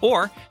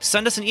 Or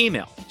send us an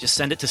email. Just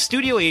send it to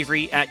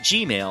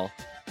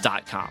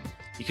studioavery@gmail.com.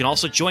 You can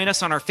also join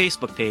us on our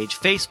Facebook page,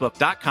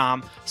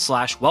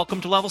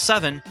 facebook.com/welcome to level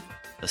 7.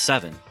 The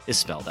 7 is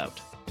spelled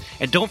out.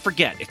 And don't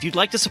forget, if you'd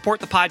like to support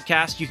the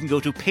podcast, you can go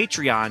to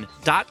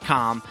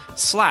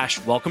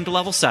patreon.com/welcome to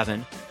level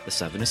 7. The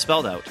 7 is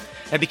spelled out.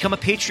 And become a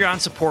Patreon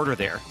supporter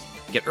there.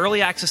 Get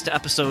early access to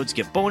episodes,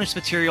 get bonus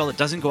material that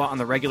doesn't go out on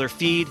the regular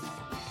feed.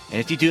 And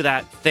if you do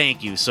that,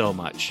 thank you so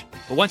much.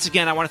 But once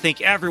again, I want to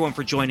thank everyone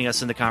for joining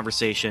us in the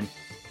conversation.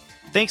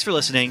 Thanks for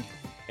listening,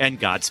 and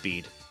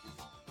Godspeed.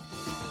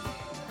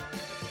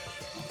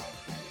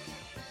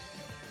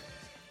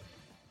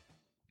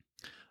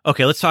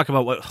 Okay, let's talk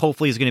about what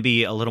hopefully is going to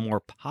be a little more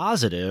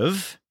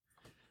positive.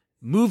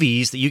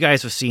 Movies that you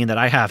guys have seen that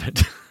I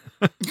haven't.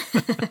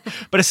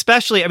 But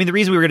especially, I mean, the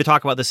reason we were going to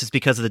talk about this is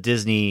because of the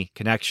Disney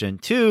connection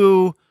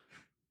to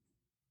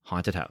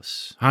Haunted Mansion.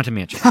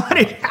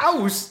 Haunted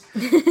House?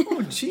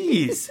 Oh,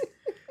 jeez.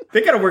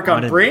 They got to work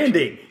on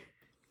branding.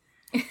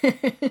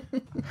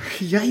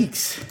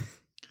 Yikes.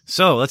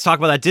 So let's talk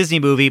about that Disney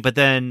movie, but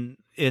then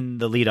in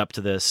the lead up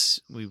to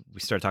this, we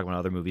started talking about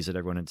other movies that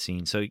everyone had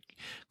seen. So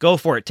go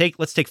for it.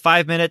 Let's take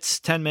 5 minutes,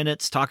 10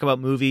 minutes, talk about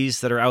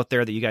movies that are out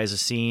there that you guys have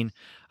seen.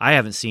 I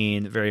haven't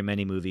seen very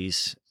many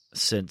movies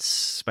since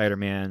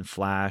Spider-Man,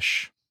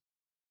 Flash.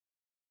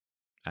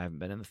 I haven't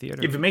been in the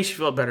theater. If it makes you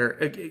feel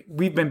better,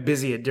 we've been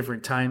busy at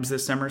different times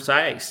this summer, so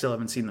I still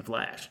haven't seen The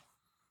Flash.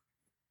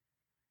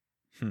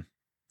 And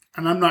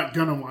I'm not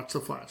going to watch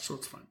The Flash, so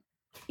it's fine.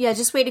 Yeah,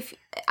 just wait.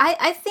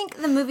 I think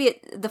the movie,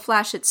 The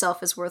Flash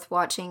itself, is worth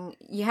watching.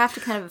 You have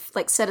to kind of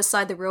like set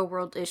aside the real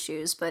world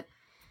issues, but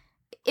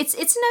it's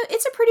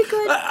a pretty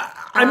good.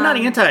 I'm not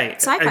anti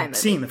sci-fi movie.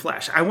 Seeing The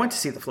Flash. I want to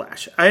see The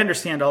Flash. I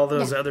understand all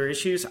those other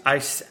issues. I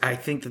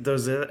think that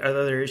those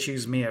other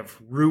issues may have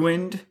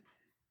ruined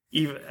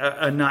even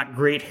a not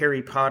great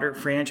Harry Potter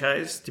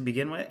franchise to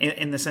begin with,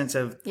 in the sense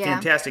of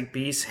Fantastic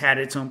Beasts had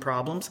its own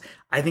problems.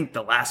 I think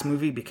the last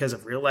movie, because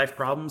of real life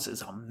problems,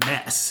 is a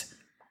mess.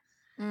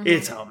 Mm-hmm.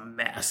 It's a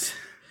mess.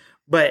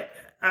 But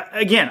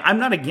again, I'm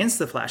not against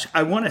The Flash.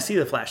 I want to see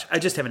The Flash. I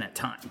just haven't had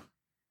time.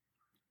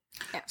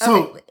 Yeah. So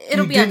okay.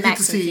 It'll be on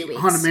Max to see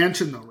Haunted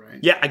Mansion, though, right?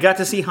 Yeah, I got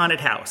to see Haunted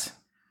House.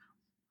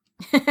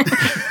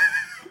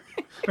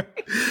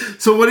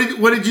 So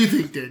what did you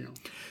think, Daniel?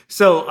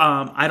 So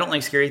I don't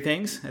like scary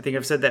things. I think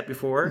I've said that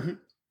before. Mm-hmm.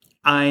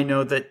 I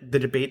know that the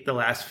debate the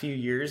last few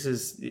years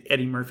is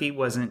Eddie Murphy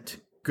wasn't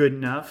good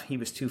enough. He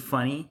was too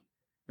funny.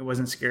 It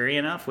wasn't scary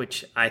enough,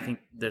 which I think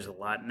there's a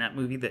lot in that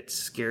movie that's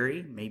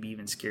scary, maybe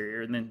even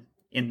scarier than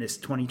in this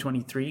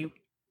 2023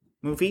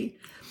 movie.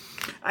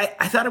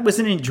 I thought it was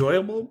an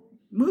enjoyable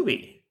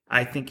movie.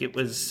 I think it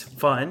was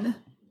fun.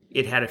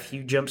 It had a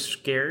few jump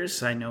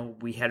scares. I know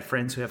we had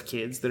friends who have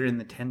kids that are in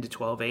the 10 to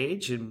 12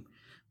 age, and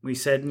we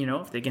said,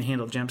 if they can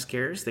handle jump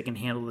scares, they can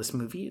handle this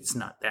movie. It's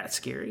not that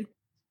scary.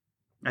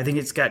 I think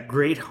it's got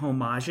great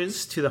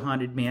homages to the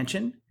Haunted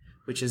Mansion,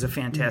 which is a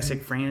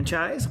fantastic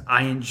franchise.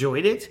 I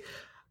enjoyed it.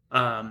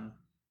 I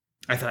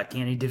thought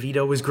Danny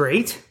DeVito was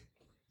great.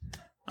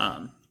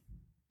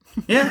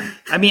 Yeah,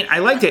 I mean, I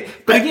liked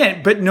it.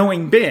 But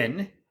knowing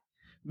Ben,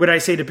 would I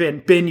say to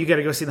Ben, you got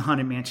to go see the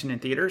Haunted Mansion in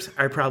theaters?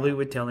 I probably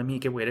would tell him he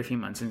could wait a few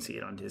months and see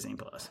it on Disney+.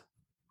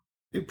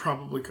 It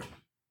probably could.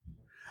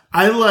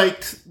 I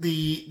liked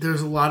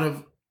there's a lot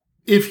of,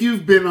 if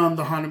you've been on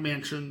the Haunted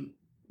Mansion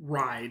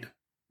ride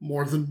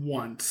more than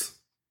once,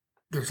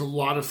 there's a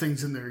lot of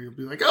things in there you'll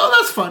be like, oh,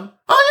 that's fun.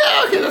 Oh,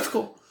 yeah, okay, that's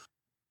cool.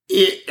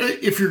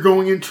 If you're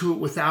going into it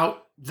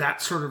without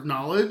that sort of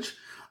knowledge,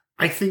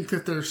 I think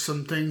that there's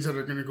some things that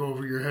are going to go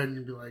over your head and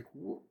you'll be like,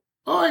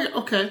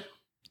 oh, okay.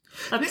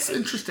 That's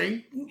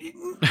interesting.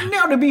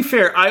 Now, to be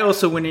fair, I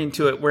also went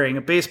into it wearing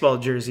a baseball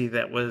jersey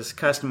that was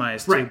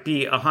customized to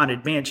be a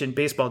Haunted Mansion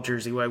baseball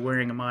jersey while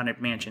wearing a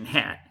Haunted Mansion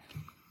hat.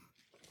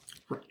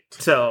 Right.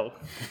 So,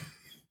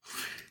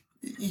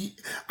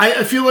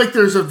 I feel like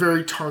there's a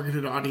very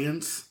targeted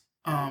audience,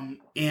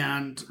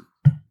 and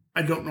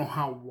I don't know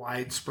how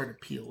widespread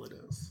appeal it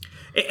is.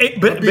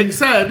 But being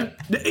said,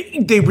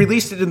 they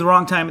released it in the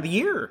wrong time of the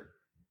year.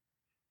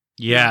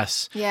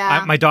 Yes.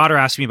 Yeah. My daughter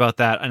asked me about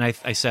that, and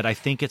I said, I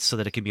think it's so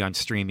that it can be on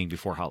streaming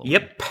before Halloween.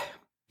 Yep.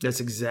 That's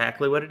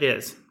exactly what it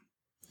is.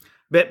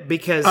 But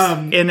because,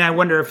 and I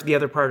wonder if the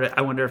other part of it,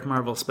 I wonder if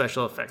Marvel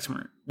special effects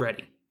weren't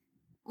ready.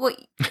 Well,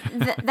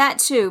 that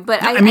too,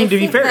 but I mean, to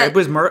be fair, it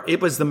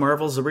was the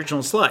Marvel's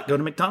original slot. Go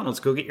to McDonald's,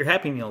 go get your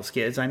Happy Meals,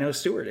 kids. I know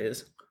Stuart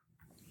is.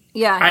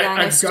 Yeah,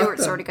 I know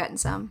Stuart's already gotten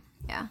some.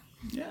 Yeah.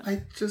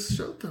 I just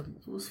showed them.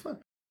 It was fun.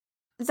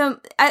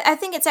 I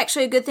think it's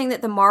actually a good thing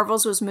that the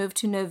Marvels was moved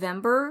to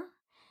November,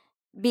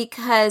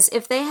 because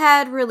if they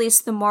had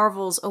released the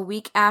Marvels a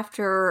week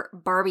after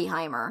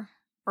Barbenheimer,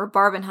 or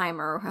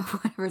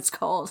whatever it's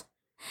called,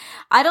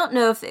 I don't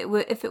know if it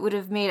would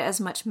have made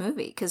as much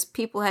movie, because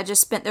people had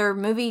just spent their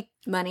movie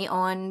money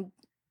on,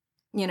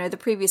 the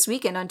previous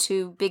weekend on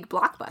 2 big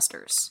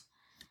blockbusters.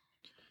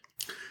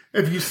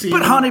 Have you seen?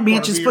 But Haunted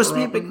Mansion's supposed to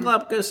be a big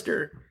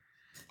blockbuster.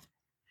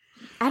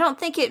 I don't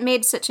think it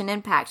made such an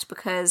impact,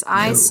 because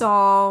I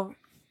saw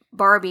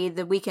Barbie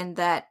the weekend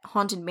that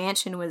Haunted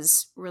Mansion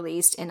was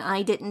released, and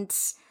I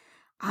didn't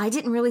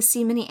really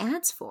see many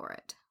ads for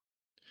it.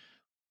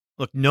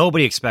 Look,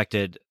 nobody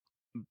expected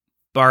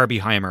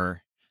Barbieheimer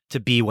to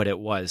be what it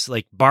was.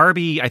 Like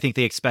Barbie, I think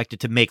they expected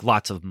to make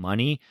lots of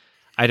money.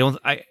 I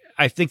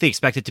think they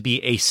expected to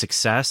be a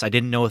success. I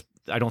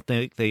don't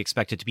think they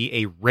expected to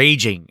be a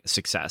raging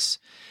success.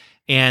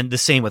 And the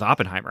same with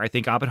Oppenheimer. I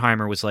think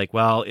Oppenheimer was like,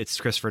 well, it's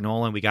Christopher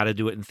Nolan. We got to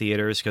do it in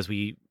theaters because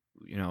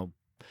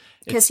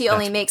because he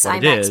only makes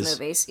IMAX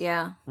movies.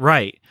 Yeah.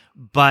 Right.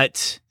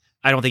 But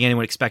I don't think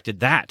anyone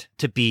expected that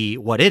to be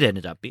what it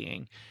ended up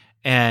being.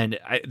 And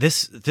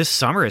this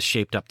summer is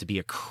shaped up to be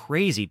a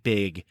crazy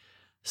big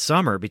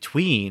summer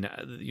between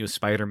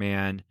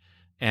Spider-Man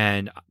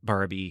and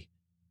Barbie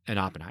and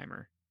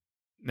Oppenheimer.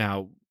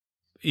 Now,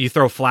 you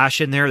throw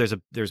Flash in there,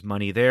 there's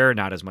money there,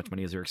 not as much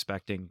money as they're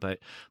expecting, but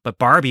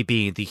Barbie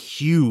being the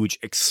huge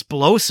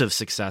explosive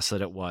success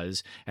that it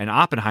was, and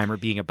Oppenheimer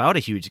being about a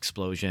huge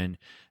explosion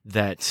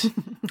that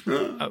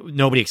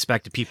nobody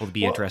expected people to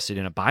be interested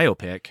in a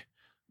biopic.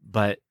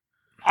 But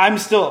I'm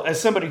still,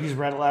 as somebody who's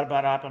read a lot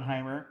about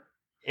Oppenheimer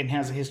and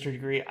has a history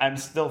degree, I'm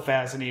still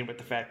fascinated with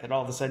the fact that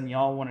all of a sudden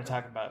y'all want to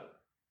talk about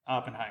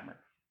Oppenheimer.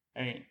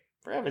 I mean,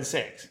 for heaven's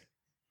sakes.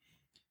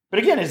 But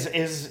again,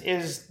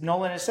 as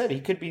Nolan has said, he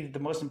could be the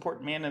most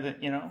important man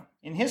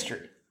in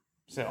history.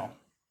 So,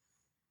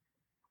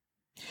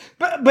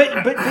 but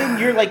then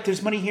you're like,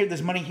 there's money here,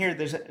 there's money here.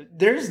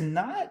 There's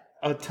not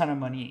a ton of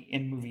money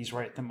in movies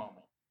right at the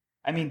moment.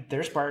 I mean,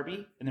 there's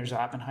Barbie and there's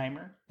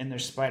Oppenheimer and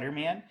there's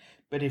Spider-Man.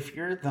 But if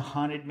you're the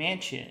Haunted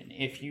Mansion,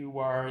 if you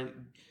are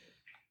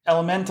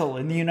Elemental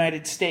in the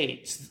United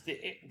States,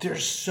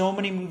 there's so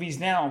many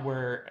movies now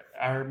where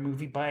our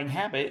movie buying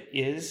habit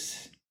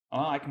is,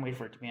 oh, I can wait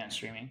for it to be on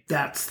streaming.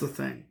 That's the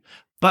thing.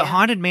 But yeah.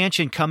 Haunted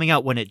Mansion coming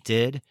out when it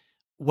did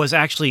was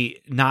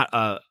actually not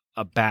a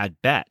bad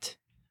bet,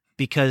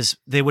 because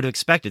they would have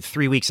expected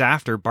 3 weeks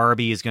after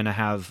Barbie is going to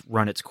have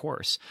run its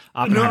course.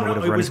 Oppenheimer would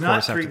have run its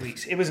course after 3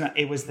 weeks. It was not.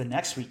 It was the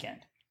next weekend.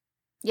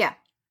 Yeah.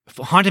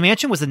 Haunted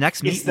Mansion was the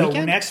next weekend?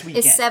 The next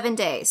weekend. It's 7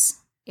 days.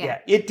 Yeah.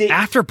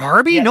 After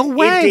Barbie? Yes, no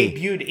way. It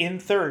debuted in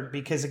third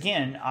because,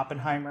 again,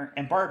 Oppenheimer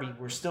and Barbie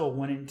were still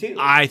 1 and 2.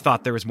 I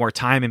thought there was more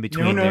time in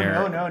between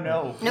there. No.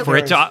 Nope. For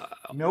it to...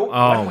 Nope.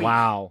 Oh,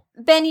 wow.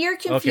 Ben, you're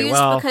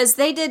confused because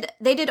they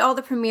did all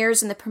the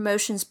premieres and the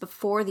promotions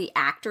before the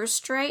actors'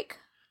 strike,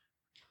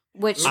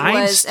 which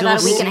was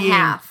about a week and a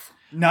half.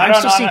 I'm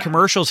still seeing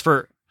commercials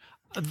for...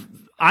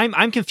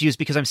 I'm confused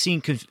because I'm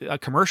seeing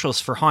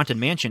commercials for Haunted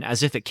Mansion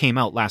as if it came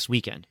out last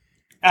weekend.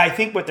 I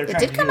think what they're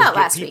trying to do is it did come out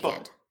last people.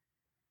 Weekend.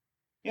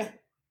 Yeah.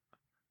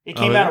 It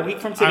came out a week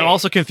from today. I'm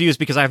also confused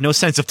because I have no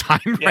sense of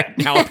time right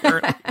now.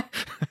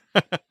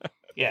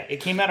 Yeah,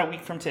 it came out a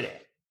week from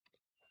today.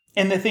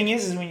 And the thing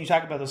is when you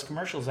talk about those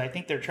commercials, I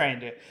think they're trying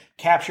to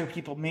capture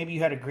people. Maybe you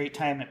had a great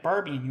time at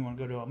Barbie and you want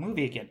to go to a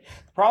movie again.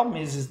 The problem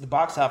is the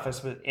box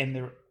office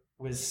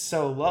was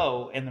so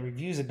low and the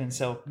reviews have been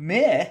so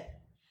meh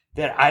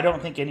that I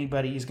don't think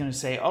anybody is going to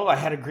say, oh, I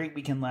had a great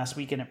weekend last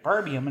weekend at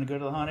Barbie. I'm going to go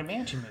to the Haunted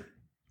Mansion movie.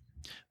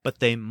 But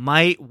they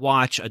might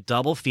watch a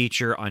double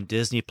feature on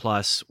Disney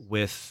Plus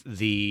with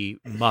the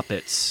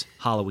Muppets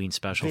Halloween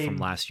special from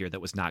last year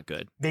that was not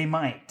good. They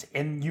might.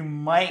 And you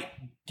might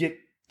get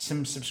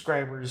some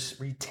subscribers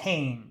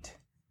retained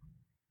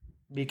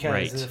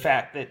because of the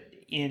fact that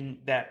in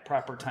that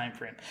proper time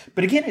frame.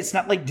 But again, it's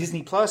not like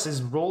Disney Plus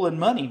is rolling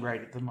money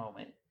right at the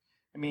moment.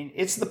 I mean,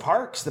 it's the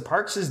parks. The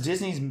parks is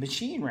Disney's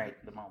machine right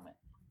at the moment.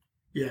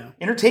 Yeah.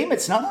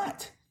 Entertainment's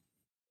not.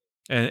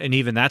 And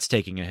even that's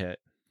taking a hit.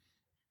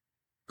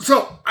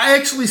 So I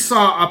actually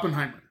saw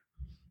Oppenheimer.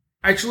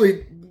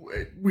 Actually,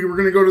 we were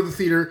going to go to the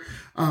theater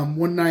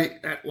one night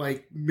at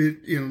like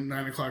 9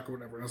 o'clock or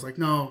whatever. And I was like,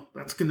 no,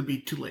 that's going to be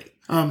too late.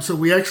 So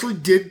we actually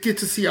did get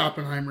to see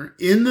Oppenheimer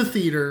in the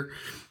theater.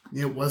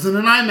 It wasn't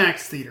an IMAX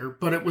theater,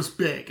 but it was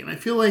big. And I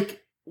feel like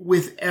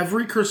with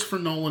every Christopher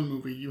Nolan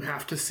movie, you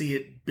have to see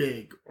it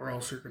big or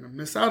else you're going to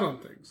miss out on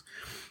things.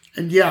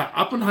 And yeah,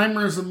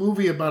 Oppenheimer is a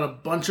movie about a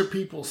bunch of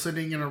people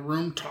sitting in a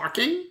room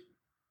talking,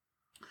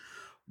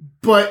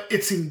 but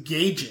it's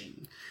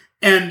engaging.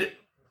 And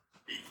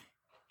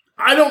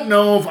I don't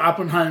know if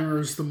Oppenheimer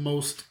is the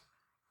most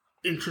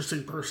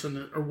interesting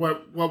person, or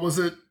what was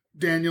it,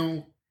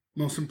 Daniel?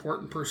 Most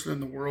important person in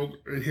the world,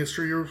 in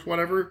history or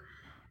whatever?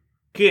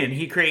 Again,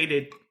 he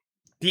created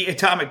the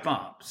atomic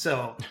bomb,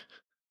 so...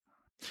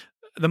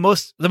 The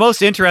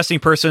most interesting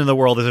person in the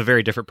world is a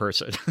very different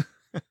person.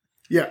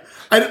 Yeah.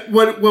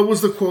 What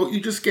was the quote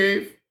you just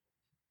gave?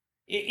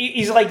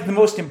 He's like the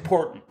most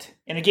important.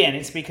 And again,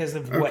 it's because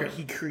of what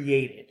he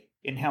created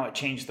and how it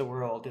changed the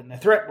world and the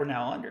threat we're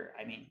now under.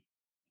 I mean,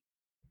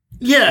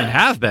 yeah, and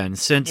have been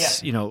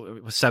since, it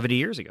was 70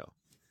 years ago.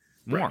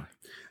 More. Right.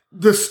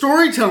 The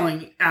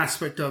storytelling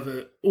aspect of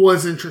it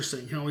was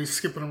interesting. He's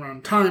skipping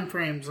around time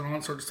frames and all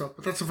that sort of stuff,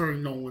 but that's a very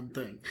Nolan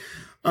thing.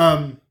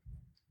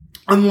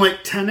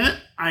 Unlike Tenet,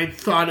 I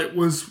thought it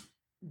was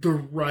the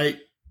right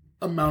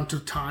amount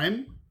of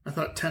time. I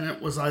thought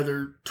Tenet was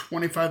either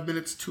 25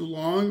 minutes too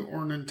long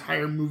or an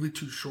entire movie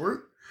too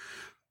short.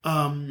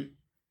 And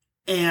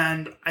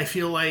I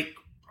feel like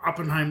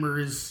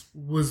Oppenheimer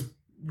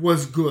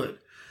was good.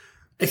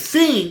 I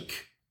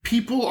think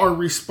people are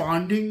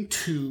responding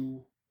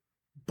to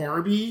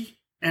Barbie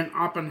and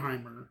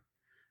Oppenheimer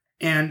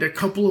and a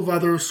couple of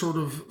other sort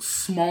of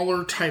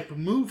smaller type of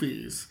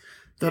movies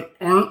that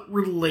aren't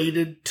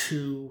related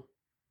to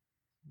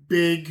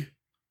big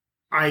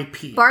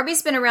IP.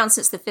 Barbie's been around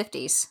since the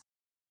 50s.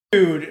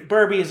 Dude,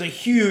 Barbie is a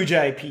huge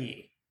IP.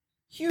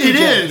 It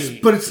is,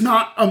 but it's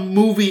not a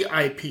movie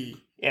IP.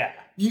 Yeah.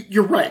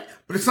 You're right,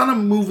 but it's not a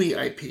movie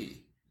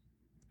IP.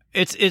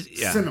 It's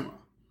cinema.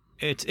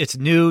 It's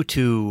new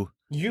to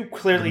you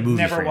clearly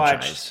never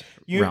watched.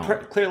 You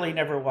clearly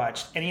never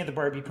watched any of the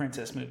Barbie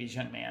princess movies,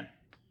 young man.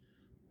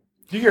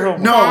 Do your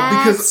homework. No,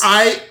 because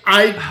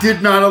I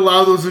did not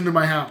allow those into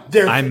my house.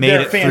 I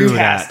made it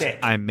fantastic.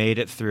 Through that. I made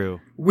it through.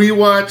 We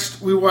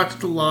watched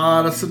a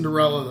lot of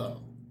Cinderella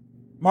though.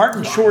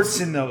 Martin Short's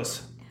in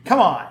those. Come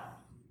on.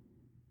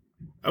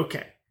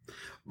 Okay.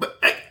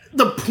 But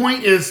the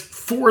point is,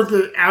 for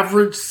the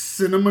average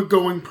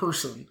cinema-going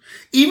person,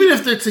 even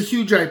if it's a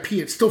huge IP,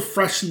 it's still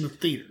fresh in the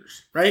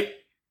theaters, right?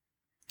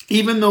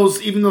 Even those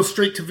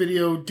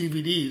straight-to-video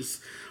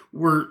DVDs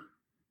were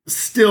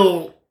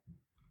still...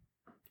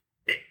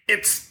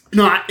 It's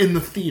not in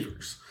the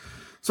theaters.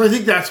 So I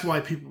think that's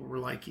why people were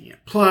liking it.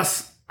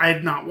 Plus, I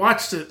had not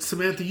watched it.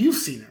 Samantha, you've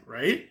seen it,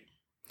 right?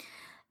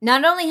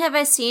 Not only have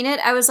I seen it,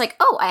 I was like,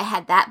 oh, I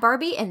had that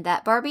Barbie and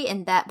that Barbie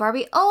and that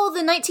Barbie. Oh,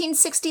 the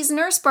 1960s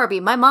nurse Barbie.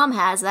 My mom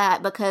has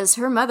that because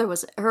her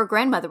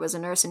grandmother was a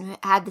nurse and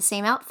had the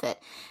same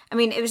outfit. I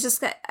mean, it was just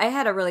that I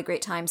had a really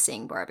great time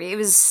seeing Barbie. It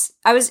was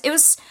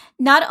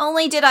not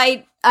only did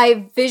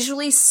I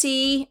visually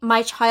see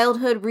my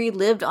childhood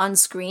relived on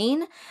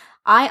screen,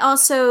 I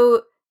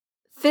also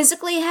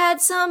physically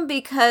had some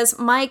because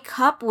my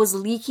cup was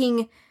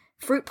leaking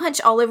fruit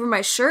punch all over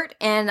my shirt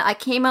and I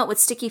came out with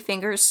sticky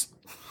fingers.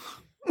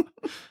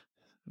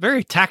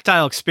 Very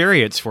tactile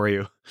experience for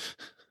you.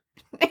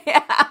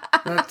 Yeah.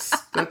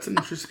 That's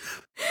interesting.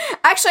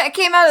 Actually, I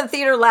came out of the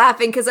theater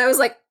laughing because I was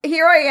like,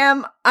 here I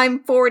am, I'm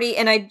 40,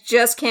 and I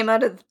just came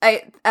out of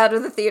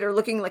the theater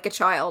looking like a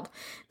child.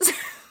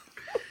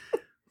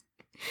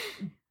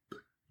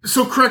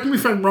 So correct me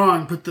if I'm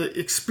wrong, but the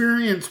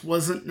experience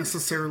wasn't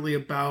necessarily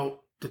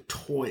about the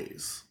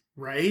toys,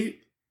 right?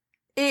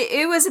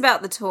 It was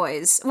about the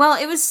toys.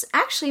 Well, it was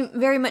actually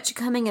very much a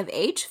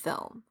coming-of-age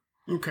film.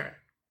 Okay.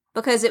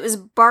 Because it was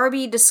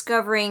Barbie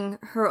discovering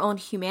her own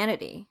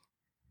humanity.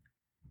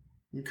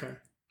 Okay.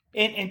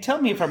 And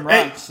tell me if I'm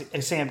wrong,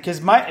 Sam,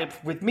 because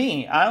with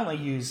me, I only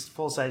used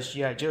full-size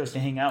G.I. Joes to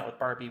hang out with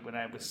Barbie when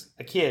I was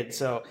a kid.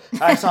 So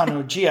I saw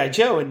no G.I.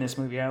 Joe in this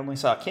movie. I only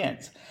saw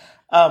Ken's.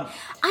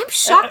 I'm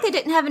shocked they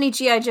didn't have any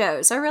G.I.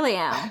 Joes. I really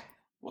am.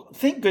 Well,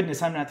 thank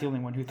goodness I'm not the only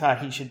one who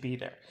thought he should be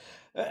there.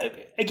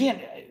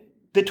 Again,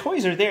 the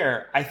toys are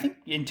there. I think,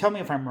 and tell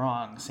me if I'm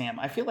wrong, Sam,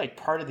 I feel like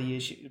part of the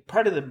issue,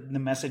 part of the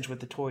message with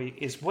the toy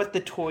is what the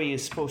toy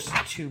is supposed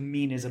to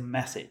mean as a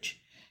message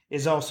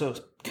is also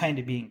kind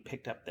of being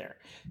picked up there.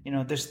 You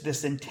know, there's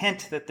this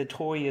intent that the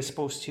toy is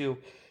supposed to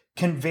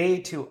convey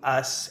to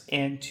us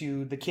and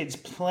to the kids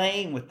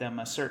playing with them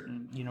a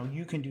certain, you know,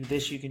 you can do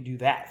this, you can do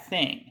that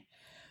thing.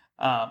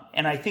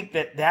 And I think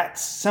that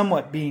that's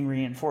somewhat being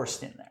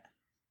reinforced in there.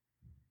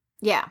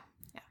 Yeah.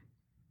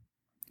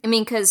 I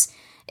mean, because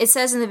it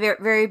says in the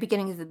very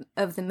beginning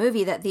of the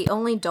movie that the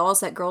only dolls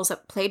that girls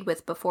have played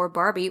with before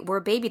Barbie were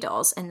baby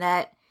dolls, and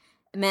that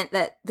meant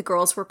that the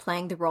girls were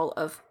playing the role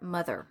of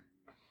mother.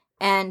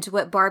 And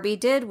what Barbie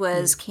did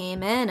was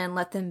came in and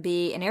let them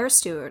be an air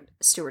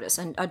stewardess,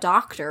 and a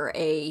doctor,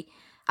 a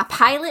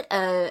pilot,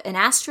 an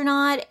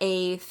astronaut,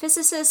 a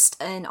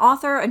physicist, an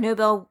author, a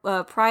Nobel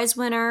Prize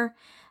winner.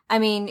 I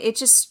mean,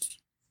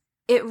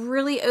 it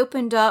really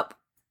opened up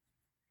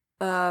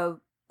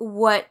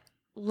what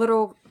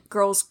little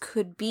girls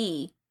could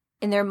be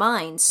in their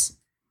minds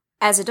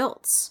as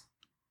adults,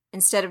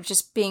 instead of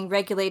just being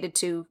regulated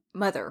to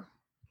mother.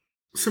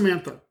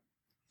 Samantha.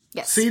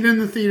 Yes. See it in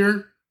the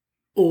theater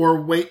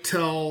or wait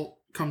till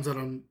it comes out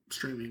on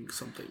streaming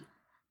something?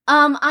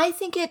 I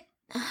think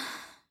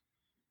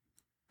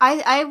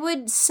I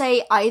would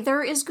say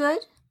either is good.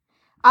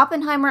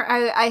 Oppenheimer,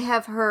 I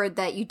have heard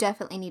that you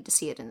definitely need to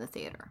see it in the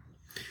theater.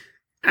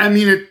 I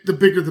mean, the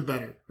bigger the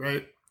better,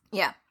 right?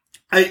 Yeah.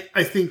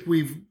 I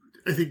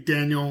think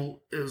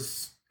Daniel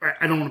is,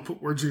 I don't want to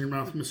put words in your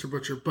mouth, Mr.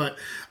 Butcher, but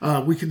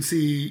we can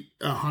see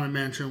Haunted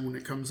Mansion when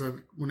it comes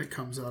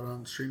out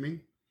on streaming.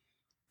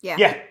 Yeah.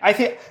 Yeah. I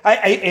think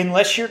I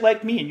unless you're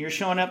like me and you're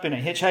showing up in a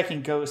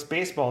Hitchhiking Ghost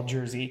baseball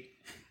jersey.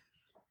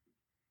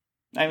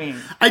 I mean,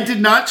 I did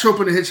not show up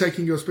in a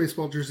Hitchhiking Ghost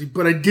baseball jersey,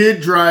 but I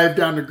did drive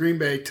down to Green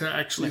Bay to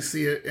actually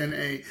see it in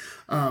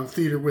a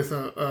theater with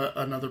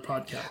another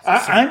podcast.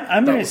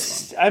 I'm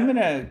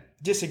gonna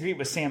disagree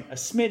with Sam a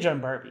smidge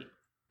on Barbie.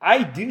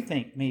 I do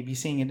think maybe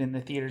seeing it in the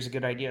theater is a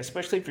good idea,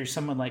 especially if you're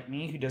someone like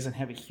me who doesn't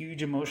have a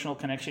huge emotional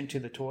connection to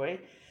the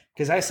toy.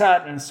 Because I saw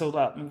it in a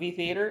sold-out movie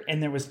theater,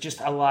 and there was just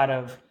a lot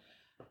of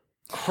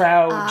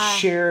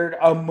crowd-shared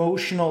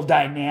emotional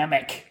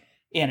dynamic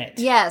in it.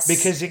 Yes.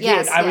 Because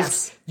again,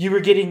 you were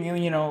getting,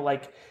 you know,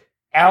 like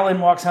Alan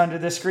walks onto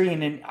the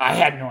screen, and I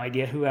had no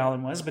idea who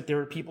Alan was, but there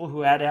were people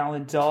who had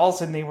Alan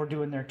dolls, and they were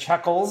doing their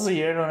chuckles.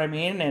 You know what I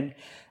mean?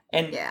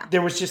 And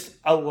there was just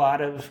a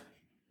lot of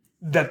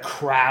the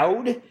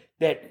crowd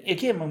that,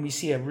 again, when we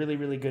see a really,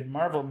 really good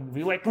Marvel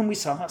movie, like when we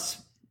saw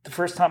the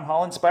first Tom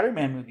Holland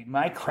Spider-Man movie,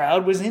 my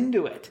crowd was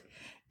into it.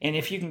 And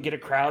if you can get a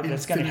crowd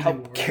that's going to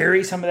help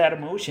carry some of that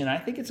emotion, I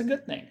think it's a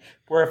good thing.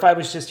 Where if I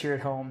was just here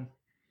at home,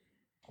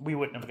 we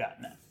wouldn't have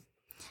gotten that.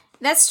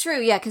 That's true,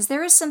 yeah, because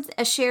there is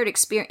a shared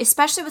experience,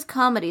 especially with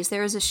comedies,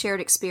 there is a shared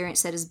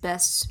experience that is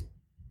best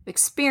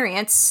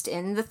experienced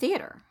in the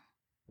theater.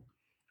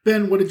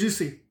 Ben, what did you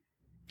see?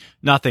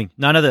 Nothing.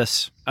 None of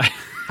this. I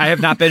have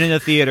not been in a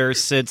theater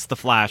since The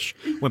Flash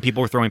when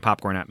people were throwing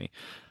popcorn at me.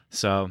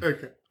 So,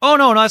 okay. Oh,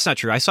 no, that's not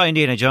true. I saw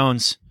Indiana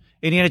Jones.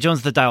 Indiana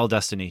Jones, The Dial of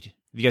Destiny.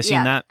 Have you guys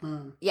seen that?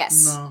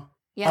 Yes. No.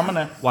 Yeah. I'm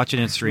going to watch it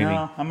in streaming.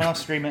 No, I'm going to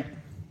stream it.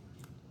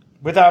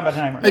 With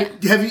Oppenheimer.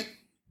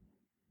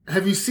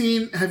 Have you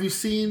seen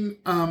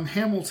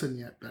Hamilton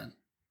yet, Ben?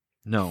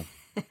 No.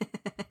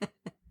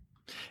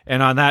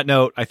 And on that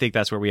note, I think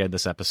that's where we end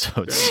this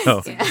episode.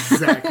 So,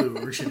 exactly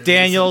what we should.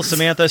 Daniel,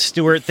 Samantha,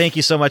 Stuart, thank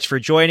you so much for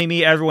joining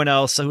me. Everyone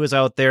else who is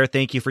out there,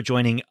 thank you for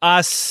joining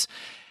us.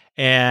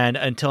 And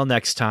until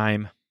next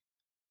time,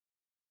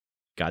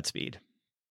 Godspeed.